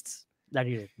from guests. That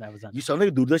he did. That was done. You sound like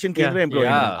a Doordarshan Kendra Yeah. employee.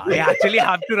 Yeah, I actually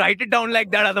have to write it down like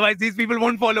that. Otherwise, these people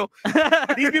won't follow.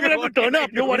 These people have to turn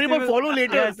up. Don't worry about follow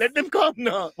later. Yes. Let them come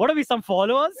now. What are we, some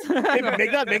followers? Hey,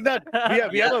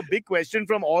 Meghnad, we have a big question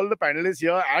from all the panelists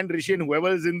here and Hrishi and whoever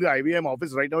is in the IBM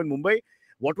office right now in Mumbai.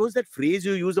 What was that phrase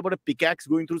you used about a pickaxe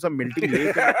going through some melting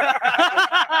lake?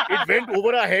 It went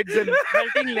over our heads and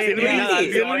Melting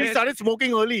lake. Silvery started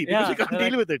smoking early because we can't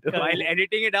deal with it. While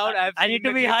editing it out, I need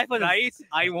to be high for this.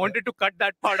 I wanted to cut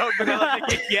that part out because I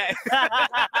was like, yeah.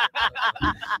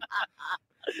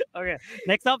 Okay.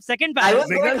 Next up, second I panel. was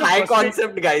going high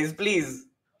concept, guys. Please.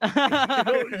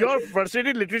 You're a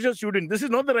frustrated literature student. This is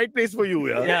not the right place for you.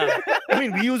 Yeah. I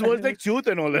mean, we use words like truth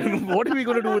and all that. What are we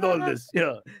going to do with all this?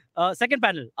 Yeah. Second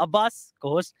panel, Abbas,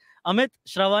 co-host, Amit,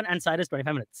 Sravan, and Cyrus,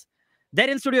 25 minutes. Their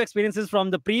in-studio experiences from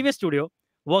the previous studio,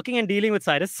 working and dealing with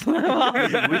Cyrus. Which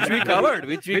we covered.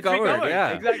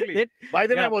 Yeah. Exactly. By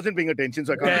then, I wasn't paying attention,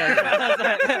 so I can't.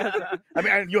 I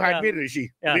mean, and you had me, Hrishi.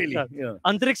 Yeah, Really. sure. Yeah.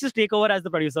 Antariksh's takeover as the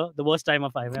producer, the worst time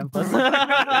of IVM.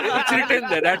 It's written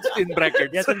there. That's in brackets.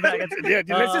 Yes, in brackets. Yeah,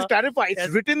 let's just clarify. It's yes.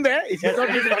 written there. It's not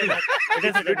just It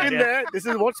is written there. This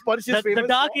is what Sparsh is The famous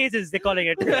dark for. ages, they're calling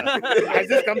it. Has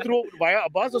this come through via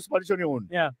Abbas or Sparsh on your own?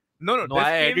 Yeah. No, No,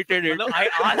 I edited it. No, I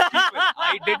asked people.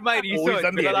 I did my he's research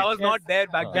done the because I edit. was not there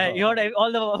back Yeah, then. you heard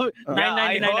all the Yeah,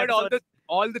 I 999 heard episodes.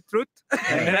 all the truth,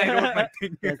 and then I wrote my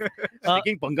thing.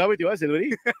 Taking panga with you,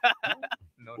 Silvery?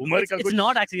 No, Umar ka It's kuch-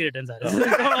 not actually written, sir. Don't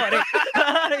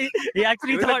worry. he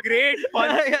actually It was a thought great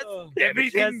fun. Yes.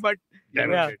 Everything, Yes. but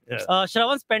Damn Yeah. it. Yeah.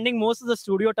 Shravan spending most of the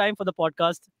studio time for the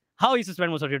podcast. How he used to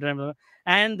spend most of the time,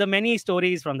 and the many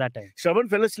stories from that time. Shravan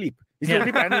fell asleep. He's the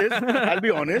only panelist. I'll be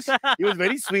honest. He was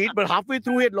very sweet, but halfway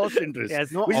through he had lost interest.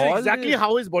 Yes. Which is exactly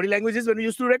how his body language is when we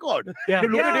used to record. Yeah. You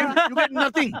look at him, you get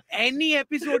nothing. Any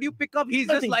episode you pick up, he's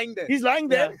just lying there. He's lying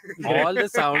there. All the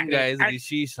sound guys,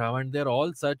 Rishi, Sravan, they're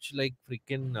all such like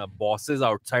freaking bosses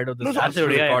outside of the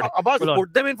absolutely, record. Abbas, You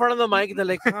put them in front of the mic, they're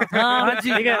like,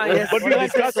 yes. But we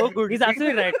discussed so good. He's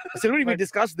absolutely right. Silvery, we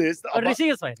discussed this. Rishi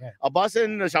is fine. Yeah. Abbas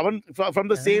and Sravan from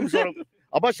the same sort of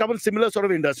Abbas, Sravan, similar sort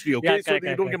of industry, okay? Yeah, so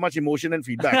you don't get much emotion and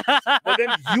feedback. But then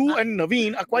you and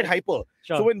Naveen are quite hyper.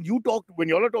 Sure. So when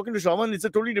y'all are talking to Sravan, it's a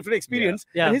totally different experience.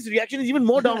 Yeah. And his reaction is even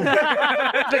more down.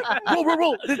 It's like,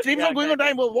 bro, this train's not going on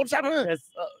time. What's happening? Yes.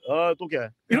 To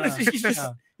kya? You know,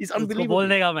 he's unbelievable.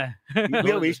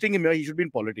 We are wasting him here. He should be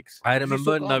in politics. I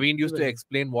remember so Naveen used to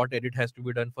explain what edit has to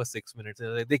be done for 6 minutes.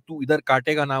 Like, देख तू इधर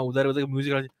काटेगा ना उधर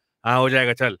music हाँ हो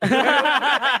जाएगा चल.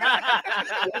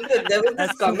 There was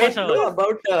this comment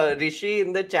about Rishi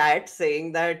in the chat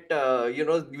saying that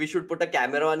we should put a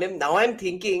camera on him. Now I'm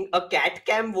thinking a cat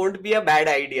cam won't be a bad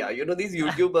idea. You know, these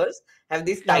YouTubers have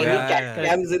these tiny cat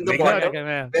cams in the bottom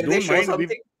where they show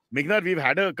something. Meghnad, we've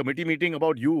had a committee meeting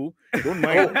about you. Don't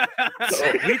mind.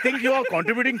 We think you are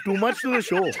contributing too much to the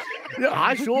show.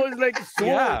 Our show is like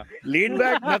so laid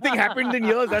back. Nothing happened in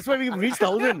years. That's why we've reached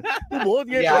 1,000. Both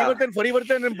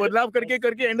Parivartan and Badlav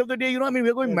karke, end of the day,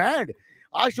 we're going mad.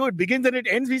 Our show, it begins and it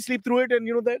ends. We sleep through it, and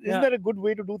isn't that a good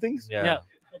way to do things? Yeah.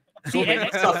 See,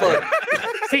 Meghnad,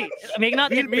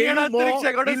 Antariksh,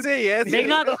 I gotta say yes.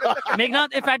 Meghnad,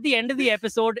 if at the end of the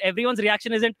episode everyone's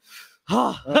reaction isn't,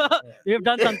 we have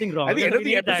done something wrong. At the end of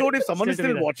the episode, if someone is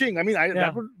still watching, I mean,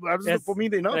 that was for me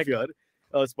enough here.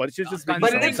 Sparsh is just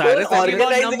numbers,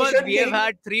 we have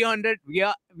had 300. We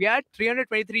are at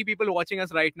 323 people watching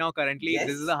us right now. Currently,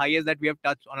 this is the highest that we have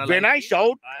touched on a. When I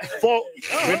shout for,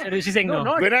 she's saying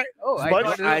no. When I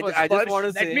just want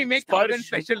to say, let me make something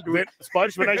special.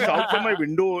 Sparsh, when I shout from my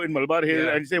window in Malabar Hill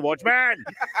and say, "Watchman,"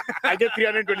 I get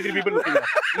 323 people looking at.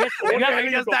 Yes, what the hell are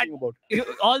you talking about?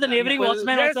 All the neighboring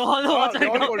watchmen, also all the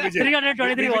watchmen.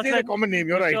 323 watchmen. A common name.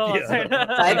 You're right.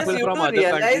 Cyrus, you from do other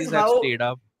realize countries have how. stayed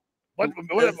up.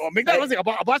 Meghnad was saying,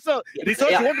 Abbas,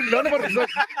 research, you want to learn about research.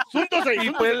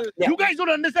 You guys don't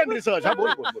understand research.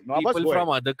 People from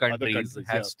other countries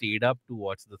have stayed up to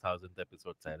watch the 1,000th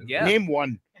episode, Cyrus. Name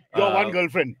one. Your one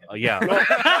girlfriend. Yeah.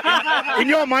 In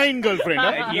your mind, girlfriend.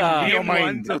 In your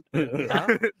mind.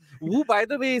 Who, by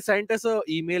the way, sent us an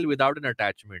email without an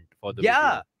attachment for the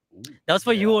video. That was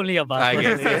for you only, Abbas. I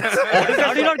guess.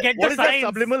 How do you not get What the is that signs?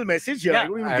 subliminal message here? Yeah. I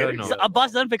don't even I get don't it. know. So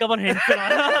Abbas doesn't pick up on hints.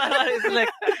 It's like,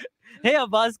 hey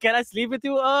Abbas, can I sleep with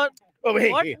you? Oh,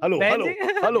 hey, What? hey,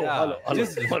 hello.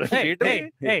 Just Hey,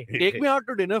 hey. take me out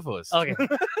to dinner first. Okay.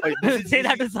 Say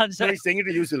that to Sunshine. He's saying it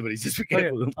to you, Silvery. Just be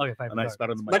careful. Okay, fine. Nice pat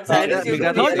on the mic. But Cyrus, you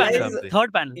do realize,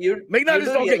 Third panel. Meghnad you is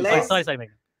do talking. realize Sorry, Meghnad.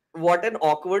 what an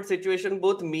awkward situation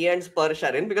both me and Sparsh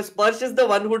are in, because Sparsh is the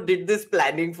one who did this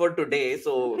planning for today.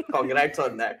 So congrats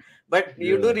on that. But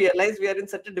you do realize we are in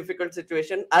such a difficult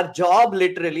situation. Our job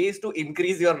literally is to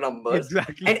increase your numbers.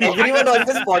 Exactly. And everyone on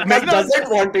this podcast doesn't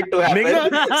want it to happen.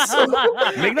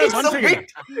 Meghnad, It's one a second.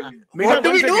 bit. Meghnad, What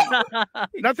do we do?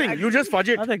 Nothing. You just fudge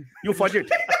it. Nothing. You fudge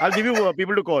it. I'll give you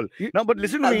people to call. Now, but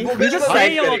listen to me. Google You just the say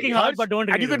right you're thing. working hard, but don't And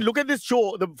really you can do it. look at this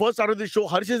show, the first part of this show.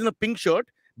 Harsh is in a pink shirt,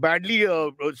 badly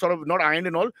sort of not ironed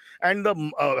and all. And the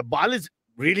Bal is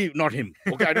really not him.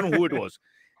 Okay, I don't know who it was.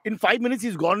 In 5 minutes,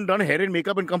 he's gone, done hair and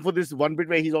makeup and come for this one bit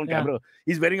where he's on camera.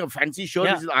 He's wearing a fancy shirt.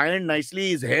 Yeah. This is ironed nicely.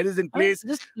 His hair is in place.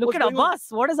 Just look What's at going on? Abbas.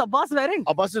 What is Abbas wearing?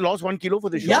 Abbas has lost 1 kilo for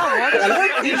this show. Yeah, what?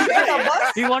 Colored t-shirt,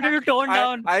 Abbas. He wanted to tone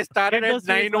down. I started Get at those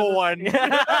face 9:01.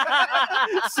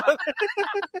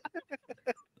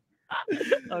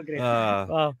 Oh, great.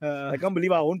 Wow. I can't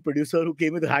believe our own producer who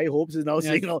came with high hopes is now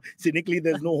saying now cynically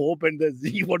there's no hope and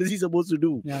what is he supposed to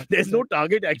do? Yeah. There's no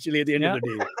target actually at the end of the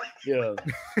day. Yeah.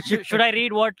 Should I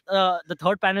read what the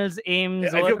third panel's aims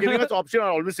If were? you're giving us option, I'll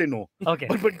always say no. Okay.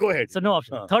 But go ahead. So no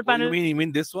option. Third panel. You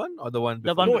mean this one or the one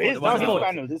The before? one No, before. his The one last before.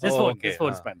 panel. This This is fourth. okay. This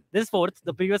fourth. This fourth.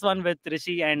 The previous one with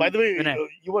Rishi and By the way, Vinay.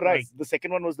 you were right. The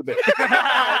second one was the best.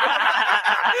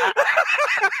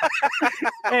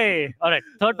 Hey, all right.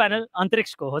 Third panel,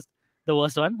 Antariksh co-host, the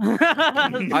worst one.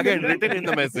 Again, written in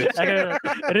the message. Okay,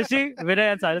 Rishi,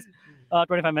 Vinay, and Cyrus.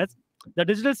 25 minutes. The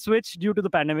digital switch due to the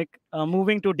pandemic,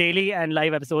 moving to daily and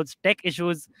live episodes, tech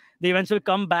issues, the eventual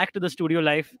come back to the studio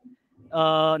life,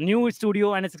 new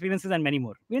studio and its experiences, and many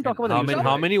more. We didn't talk about the new studio.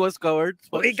 How many was covered?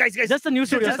 Oh, hey, guys. Just the new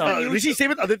studio stuff. Hrishi, say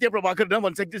with Aditya Prabhakar, now,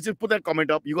 one sec, just put that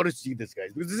comment up. You got to see this,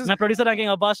 guys. Because this is my producer ranking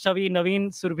Abbas, Shavi,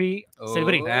 Naveen, Surbhi,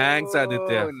 Silvery. Thanks,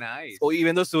 Aditya. Oh, nice. Oh,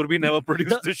 even though Surbhi never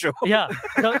produced the show. Yeah.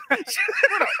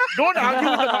 Don't argue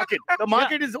with the market. The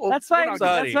market is That's fine.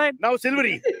 That's fine. Now,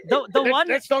 Silvery.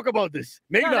 Let's talk about this.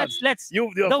 Meghnad,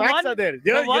 your facts are there.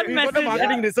 You've got the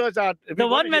marketing research. The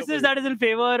one message that is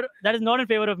not in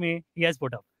favor of me, he has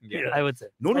put up. Yeah. I would say.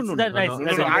 No. I'm going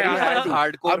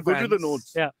to the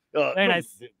notes. Yeah. Very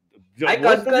nice. I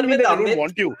concur with Amit. I Amit. don't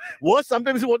want you. Worse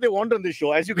sometimes is what they want on this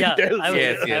show, as you can tell.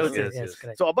 Yes.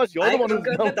 So, Abbas, you're the one who's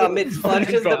concur with Amit.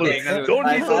 Sparsh is the best. Don't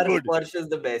By be so far, good. Sparsh is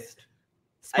the best.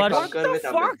 Sparsh. I concur with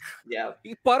Amit. Yeah.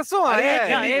 परसों आया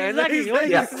है exactly.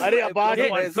 अरे अब्बास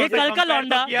ये कल का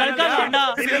लौंडा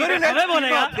हमें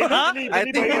बोलेगा I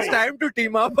think it's time to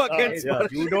team up against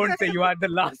Sparsh. You don't say you are the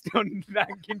last on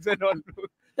rankings and all.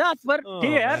 Yeah, but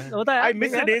ठीक है यार होता है. I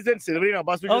miss the days when Silvery and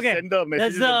Abbas would just send the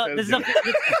messages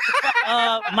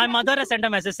my mother has sent a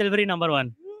message. Silvery number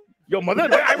 1. Your mother?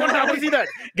 I want to see that.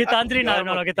 Gitantri Nair.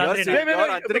 No, Gitantri Nair.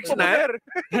 Antariksh Nair.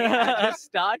 At the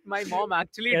start, my mom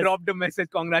actually dropped a message.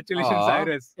 Congratulations,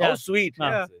 Cyrus. How sweet.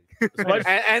 Yeah.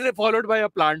 And followed by a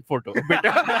plant photo.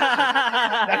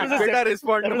 Beta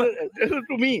responded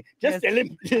to me. Just tell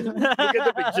him. Look at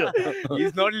the picture.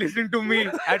 He's not listening to me.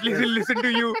 At least he'll listen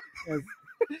to you.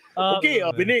 Okay,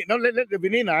 Vinay. Now let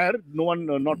Vinay Nair, no one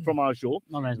not from our show.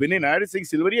 Vinay Nair is saying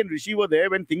Silvery and Hrishi were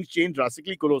there when things changed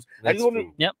drastically close. That's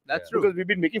true. Yep, that's true. Because we've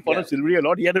been making fun of Silvery a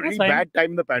lot. He had a really bad time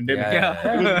in the pandemic.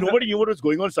 Because nobody knew what was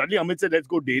going on. Suddenly Amit said, "Let's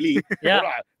go daily."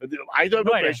 I don't have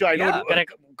no pressure. I know it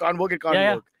can't work. It can't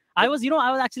work. I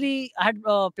had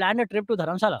planned a trip to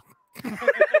Dharamshala.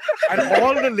 And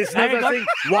all the listeners are saying,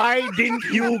 why didn't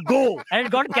you go? And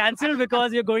it got cancelled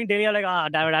because you're going daily. I'm like,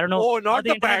 damn it, I don't know. Oh, not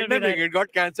the pandemic. It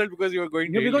got cancelled because you were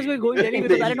going daily. Because we were going daily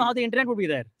because I didn't know how the internet would be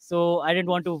there. So I didn't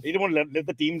want to. You didn't want to let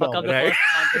the team down. Fuck up the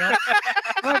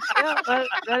first month, well,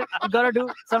 you gotta do.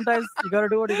 Sometimes you gotta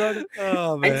do what you gotta do.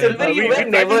 Oh, man. And Silvery, you were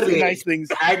never late. Nice things.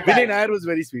 Vinay Nair was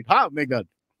very sweet. Meghnad.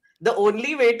 The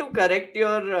only way to correct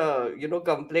your,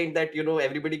 complaint that,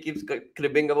 everybody keeps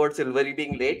cribbing about Silvery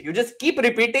being late, you just keep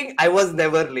repeating, I was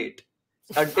never late.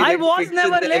 Until I was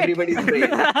never late. Everybody's brain.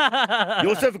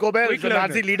 Joseph Goebbels, the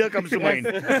Nazi leader, comes to mind.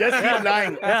 Just keep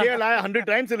lying. Say a lie 100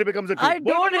 times till it becomes a truth.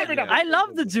 I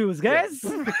love the Jews, guys.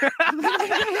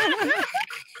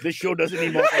 This show doesn't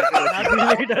need more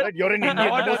controversy. You're an Indian.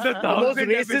 The most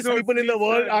racist people in the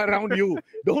world are around you.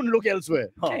 Don't look elsewhere.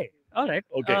 Okay. All right.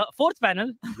 Okay. Fourth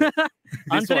panel.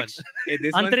 Antariksh.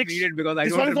 This one's needed because I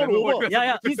don't remember what was.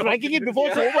 Yeah. He's ranking it before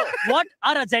it's over. What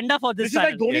our agenda for this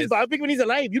panel? This is like Dhoni's biopic when he's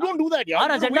alive. You don't do that, yeah.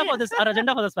 Our agenda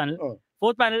for this panel.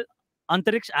 Fourth panel.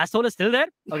 Antariksh asshole is still there.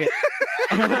 Okay.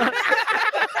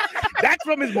 That's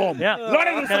from his mom. Yeah. Lot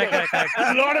of respect. Correct.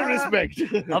 Lot of respect.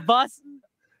 Abbas.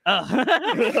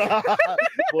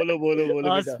 Bolo.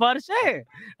 Sparsh. Hey.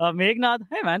 Meghnad.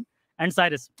 Hey, man. And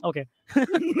Cyrus. Okay.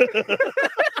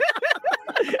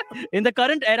 In the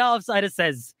current era of Cyrus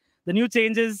Says, the new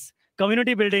changes,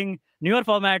 community building, newer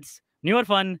formats, newer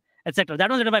fun, etc. That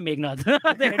was written by Meghnad.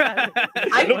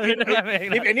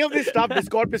 If any of this stuff,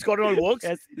 Discord and all works,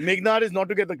 Meghnad is not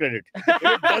to get the credit. If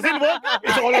it doesn't work,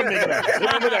 it's all on Meghnad.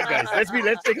 Remember that, guys.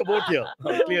 Let's take a vote here.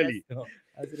 Clearly.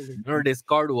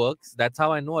 Discord works. That's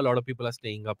how I know a lot of people are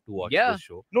staying up to watch this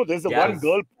show. No, there's the one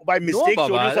girl by mistake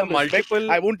showed you some multiple.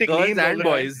 I won't take names and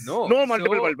boys. No,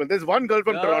 multiple. There's one girl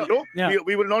from Toronto.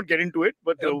 We will not get into it,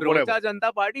 but whatever. Brocha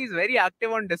Janata Party is very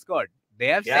active on Discord. They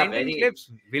have sent in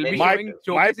clips. We'll be showing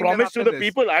my promise to the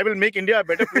people, I will make India a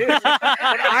better place. But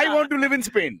I want to live in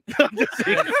Spain.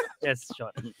 Yes,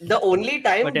 sure. The only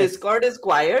time Discord is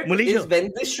quiet is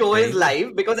when this show is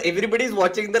live, because everybody's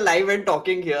watching the live and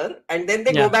talking here, and then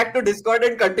they go back to Discord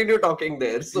and continue talking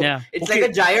there. So it's like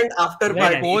a giant after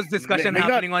party. Post discussion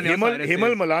happening on your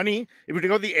Hemal Malani. If you take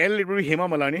out the L, it will be Hema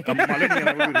Malani. I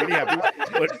will be really happy.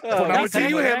 But for now, see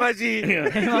you, Hema ji.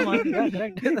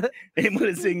 Hemal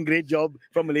is saying great job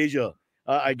from Malaysia.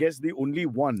 I guess the only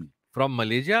one. From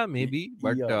Malaysia, maybe,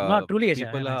 but not truly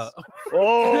Asia.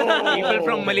 People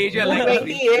from Malaysia like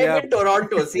 28 in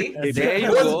Toronto, see? There you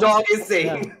Whose go. dog is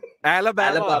saying?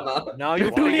 Alabama. Now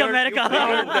you truly America.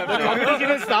 The competition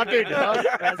has started.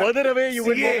 Further away, you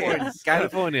win more points.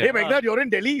 California. Hey, Meghnad, you're in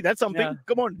Delhi. That's something. Yeah.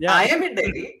 Come on. I am in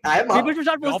Delhi. I am People should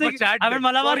start posting. I'm in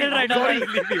Malabar Hill right now.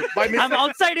 I'm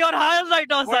outside your house right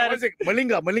now, sir.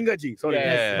 Malinga ji. Sorry.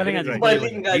 Yeah.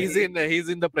 Malinga ji. He's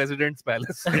in the president's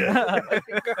palace.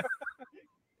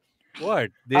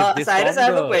 What? Cyrus, I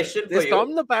have a question for They you.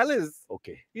 stormed the palace.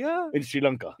 Okay. Yeah. In Sri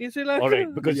Lanka. In Sri Lanka. All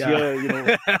right, because here,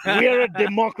 we are a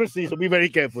democracy, so be very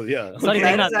careful. Yeah. Sorry,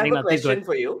 Cyrus, Meghnad, I have a Meghnad, please go question ahead.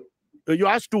 for you. You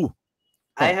asked two.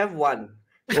 I have one.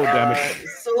 Oh, damn it.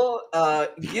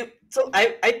 So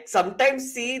I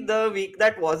sometimes see the week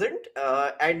that wasn't,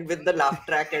 and with the laugh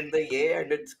track and the yay,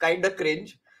 and it's kind of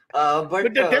cringe.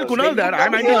 But tell Kunal that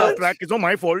I'm anti-laugh track. It's not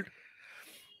my fault.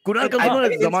 Kunal comes from a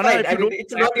it's zamana. fine. If I you mean, don't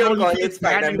it's not your call. It's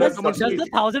fine. I'm not Does the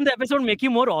 1000th episode make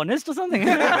you more honest or something?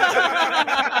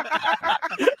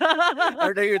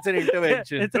 I'll tell you, it's an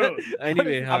intervention.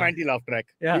 Anyway, I'm anti-laugh track.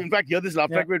 Yeah. In fact, here this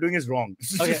laugh track we're doing is wrong.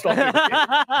 Okay. Stop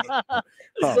it.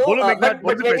 So, Bolo, Meghnad, but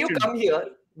what's the when you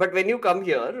question? come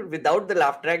here without the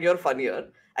laugh track, you're funnier.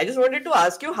 I just wanted to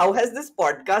ask you, how has this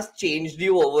podcast changed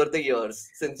you over the years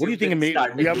since What do you think?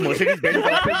 started We have doing it? Mercedes-Benz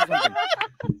or something.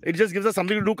 It just gives us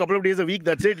something to do a couple of days a week.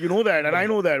 That's it. You know that, and I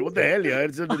know that. What the hell, yeah?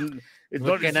 It's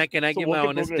not. Can I it's a give my work in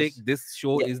honest progress. take? This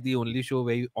show is the only show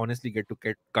where you honestly get to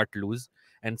cut loose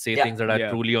and say Yeah. things that are Yeah.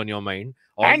 truly on your mind.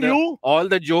 And you? All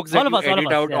the jokes All that of you us, all of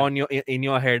edit us, out yeah. on in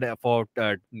your head for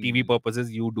TV purposes,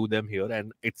 you do them here,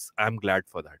 and I'm glad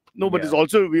for that. No, but it's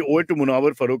also, we owe it to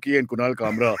Munawar Farooqi and Kunal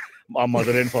Kamra, our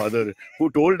mother and father,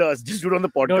 who told us, just do it on the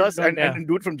podcast and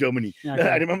do it from Germany. Yeah, I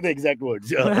correct. remember the exact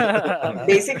words. Yeah.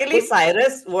 Basically,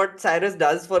 what Cyrus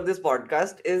does for this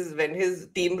podcast is when his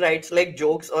team writes like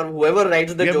jokes or whoever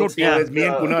writes the We have no jokes team, for it's me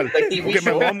and Kunal. the TV Okay,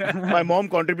 show. my mom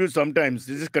contributes sometimes.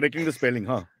 This is correcting the spelling,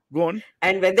 huh? Go on.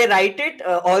 And when they write it,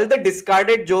 all the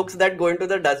discarded jokes that go into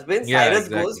the dustbin, Yeah, Cyrus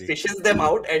goes, exactly. fishes them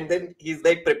out, and then he's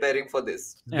like preparing for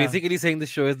this. Yeah. Basically saying the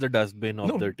show is the dustbin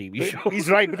of the TV show. He's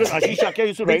right, because Ashish Shakya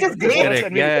used to Which write is it before us,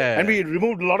 great. and we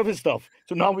removed a lot of his stuff.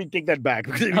 So now we take that back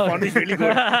because we found it really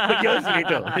good. But years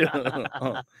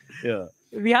later. Yeah.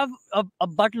 We have a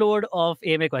buttload of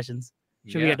AMA questions.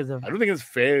 Should we get to them? I don't think it's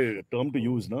fair term to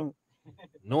use, no?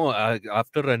 No,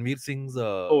 after Ranveer Singh's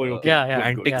okay. Yeah,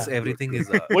 antics, yeah. everything is.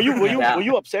 Were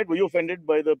you upset? Were you offended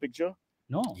by the picture?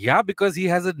 No. Yeah, because he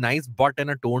has a nice butt and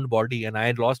a toned body, and I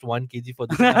had lost 1 kg for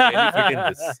this. And I really fit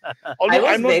in this. Although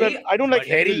was I'm not very- that, I don't like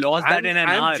hairy. lost that in an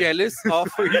I'm hour. jealous of.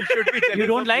 You should be jealous You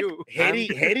don't of like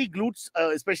hairy glutes,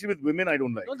 especially with women. I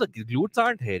don't like. No, the glutes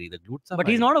aren't hairy. The glutes are. But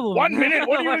he's not a woman. 1 minute.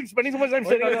 What are you spending so much time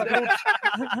staring at his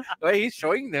glutes? Why he's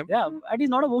showing them? Yeah, and he's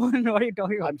not a woman. What are you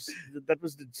talking about? That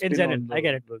was the In spin general, on I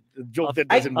get it. The joke Of- that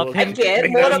I, doesn't work. I care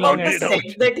Like more that's about not the it out.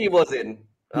 set that he was in.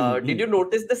 Did you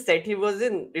notice the set he was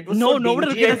in? It was No, so nobody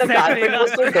dingy and the looked at the carpet set.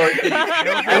 was so dirty.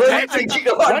 I was thinking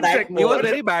about One that second. He was more.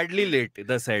 very badly lit.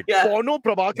 The set. Yeah. Porno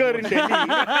Prabhakar in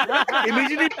Delhi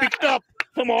immediately picked up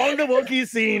from all the work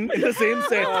he's seen in the same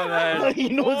set. Oh, man. He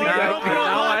knows exactly.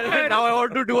 Now I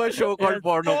want to do a show called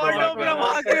Porno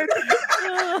Prabhakar.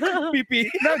 PP.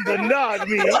 ना गंदा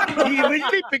आदमी. He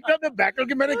immediately picked up the background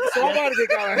कि मैंने 100 बार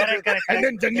देखा है. And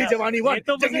then Jangli Jawani 1,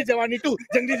 Jangli Jawani 2,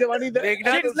 Jangli Jawani.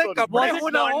 Meghnad is like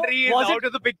News laundry is out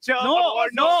of the picture. No.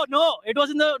 It was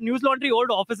in the News Laundry old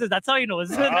offices. That's how he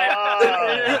knows. Oh,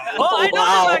 I know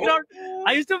Wow. the background.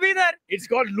 I used to be there. It's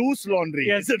called loose laundry.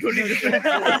 Yes. It's a totally different.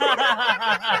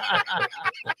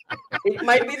 It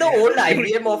might be the old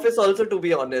IBM office also, to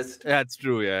be honest. That's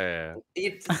true. Yeah.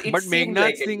 It But seemed Meghnad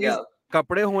like it, Singh's yeah.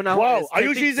 kapde hona. Wow,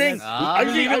 Ayushi saying,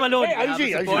 You leave him alone.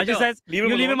 Ayushi says, leave you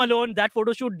him leave him alone. alone. That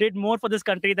photo shoot did more for this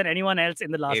country than anyone else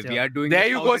in the last If we year. are doing There the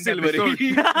you go, 1000th Silvery. episode-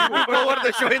 You took over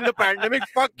the show in the pandemic.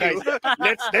 Fuck you.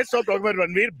 Guys, let's stop talking about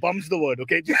Ranveer. Bumps the word,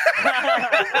 okay?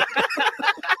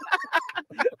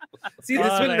 See, this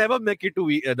will Alright. never make it to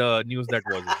the news that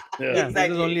was. Yeah. This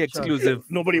is only exclusive.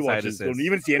 Nobody Cyrus watches. Says.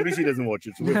 Even CNBC doesn't watch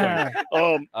it. So we're fine.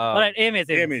 All right, AMAs.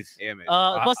 AMAs.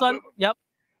 First one, yep.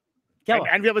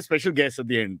 And we have a special guest at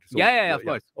the end. So, Yeah, of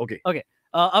course. Okay. Okay.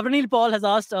 Avranil Paul has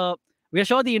asked, we are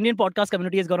sure the Indian podcast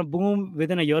community is going to boom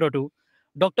within a year or two.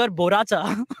 Dr.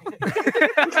 Boracha.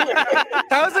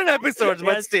 1,000 episodes,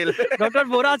 but still. Dr.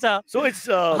 Boracha. So it's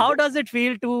how does it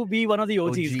feel to be one of the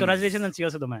OGs? OGs. Congratulations and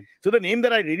cheers to the man. So the name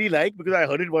that I really like, because I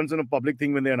heard it once on a public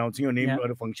thing when they're announcing your name Yeah. at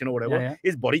a function or whatever, Yeah.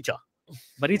 is Boricha.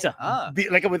 Baricha.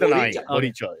 Like with an I, Boricha.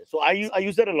 Boricha. So I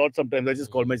use that a lot sometimes. I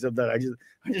just call myself that. I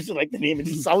just like the name. It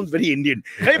just sounds very Indian.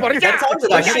 Hey, Boricha! That sounds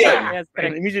Russian. Yes, correct.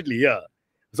 And immediately, yeah.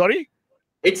 Sorry?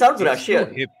 It sounds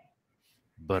Russian.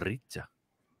 Baricha.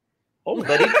 Oh,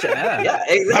 Baricha. Yeah,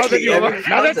 exactly. Now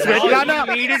that Svetlana,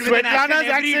 read it with an accent Svetlana's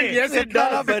every accent, day. yes, it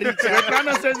does.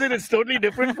 Svetlana says it. It's totally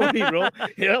different for me, bro.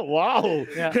 Yeah, wow.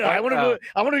 Yeah. I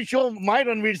want to show my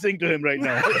Ranveer Singh to him right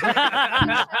now.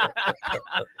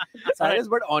 Cyrus,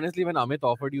 but honestly, when Amit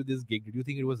offered you this gig, did you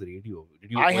think it was radio?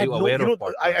 Did you, I were had you no, aware you know, of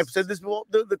podcasts? I've said this before.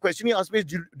 The question he asked me is,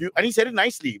 do you, and he said it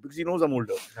nicely because he knows I'm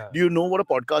older. Do you know what a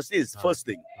podcast is? First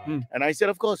thing. And I said,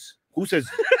 of course. Who says?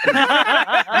 You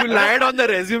lied on the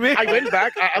resume. I went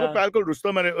back. I have a pal called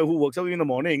Rustam who works out with me in the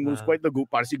morning, who's quite the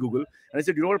Parsi Google. And I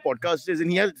said, you know what a podcast is?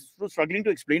 And he was struggling to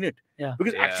explain it. Yeah.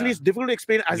 Because actually it's difficult to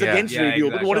explain as against radio.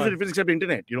 But what is the difference except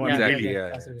internet? You know what I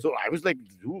mean? So I was like,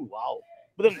 ooh, wow.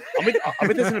 But then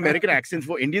Amit is an American accent.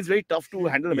 For Indians, very tough to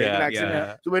handle American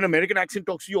accent. So when American accent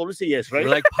talks to you, always say yes, right?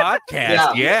 Like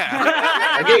podcast,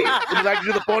 Okay, would you like to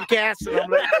do the podcast? And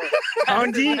I'm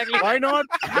like, Anji, why not?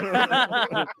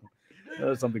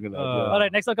 Something like that. All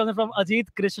right, next one comes from Ajit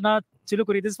Krishna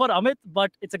Chilukuri. This is for Amit,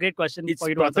 but it's a great question for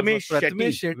you to answer.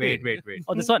 Prathamesh Shetty. Wait.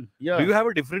 Oh, this one? Yeah. Do you have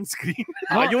a different screen?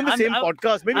 Are you on the same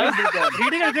podcast? Maybe I'm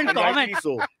reading a different comment.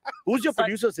 So. Who's your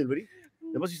producer, Silvery?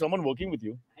 There must be someone working with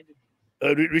you.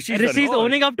 Rishi's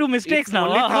owning up to mistakes now.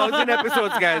 Only 1,000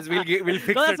 episodes, guys. We'll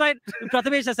fix no, it. that's right.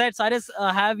 Prathamesh has said, Cyrus,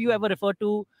 have you been referred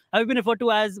to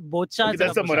as Bocha? Okay,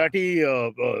 that's a Marathi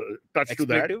touch to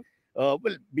that. Well,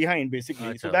 behind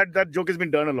basically. So that joke has been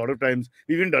done a lot of times.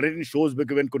 We've even done it in shows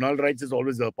because when Kunal writes, is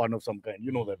always a pun of some kind.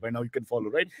 You know that by now. You can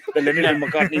follow, right? The Lennon and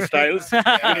McCartney styles. You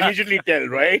can immediately tell,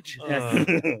 right?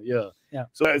 Yes. Yeah.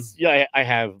 So I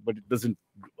have, but it doesn't.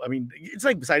 I mean, it's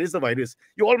like Cyrus the virus.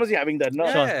 You all must be having that, no?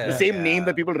 The same name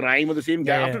that people rhyme or the same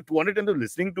guy. After 200 times of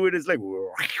listening to it, it's like.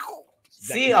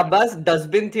 See, Abbas,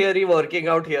 dustbin theory working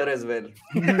out here as well.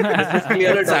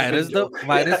 Cyrus the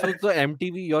virus was the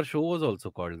MTV. Your show was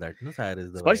also called that, no? Cyrus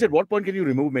the virus. At what point can you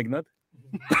remove Meghnad?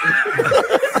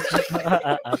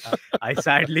 I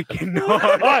sadly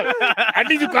cannot. At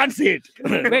least you can't say it.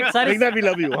 Wait, Cyrus, Meghnad, we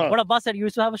love you. What Abbas said, you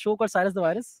used to have a show called Cyrus the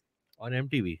Virus? On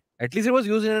MTV. At least it was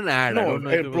used in an ad. No,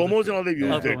 promos and all they've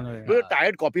used it. But a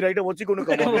tired copywriter, what's he going to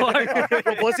come up with?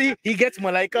 So first he gets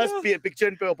Malaika's picture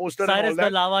and poster Cyrus and all that. the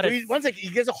Lava. So one second,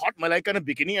 he gets a hot Malaika in a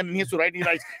bikini and he has to write, he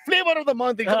writes, flavor of the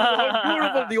month. He comes,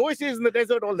 beautiful, the oasis in the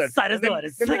desert, all that. Cyrus the Then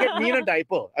Virus. they get me in a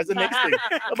diaper as the next thing.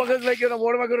 Because like,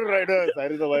 what am I going to write?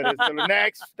 Cyrus the Virus. So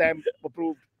next, stamp,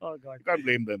 approved. Oh God. You can't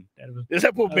blame them. Terrible. It's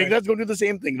like, Meghnad's going to do the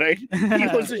same thing, right? He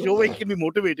wants to show where he can be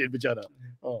motivated, bichara.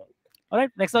 All right,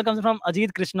 next one comes from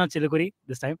Ajit Krishna Chilukuri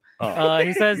this time.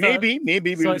 He says maybe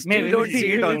we'll we'll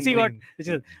see what which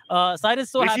is. Cyrus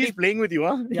so happy. She's playing with you,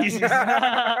 huh?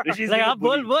 Yeah. Rishi's like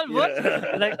bol.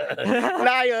 Like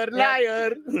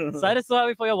liar. Cyrus so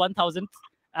happy for your 1000th.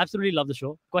 Absolutely love the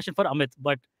show. Question for Amit,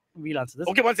 but we'll answer this.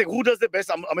 Okay, one second. Who does the best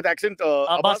Amit accent?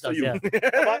 Abbas or you?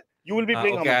 Abbas, you will be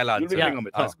playing okay, Amit. I'll answer. You'll be playing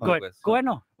Amit. Go ahead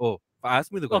now. Oh,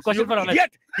 ask me the question. Question for Amit.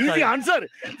 Yet, he's the answer.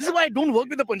 This is why I don't work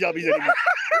with the Punjabis anymore.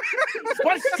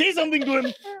 Sparsh, say something to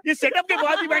him. Ye setup ke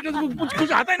baad hi back kuch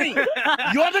aata nahi.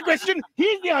 You are the question.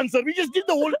 He's the answer. We just did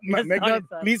the whole. Meghnad,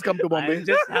 please come to Bombay. I'm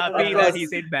just happy that he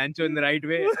said Bancho in the right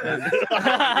way. I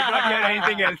did not hear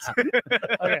anything else.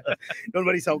 Okay. Don't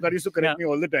worry, Saukar used to correct me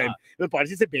all the time. The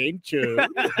Parsi say bench.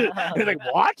 They're like,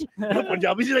 what? The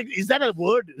Punjabis is like, is that a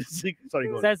word? Sorry,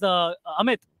 go on. Says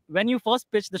Amit, when you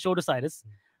first pitched the show to Cyrus,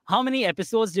 how many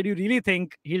episodes did you really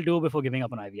think he'll do before giving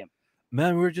up on IVM?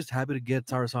 Man, we're just happy to get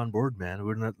Cyrus on board, man.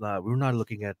 We're not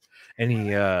looking at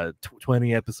any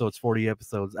 20 episodes, 40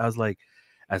 episodes. I was like,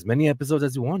 as many episodes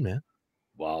as you want, man.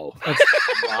 Wow. The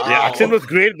accent was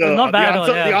great. Not bad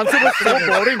the answer was so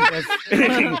boring.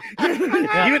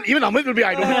 Even Amit will be,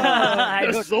 I don't know.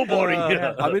 It was so boring.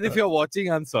 I mean, if you're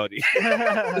watching, I'm sorry.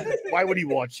 Why would he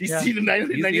watch? He's seen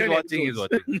 99 He's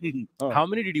watching. How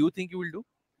many did you think you will do?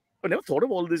 I never thought of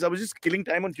all this. I was just killing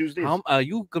time on Tuesdays.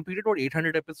 You completed about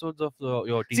 800 episodes of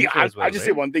your TV See, show as well, I'll just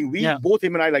say one thing. Both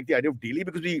him and I like the idea of daily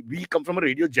because we come from a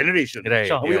radio generation. Right.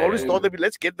 Sure. We always thought that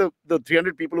let's get the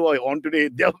 300 people who are on today.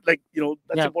 They're like,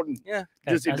 that's important. Yeah.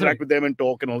 Just interact with them and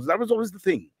talk and all. That was always the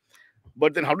thing.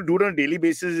 But then how to do it on a daily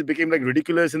basis, it became like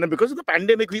ridiculous. And then because of the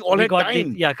pandemic, we all had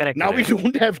time. Correct. Now we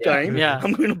don't have time. Yeah.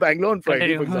 I'm going to Bangalore on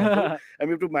Friday, for example. And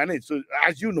we have to manage. So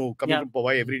as you know, coming from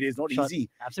Powai every day is not easy.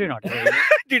 Absolutely not.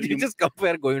 Did you just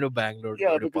compare going to Bangalore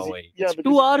to Powai? Yeah,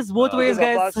 2 hours both ways,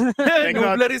 guys.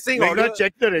 Nubler is saying Meghnad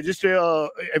check the register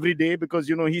every day because,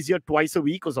 he's here twice a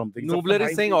week or something. Nubler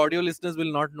is saying audio listeners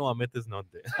will not know Amit is not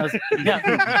there.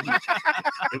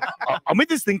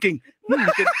 Amit is thinking,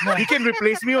 he can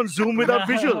replace me on Zoom without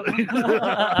visual.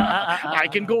 I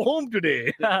can go home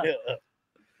today.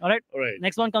 All right.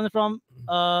 Next one comes from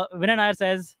Vinay Nair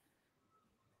says,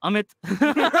 Amit.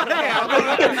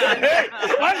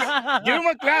 Give him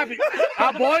a clap.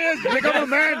 Our boy has become a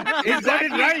man. He's got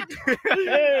it right.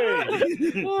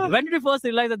 When did you first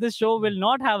realize that this show will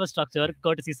not have a structure,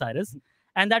 courtesy Cyrus?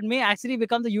 and that may actually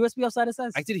become the USP of Cyrus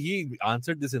Says. Actually, he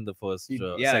answered this in the first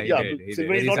segment.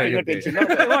 Silver is not paying attention.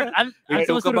 I'm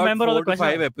supposed to remember all the 4 to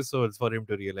 5 questions. episodes for him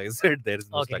to realize that there is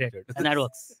no structure. And that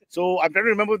works. So I'm trying to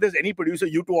remember if there's any producer.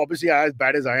 You two obviously are as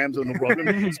bad as I am, so no problem.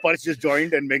 Sparsh just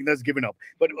joined and Meghnad's given up.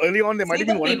 But early on, there might have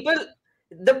been one.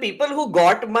 The people who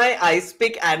got my ice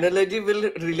pick analogy will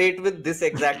relate with this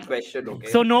exact question. Okay.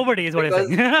 So nobody is what I'm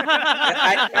saying.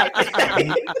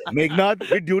 Meghnad,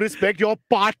 with due respect, your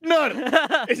partner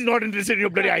is not interested in your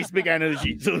bloody ice pick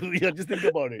analogy. So just think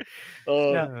about it.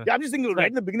 I'm just thinking right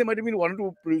in the beginning, there might have been 1 or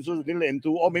 2 producers, little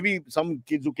into, or maybe some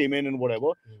kids who came in and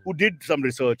whatever, who did some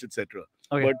research, etc.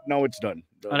 But now it's done.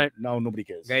 All right. Now nobody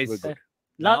cares. Guys.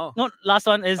 Last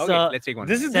one is. Let's take one.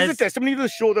 This is a testimony to the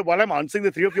show that while I'm answering,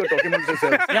 the three of you are talking amongst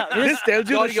yourselves. This tells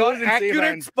you the show is in safe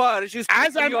hands. Sparsh is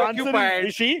as I'm answering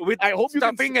Hrishi, I hope you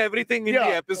stuffing everything in the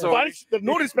episode. Sparsh, there's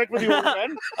no respect for the old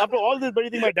man. After all this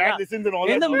bloody thing, my dad listens and all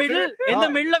in that. the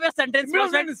middle of your sentence,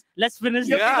 let's finish.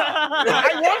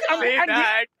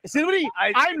 Silvery,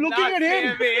 I'm looking at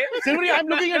him. Silvery, I'm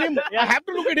looking at him. I have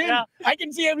to look at him. I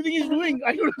can see everything he's doing.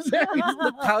 I don't understand.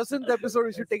 The 1000th episode,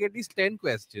 we should take at least 10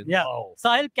 questions. Yeah.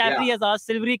 Sahil Capri has asked,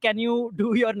 Silvery, can you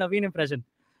do your Naveen impression?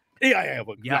 Yeah,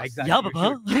 exactly. Yeah,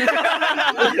 Baba.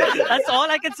 That's all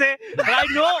I can say. But I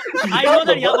know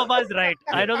that Yeah, Baba is right.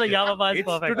 I know that Yeah, Baba is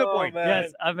perfect. To the point.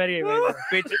 Yes, I'm very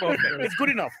pitch perfect. It's good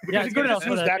enough. Yeah, it's good enough.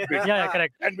 Use that bit. Yeah,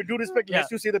 correct. And with due respect, less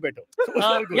you say the better. So it's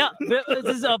all good. Yeah,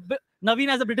 this is Naveen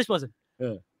as a British person.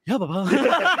 Yeah, Baba.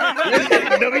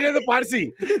 Naveen as a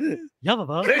Parsi. Yeah,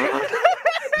 Baba.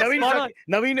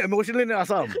 Naveen emotional in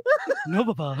Assam. No,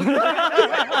 Baba.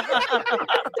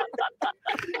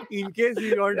 In case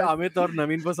we want Amit or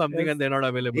Naveen for something and they're not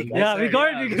available. Yeah, we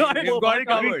got it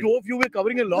covered. Two of you were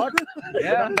covering a lot.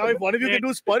 Now if one of you can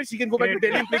do Sparsh, he can go back to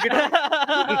Delhi and pick it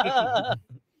up.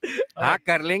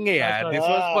 Kar lenge yaar. This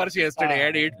was Sparsh yesterday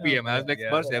at 8 p.m. I was like,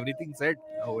 Sparsh, everything set.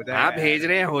 आप भेज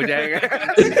रहे हैं हो जाएगा.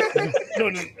 No,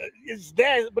 it's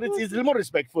there, but it's a little more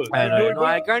respectful.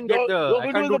 I can't get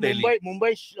I can't do Delhi.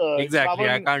 Mumbai exactly,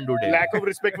 I can't do Delhi. Lack of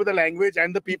respect for the language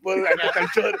and the people and the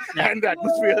culture and the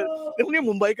atmosphere. Only a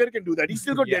Mumbaiker can do that. He's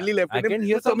still got Delhi left in him. I can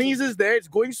hear Tamiz is there. It's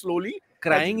going slowly.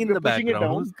 Crying in the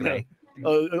background.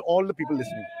 All the people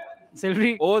listening.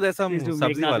 Silvery. Oh, there's some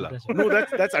sabzi wala. No,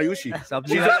 that's Ayushi.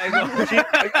 Sabzi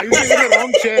Ayushi is in the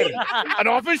wrong chair. An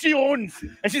office she owns.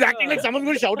 And she's acting like someone's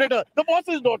going to shout at her. The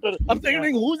boss's daughter. I'm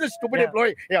thinking, who's this stupid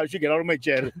employee? Hey, Ayushi, get out of my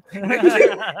chair.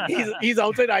 He's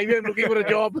outside IBM looking for a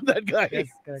job. That guy.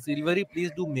 Yes, Silvery,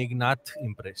 please do Meghnad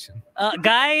impression.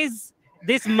 Guys,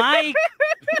 this mic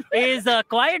is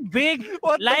quite big,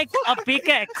 like a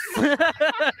pickaxe.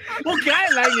 वो क्या है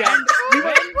line यार?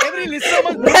 Every listener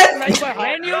must know that line by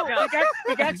heart.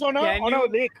 Pickaxe on a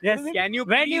lake. Yes. Can you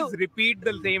please repeat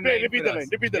the same line? Repeat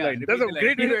the line. That's a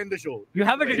great way to end the show. You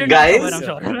have it written down, I'm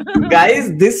sure.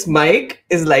 Guys, this mic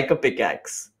is like a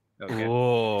pickaxe. Okay.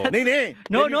 Oh.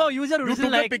 No, use your original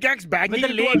like pickaxe bagging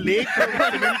into a lake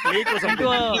or something.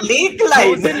 Lake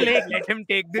line. Let him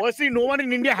take this. Firstly, no one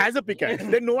in India has a pickaxe.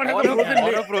 Then no one has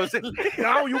a frozen lake.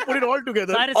 Now you put it all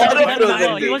together.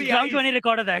 He was drunk when he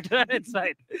recorded that. It's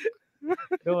fine.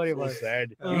 Don't worry about it.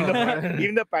 Sad.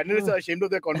 Even the panelists are ashamed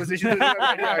of their conversations. They don't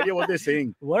have any idea what they're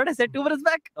saying. What did I say 2 minutes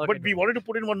back? Okay, but we wanted to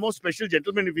put in one more special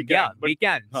gentleman if we can. Yeah, we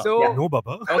can. So, no,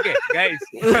 Baba. Okay, guys.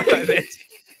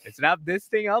 Let's wrap this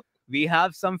thing up. We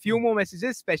have some few more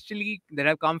messages, especially that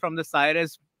have come from the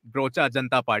Cyrus Brocha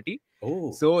Janta Party.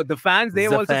 Oh. So the fans,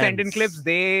 they've also sent in clips.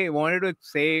 They wanted to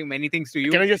say many things to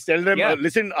you. Can I just tell them,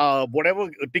 listen, whatever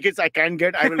tickets I can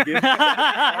get, I will give.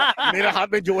 Mera haath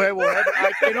mein jo hai, wo hai.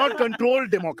 I cannot control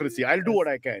democracy. I'll do what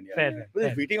I can. Fair.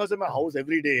 There's waiting outside my house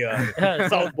every day.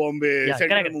 South Bombay,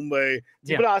 Central Mumbai.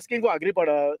 People are asking, ko agri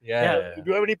pada. Do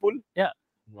you have any pull? Yeah.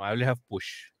 I will have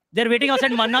push. They're waiting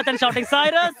outside Mannath and shouting,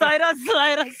 Cyrus, Cyrus,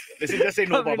 Cyrus. Listen, just say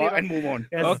no, Baba, and move on.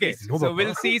 Yes. Okay, so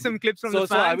we'll see some clips from the fans.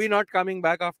 So are we not coming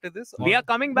back after this? We are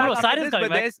coming back after Cyrus this,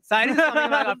 but Cyrus is coming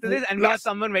back after this, and we have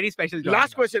someone very special joining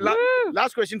us.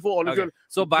 Last question for all of you.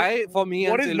 So bye for me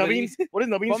and Silvery. What is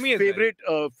Naveen's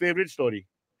favorite story?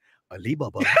 Ali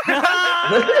Baba.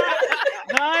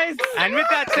 Nice. And with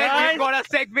that said, we've got a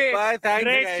segue. Bye, thanks.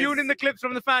 Great tune in the clips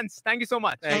from the fans. Thank you so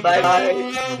much. Bye.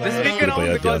 Just stick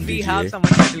around because we have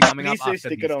someone special coming up after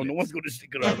stick around. No one's going to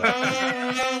stick around.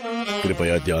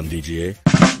 कृपया ध्यान दीजिए.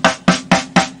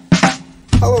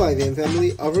 Hello IVM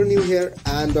family, Avanu here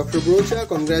and Dr. Brocha,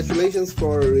 congratulations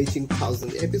for reaching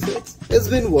 1000 episodes. It's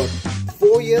been what,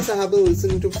 4 years I have been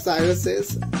listening to Cyrus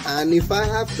Says, and if I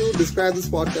have to describe this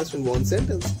podcast in one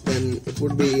sentence, then it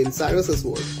would be in Cyrus's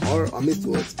words or Amit's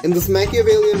words. In this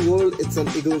Machiavellian world, it's an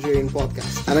egalitarian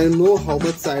podcast. And I know how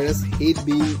much Cyrus hates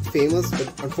being famous, but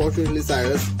unfortunately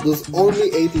Cyrus, those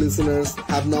only 8 listeners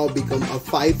have now become a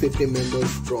 550 members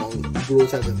strong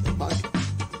Brocha Janata party.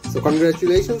 So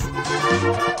congratulations.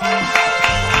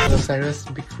 Hello Cyrus,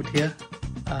 Bigfoot here.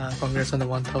 Congrats on the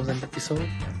 1000th episode.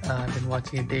 I've been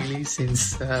watching it daily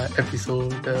since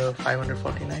episode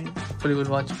 549. Hopefully we'll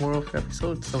watch more of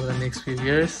episodes over the next few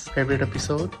years. Favorite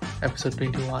episode, episode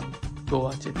 21. Go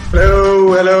watch it.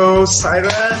 Hello,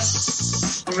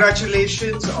 Cyrus.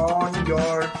 Congratulations on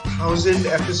your 1000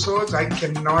 episodes. I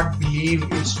cannot believe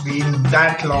it's been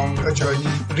that long a journey.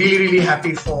 Really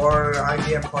happy for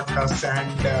IBM Podcasts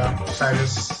and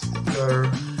Cyrus.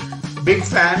 You're big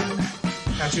fan.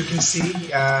 As you can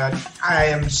see, I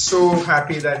am so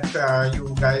happy that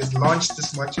you guys launched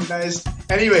this merchandise.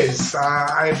 Anyways,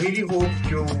 I really hope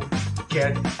you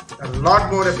get a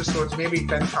lot more episodes, maybe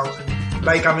 10,000.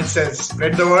 Like Amit says,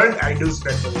 spread the word. I do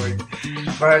spread the word.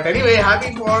 But anyway,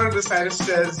 happy for the Cyrus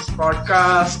Says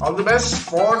podcast. All the best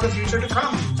for the future to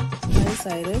come. Hi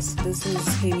Cyrus, this is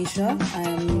Henisha. I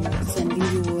am sending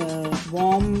you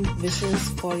warm wishes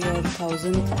for your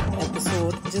 1000th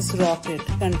episode. Just rock it.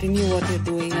 Continue what you're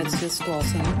doing. It's just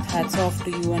awesome. Hats off to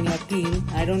you and your team.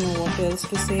 I don't know what else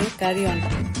to say. Carry on.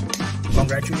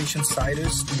 Congratulations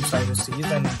Cyrus, Team Cyrus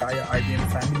Says and entire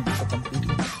IBM family for completing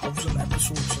 1000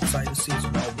 episodes of Cyrus Says.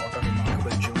 Wow, what a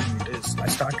remarkable journey it is. I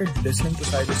started listening to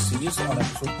Cyrus Says on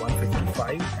episode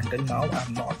 155. Until now, I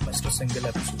have not missed a single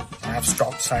episode. I have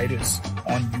stalked Cyrus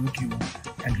on YouTube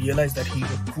and realized that he's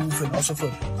a true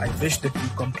philosopher. I wish that you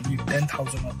complete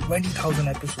 10,000 or 20,000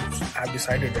 episodes. I have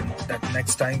decided that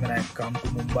next time when I come to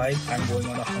Mumbai, I'm going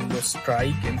on a hunger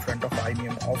strike in front of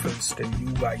IBM office till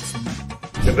you guys meet.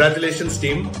 Congratulations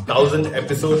team, 1000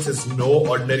 episodes is no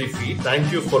ordinary feat.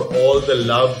 Thank you for all the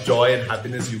love, joy and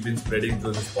happiness you've been spreading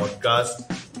through this podcast.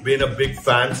 Been a big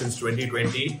fan since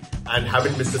 2020 and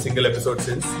haven't missed a single episode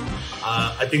since.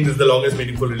 I think this is the longest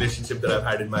meaningful relationship that I've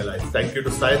had in my life. Thank you to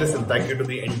Cyrus and thank you to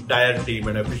the entire team,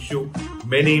 and I wish you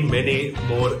many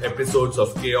more episodes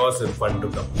of chaos and fun to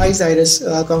come. Hi Cyrus,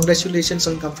 congratulations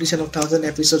on completion of 1000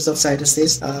 episodes of Cyrus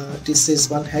Says. This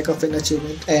is one heck of an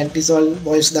achievement, and this all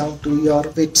boils down to your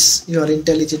wits, your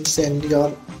intelligence and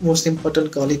your most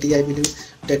important quality, I believe,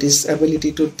 that is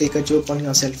ability to take a joke on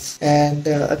yourself. And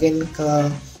again,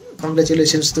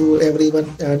 congratulations to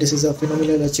everyone. This is a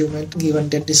phenomenal achievement given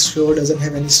that this show doesn't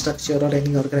have any structure or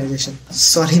any organization.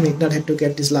 Sorry, Meghnad had to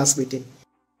get this last bit in.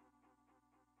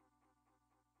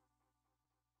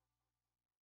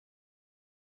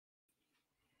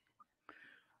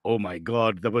 Oh my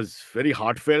God, that was very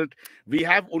heartfelt. We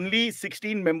have only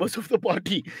 16 members of the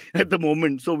party at the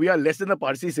moment, so we are less than the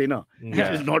Parsi Sena, which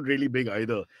is not really big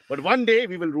either. But one day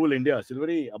we will rule India.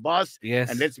 Silvery, Abbas, yes.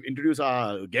 And let's introduce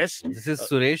our guest. This is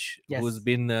Suresh, who's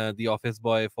been the office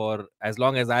boy for as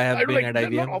long as I have been at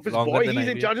IBM. Office boy, he's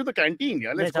in charge of the canteen.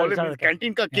 Yeah, let's call him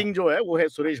canteen ka king jo hai, wo hai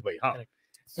Suresh bhai. हाँ.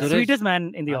 Sweetest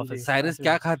man in the office. Cyrus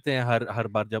क्या खाते हैं हर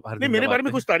बार जब हर नहीं मेरे बारे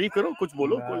में कुछ तारीफ करो, कुछ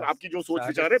बोलो, आपकी जो सोच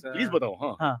विचार है प्लीज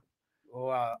बताओ. हाँ.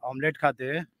 वो ऑमलेट खाते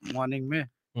हैं मॉर्निंग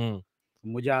में.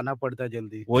 मुझे आना पड़ता है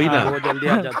जल्दी. वही ना, वो जल्दी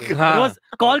आ जाते हैं. रोज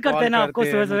कॉल करते हैं ना आपको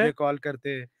सुबह. मुझे कॉल करते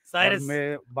हैं. साइरस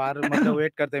मैं बाहर मतलब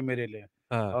वेट करते हैं मेरे लिए.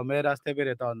 और मैं रास्ते पे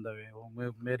रहता हूँ ऑन द वे.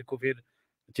 वो मेरे को फिर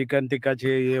चिकन टिक्का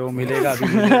चाहिए, वो मिलेगा अभी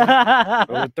मिलेगा.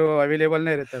 वो तो अवेलेबल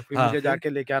नहीं रहता, फिर मुझे जाके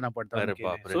लेके आना पड़ता है.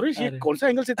 सुरेश ये कौन सा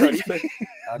एंगल से तारीफ है?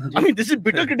 I mean, this is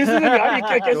bitter criticism यार, ये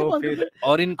क्या कैसे बात है?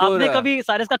 और इनको आपने कभी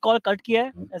साइरस का कॉल कट किया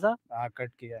है ऐसा? हाँ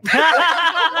कट किया है.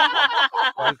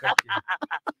 कॉल कट किया.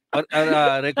 और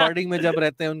रिकॉर्डिंग में जब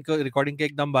रहते हैं उनको रिकॉर्डिंग के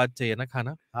एकदम बाद चाहिए ना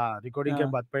खाना. हाँ रिकॉर्डिंग के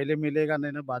बाद. पहले मिलेगा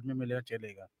नहीं ना, बाद में मिलेगा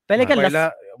चलेगा. पहले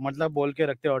क्या मतलब बोल के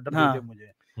रखते ऑर्डर दीजिए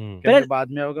मुझे. पहले बाद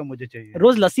में होगा मुझे चाहिए.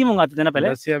 रोज लस्सी मंगाते थे ना पहले.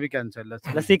 लस्सी अभी cancel.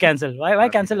 Lassi cancel. Why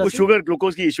cancel? Sugar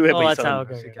glucose की इशू है भाई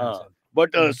साहब. अच्छा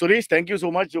But Suresh, thank you so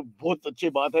much. बहुत अच्छी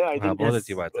बात है. I think बहुत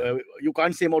अच्छी बात है. You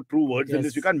can't say more true words in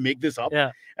this. You can't make this up.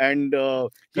 And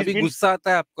कभी गुस्सा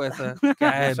आता है आपको ऐसा? क्या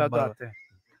है? गुस्सा तो आता है.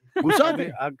 गुस्सा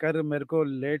अगर मेरे को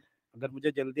लेट, अगर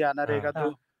मुझे जल्दी आना रहेगा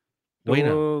तो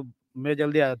मैं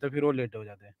जल्दी आता तो फिर वो लेट हो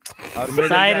जाते हैं. और मैं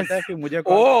जल्दी आता है फिर मुझे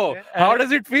Oh, how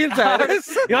does it feel,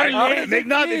 Cyrus? You're late.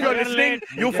 Meghnad, if you're listening,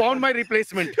 you found my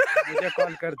replacement. मुझे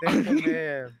कॉल करते हैं तो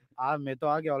मैं तो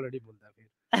आ गया ऑलरेडी बोलता फिर.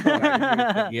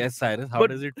 Yes, Cyrus, how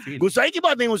does it feel? गुस्साई की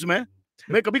बात नहीं उसमें.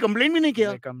 मैं कभी कंप्लेन भी नहीं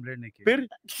किया. कंप्लेन नहीं किया. फिर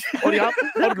और यहाँ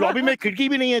और लॉबी में खिड़की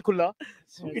भी नहीं है खुला.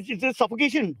 It's a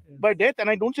suffocation by death and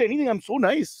I don't say anything. I'm so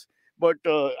nice. But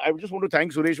I just want to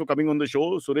thank Suresh for coming on the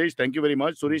show. Suresh, thank you very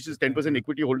much. Suresh is 10%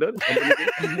 equity holder.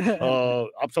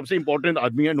 आप सबसे important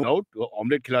आदमी है, no doubt.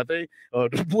 Omelette खिलाते हैं.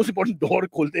 Most important door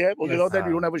खोलते हैं. Without that,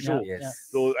 we don't have a show.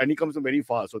 So and he comes in very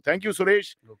fast. So thank you,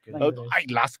 Suresh.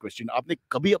 Last question. आपने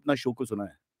कभी अपना show को सुना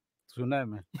है? सुना है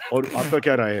मैं. और आपका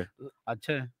क्या राय है?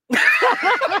 अच्छा है.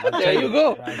 There you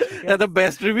go. That's the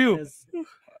best review.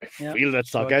 I feel that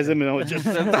sarcasm, you know, just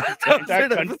the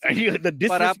disrespect.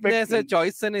 पर आपने ऐसे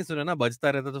choice से नहीं सुना ना, बजता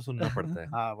रहता तो सुनना पड़ता है.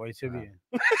 हाँ, वैसे भी है.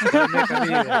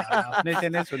 आपने से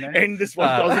नहीं सुना. End this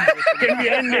 1000. Can we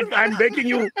end it? I'm begging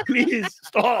you, please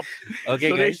stop.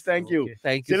 Okay, Suresh, guys. thank you. Okay.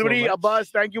 Thank you Silvery, so much.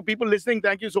 Abbas, thank you. People listening,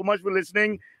 thank you so much for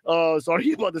listening.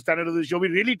 Sorry about the standard of the show. We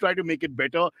really try to make it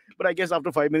better, but I guess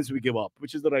after 5 minutes we give up,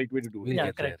 which is the right way to do it.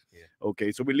 Yeah, correct.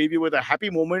 Okay, so we leave you with a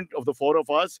happy moment of the four of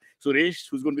us. Suresh,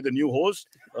 who's going to be the new host.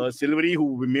 Silvery,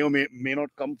 who may or may not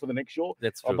come for the next show.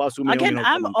 That's true. Abbas, who may or may Again, not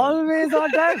I'm come. always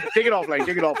on time. Take it offline.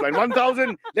 Take it offline.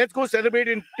 1000. Let's go celebrate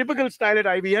in typical style at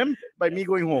IBM by me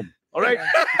going home. All right.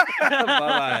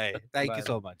 Bye-bye. Thank you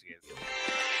so much,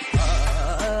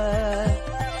 guys.